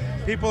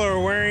 People are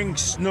wearing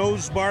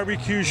Snow's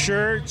Barbecue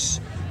shirts,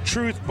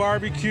 Truth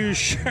Barbecue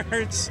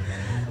shirts,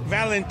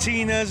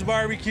 Valentina's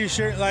barbecue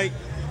shirt.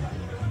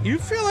 You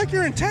feel like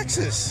you're in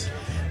Texas.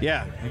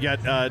 Yeah, you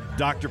got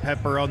Dr.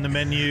 Pepper on the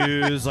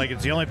menus.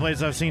 It's the only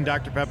place I've seen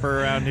Dr.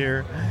 Pepper around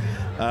here.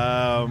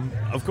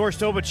 Of course,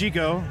 Topo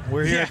Chico.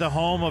 We're here at the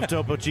home of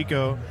Topo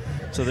Chico,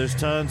 so there's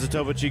tons of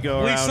Topo Chico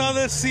around. We saw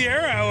the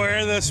Sierra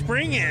where the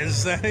spring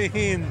is. I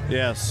mean,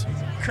 yes,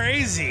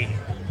 crazy.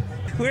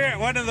 We're at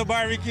one of the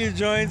barbecue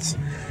joints,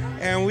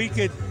 and we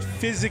could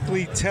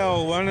physically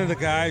tell one of the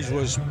guys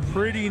was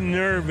pretty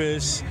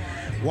nervous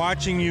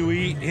watching you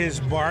eat his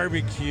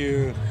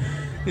barbecue.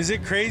 Is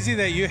it crazy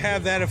that you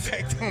have that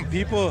effect on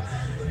people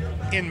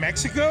in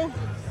Mexico?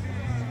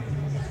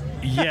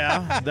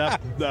 Yeah,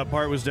 that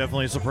part was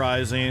definitely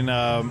surprising.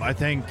 I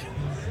think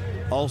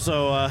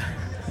also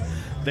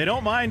they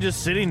don't mind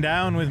just sitting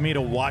down with me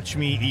to watch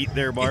me eat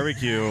their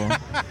barbecue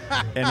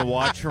and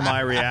watch for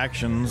my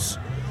reactions.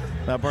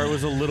 That part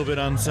was a little bit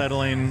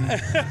unsettling.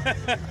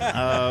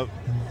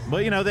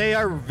 But, they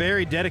are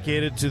very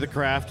dedicated to the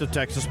craft of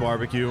Texas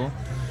barbecue,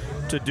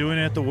 to doing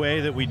it the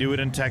way that we do it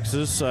in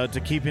Texas,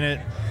 to keeping it,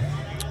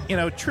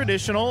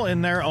 traditional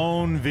in their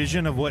own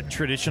vision of what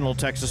traditional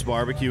Texas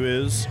barbecue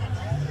is.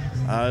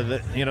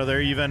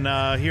 They're even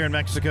here in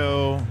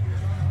Mexico,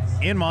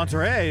 in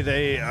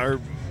Monterey,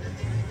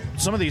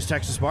 some of these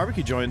Texas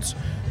barbecue joints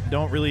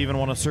don't really even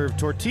want to serve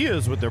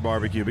tortillas with their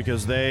barbecue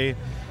because they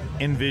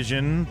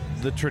envision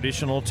the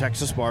traditional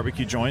Texas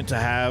barbecue joint to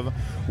have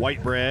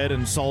white bread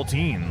and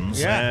saltines.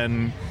 Yeah.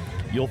 And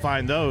you'll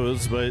find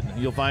those, but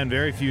you'll find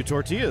very few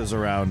tortillas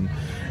around.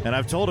 And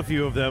I've told a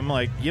few of them,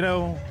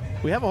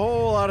 we have a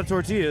whole lot of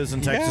tortillas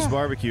in Texas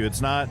barbecue.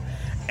 It's not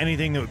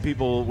anything that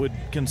people would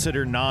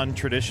consider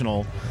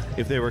non-traditional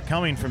if they were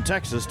coming from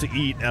Texas to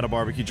eat at a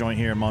barbecue joint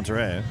here in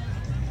Monterey.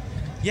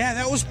 Yeah,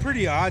 that was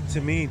pretty odd to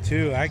me,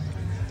 too.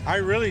 I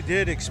really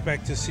did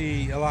expect to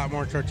see a lot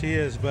more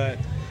tortillas, but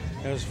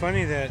it was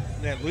funny that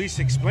Luis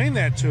explained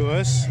that to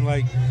us.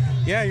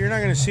 You're not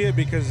going to see it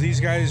because these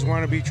guys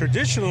want to be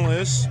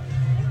traditionalists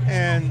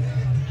and,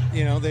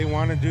 they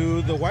want to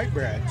do the white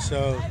bread.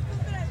 So,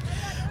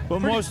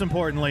 But most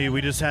importantly,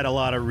 we just had a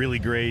lot of really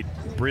great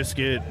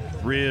brisket,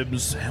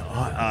 ribs,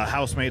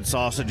 house-made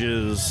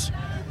sausages,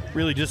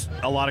 really just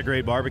a lot of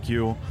great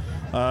barbecue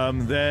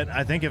that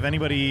I think if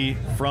anybody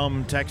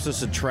from Texas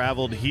had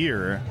traveled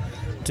here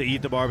to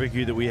eat the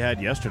barbecue that we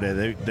had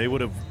yesterday, they would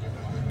have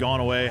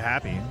gone away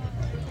happy.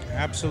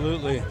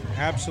 Absolutely.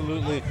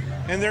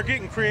 And they're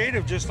getting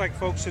creative, just like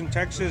folks in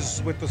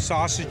Texas with the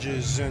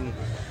sausages, and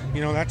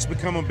that's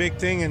become a big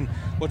thing. And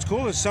what's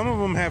cool is some of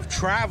them have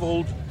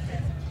traveled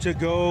to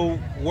go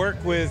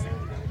work with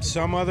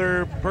some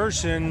other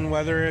person,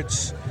 whether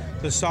it's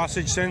the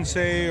sausage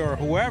sensei or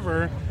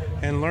whoever,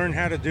 and learn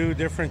how to do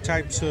different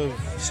types of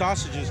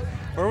sausages.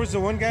 Where was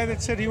the one guy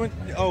that said he went?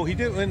 Oh, he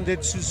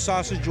did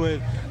sausage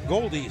with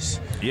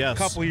Goldie's a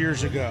couple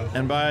years ago.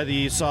 And by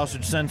the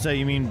sausage sensei,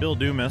 you mean Bill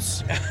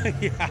Dumas,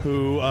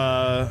 who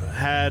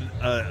had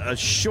a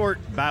short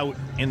bout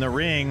in the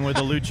ring with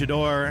a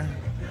luchador.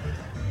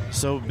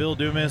 So Bill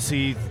Dumas,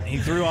 he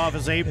threw off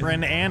his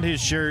apron and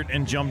his shirt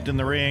and jumped in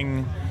the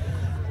ring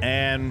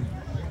and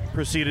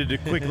proceeded to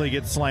quickly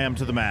get slammed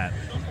to the mat.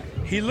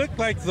 He looked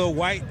like the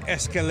white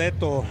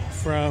Esqueleto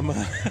from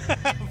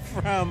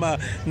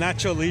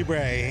Nacho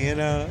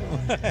Libre,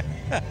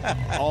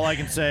 All I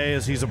can say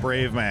is he's a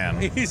brave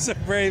man. He's a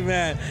brave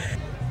man.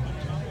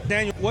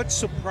 Daniel, what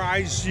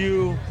surprised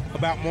you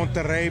about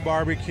Monterrey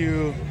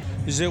barbecue?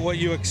 Is it what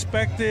you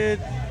expected?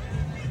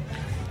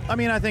 I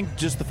mean, I think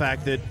just the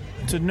fact that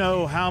to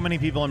know how many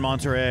people in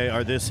Monterrey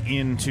are this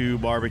into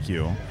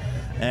barbecue.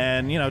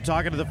 And,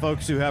 talking to the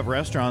folks who have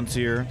restaurants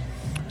here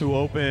who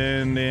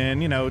opened in,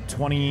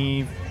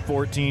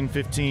 2014,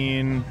 15,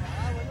 in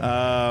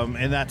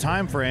that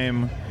time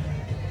frame,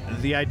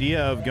 the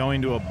idea of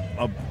going to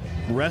a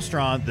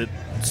restaurant that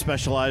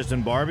specialized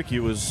in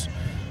barbecue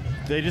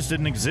they just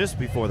didn't exist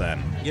before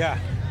then. Yeah.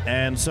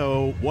 And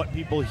so what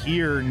people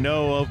here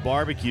know of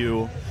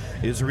barbecue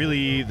is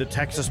really the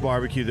Texas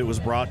barbecue that was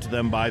brought to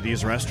them by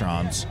these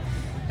restaurants.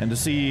 And to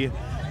see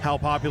how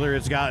popular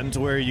it's gotten to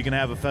where you can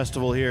have a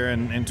festival here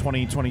in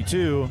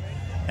 2022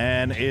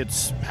 and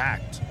it's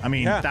packed. I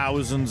mean,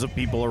 thousands of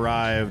people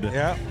arrived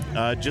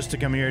just to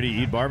come here to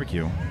eat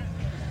barbecue.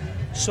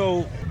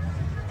 So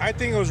I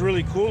think it was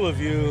really cool of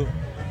you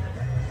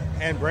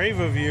and brave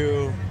of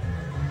you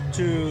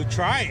to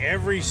try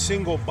every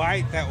single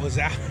bite that was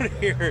out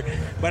here.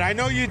 But I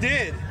know you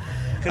did.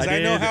 Because I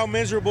know how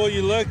miserable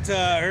you looked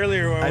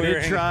earlier when we were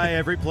did try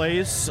every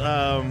place.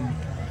 I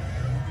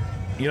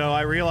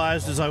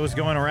realized as I was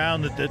going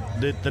around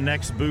that the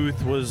next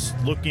booth was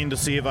looking to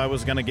see if I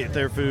was going to get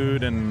their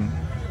food. And,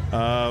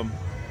 I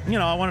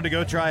wanted to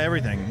go try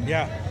everything.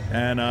 Yeah.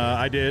 And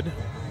I did.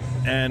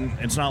 And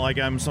it's not like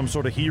I'm some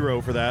sort of hero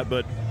for that,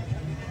 but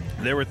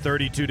there were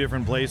 32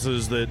 different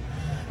places that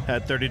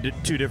had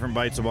 32 different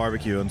bites of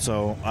barbecue. And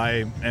so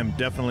I am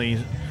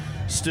definitely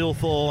still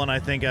full, and I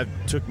think I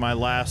took my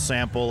last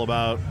sample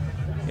about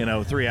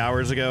 3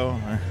 hours ago,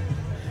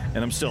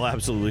 and I'm still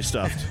absolutely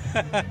stuffed.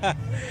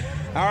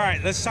 All right,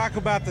 let's talk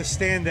about the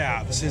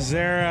standouts. Is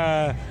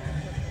there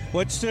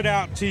what stood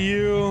out to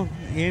you?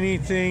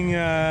 Anything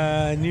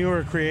new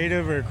or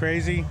creative or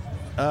crazy?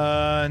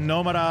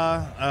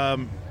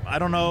 Nomada. I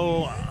don't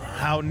know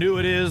how new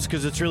it is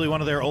because it's really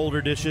one of their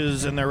older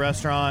dishes in their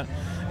restaurant.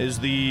 Is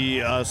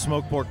the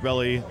smoked pork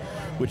belly,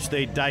 which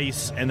they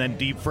dice and then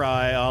deep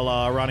fry a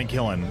la Ronnie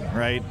Killen,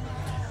 right?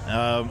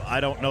 I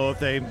don't know if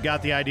they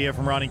got the idea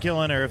from Ronnie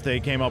Killen or if they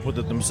came up with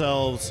it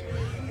themselves,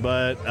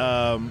 but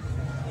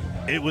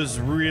it was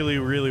really,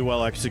 really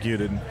well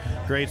executed.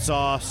 Great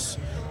sauce.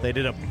 They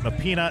did a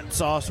peanut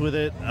sauce with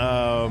it,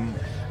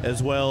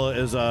 as well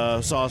as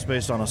a sauce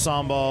based on a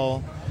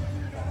sambal.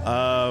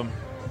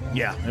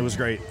 It was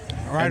great.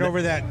 Right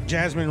over that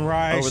jasmine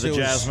rice. Over the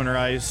jasmine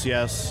rice,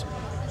 yes.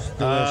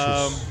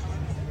 Delicious.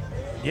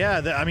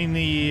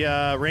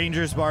 The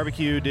Rangers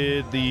Barbecue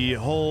did the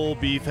whole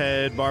beef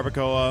head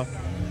barbacoa,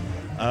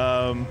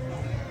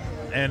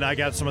 and I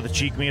got some of the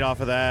cheek meat off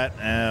of that,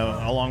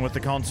 along with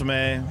the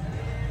consommé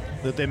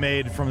that they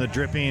made from the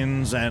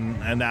drippings,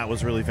 and that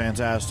was really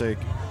fantastic.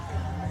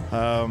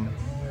 I'm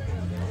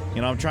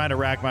trying to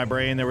rack my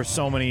brain. There were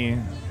so many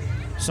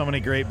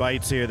great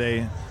bites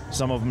here.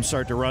 Some of them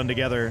start to run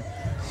together.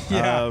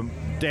 Yeah.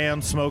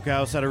 Dan's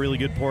Smokehouse had a really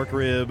good pork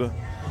rib.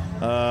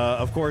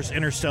 Of course,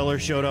 Interstellar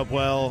showed up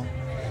well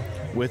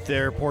with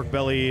their pork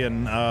belly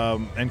and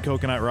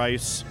coconut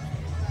rice.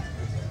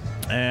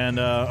 And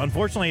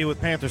unfortunately, with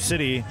Panther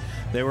City,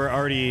 they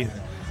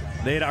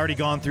had already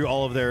gone through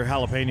all of their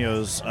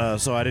jalapenos,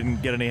 so I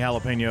didn't get any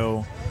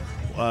jalapeno.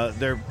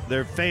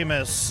 They're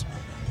famous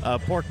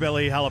pork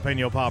belly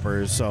jalapeno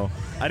poppers, so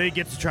I didn't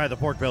get to try the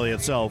pork belly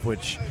itself,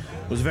 which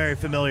was very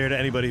familiar to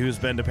anybody who's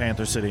been to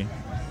Panther City.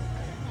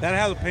 That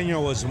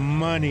jalapeno was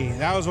money.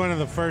 That was one of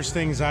the first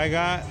things I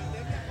got.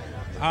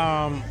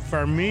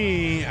 For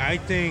me, I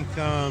think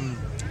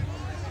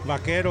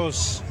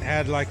Vaqueros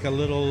had like a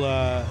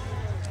little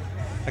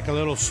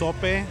sope.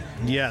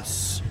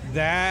 Yes.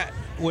 That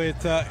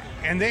with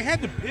and they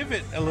had to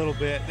pivot a little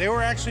bit. They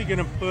were actually going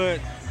to put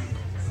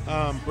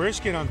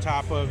brisket on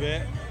top of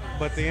it,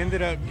 but they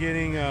ended up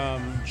getting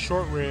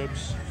short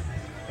ribs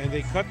and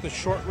they cut the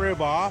short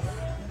rib off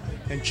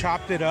and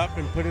chopped it up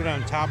and put it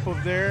on top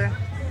of there.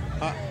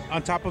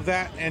 On top of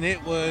that, and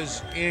it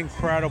was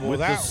incredible.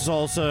 With the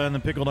salsa and the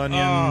pickled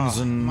onions,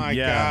 and my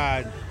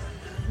God,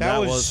 that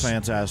was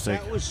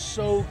fantastic. That was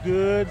so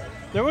good.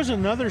 There was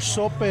another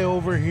sope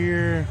over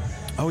here.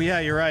 Oh yeah,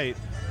 you're right.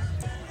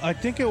 I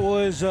think it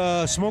was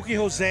Smokey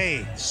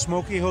Jose.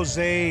 Smokey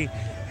Jose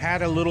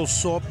had a little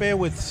sope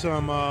with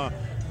some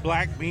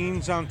black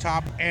beans on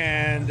top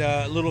and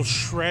a little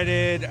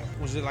shredded,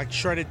 was it like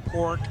shredded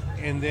pork,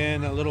 and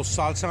then a little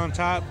salsa on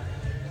top.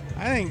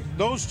 I think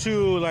those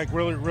two like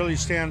really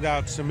stand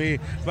out to me.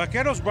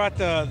 Vaqueros brought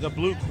the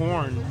blue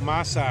corn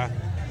masa,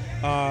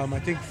 I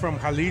think from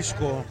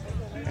Jalisco,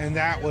 and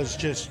that was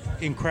just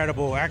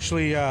incredible.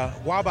 Actually,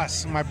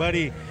 Wabas, my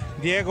buddy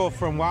Diego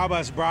from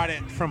Wabas brought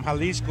it from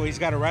Jalisco. He's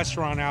got a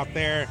restaurant out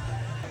there.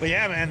 But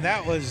yeah, man,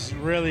 that was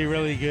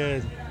really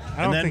good.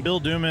 And then Bill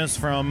Dumas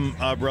from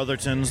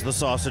Brotherton's, the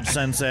sausage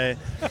sensei.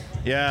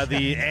 Yeah,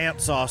 the ant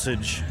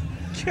sausage.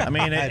 God. I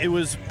mean, it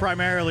was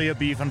primarily a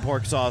beef and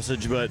pork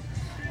sausage, but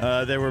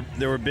there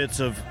were bits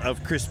of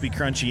crispy,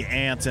 crunchy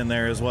ants in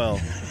there as well,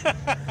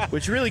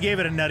 which really gave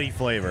it a nutty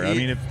flavor. I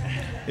mean,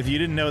 if you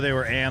didn't know they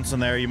were ants in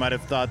there, you might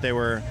have thought they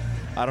were,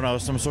 I don't know,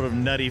 some sort of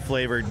nutty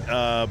flavored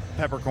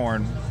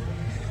peppercorn.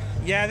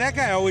 Yeah, that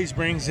guy always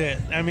brings it.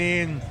 I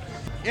mean,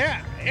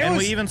 yeah.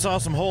 We even saw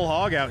some whole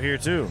hog out here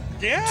too.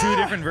 Yeah.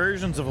 2 different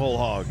versions of whole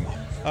hog,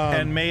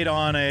 and made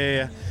on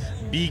a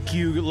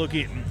BQ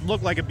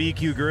looked like a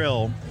BQ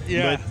grill.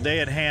 Yeah. But they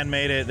had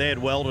handmade it. They had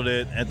welded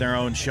it at their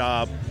own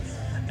shop.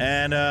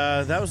 And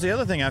that was the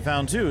other thing I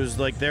found too, is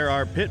like there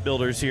are pit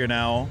builders here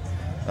now,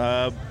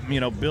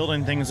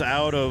 building things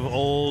out of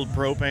old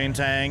propane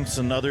tanks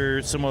and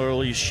other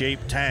similarly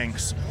shaped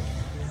tanks.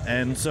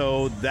 And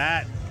so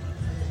that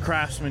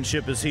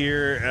craftsmanship is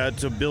here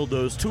to build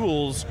those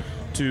tools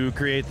to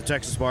create the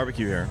Texas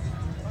barbecue here.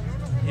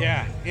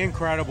 Yeah,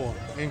 incredible.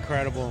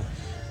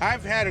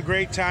 I've had a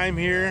great time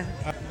here.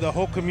 The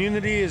whole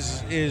community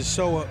is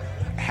so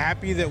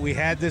happy that we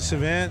had this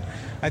event.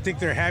 I think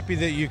they're happy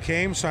that you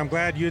came, so I'm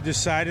glad you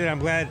decided. I'm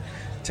glad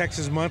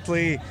Texas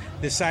Monthly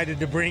decided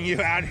to bring you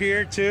out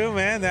here too,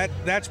 man.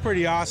 That's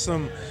pretty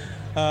awesome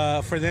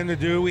for them to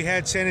do. We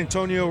had San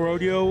Antonio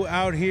Rodeo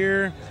out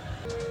here.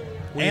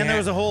 There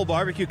was a whole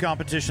barbecue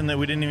competition that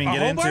we didn't even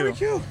get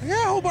into.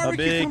 Yeah, a whole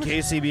barbecue. A big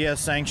KCBS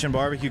sanctioned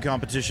barbecue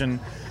competition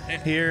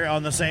here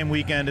on the same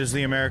weekend as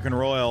the American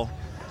Royal.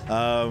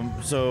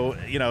 So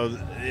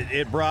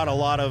it brought a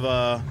lot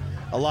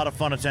of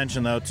fun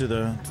attention though to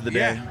the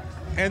day. Yeah.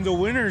 And the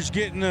winners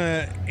getting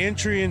an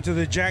entry into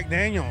the Jack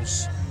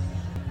Daniels.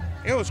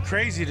 It was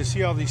crazy to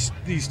see all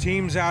these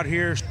teams out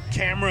here,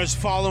 cameras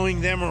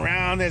following them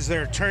around as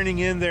they're turning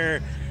in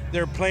their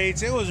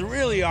plates. It was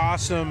really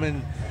awesome,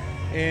 and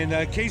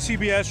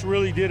KCBS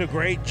really did a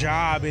great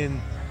job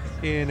in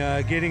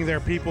getting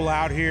their people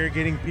out here,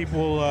 getting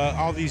people,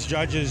 all these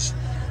judges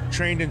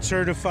trained and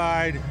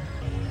certified.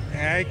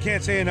 I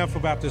can't say enough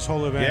about this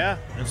whole event. Yeah,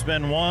 it's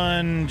been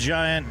one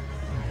giant,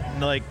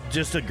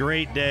 just a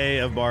great day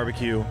of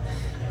barbecue.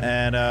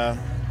 And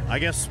I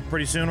guess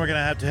pretty soon we're going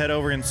to have to head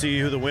over and see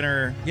who the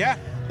winner. Yeah.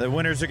 The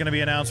winners are going to be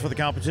announced for the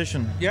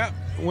competition. Yeah,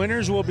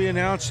 winners will be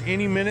announced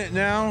any minute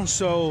now.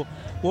 So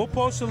we'll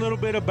post a little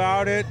bit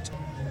about it.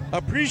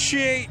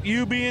 Appreciate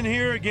you being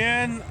here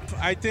again.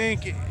 I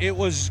think it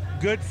was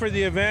good for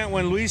the event.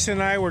 When Luis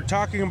and I were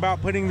talking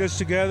about putting this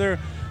together,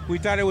 we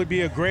thought it would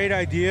be a great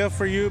idea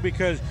for you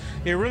because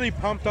it really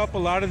pumped up a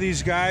lot of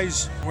these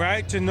guys,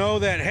 right? To know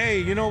that, hey,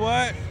 you know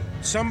what?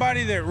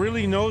 Somebody that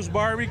really knows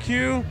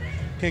barbecue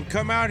can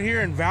come out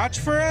here and vouch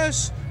for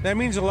us. That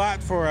means a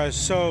lot for us.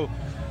 So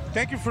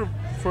thank you for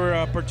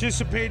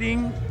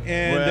participating.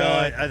 And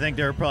I think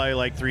there are probably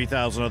like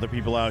 3,000 other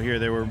people out here.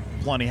 They were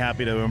plenty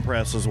happy to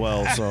impress as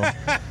well. So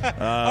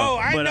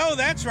I know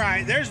that's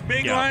right. There's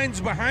big lines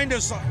behind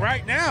us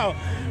right now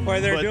where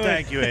they're doing.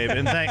 Thank you, Abe,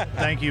 and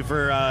thank you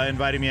for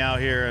inviting me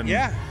out here. And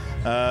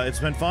it's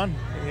been fun.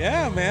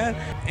 Yeah, man.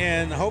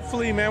 And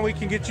hopefully, man, we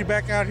can get you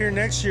back out here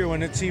next year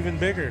when it's even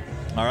bigger.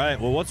 All right.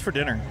 Well, what's for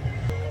dinner?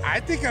 I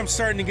think I'm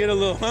starting to get a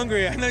little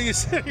hungry. I know you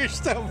said you're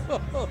still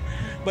full,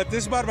 but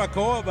this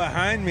barbacoa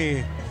behind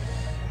me,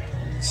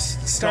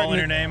 calling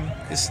your name?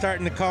 It's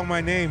starting to call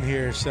my name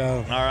here.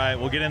 So. All right,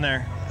 we'll get in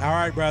there. All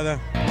right, brother.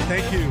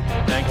 Thank you.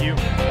 Thank you.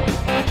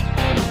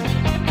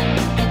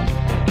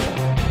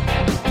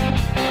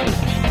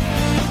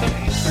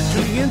 Thanks for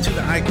tuning in to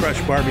the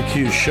iCrush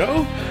Barbecue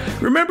Show.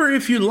 Remember,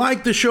 if you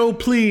like the show,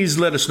 please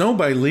let us know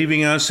by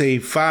leaving us a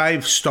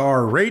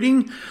 5-star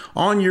rating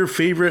on your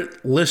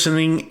favorite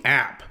listening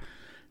app.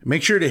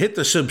 Make sure to hit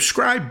the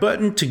subscribe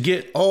button to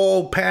get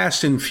all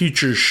past and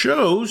future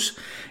shows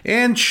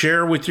and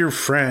share with your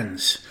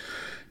friends.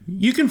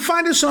 You can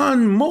find us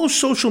on most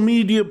social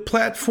media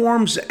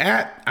platforms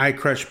at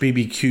iCrush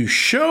BBQ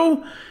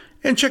Show,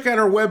 and check out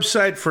our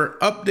website for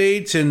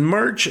updates and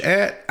merch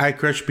at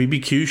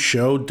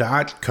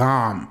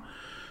iCrushBBQShow.com.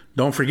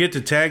 Don't forget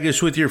to tag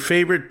us with your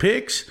favorite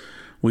picks.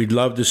 We'd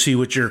love to see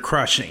what you're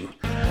crushing.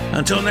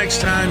 Until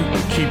next time,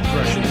 keep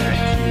crushing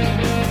that cube.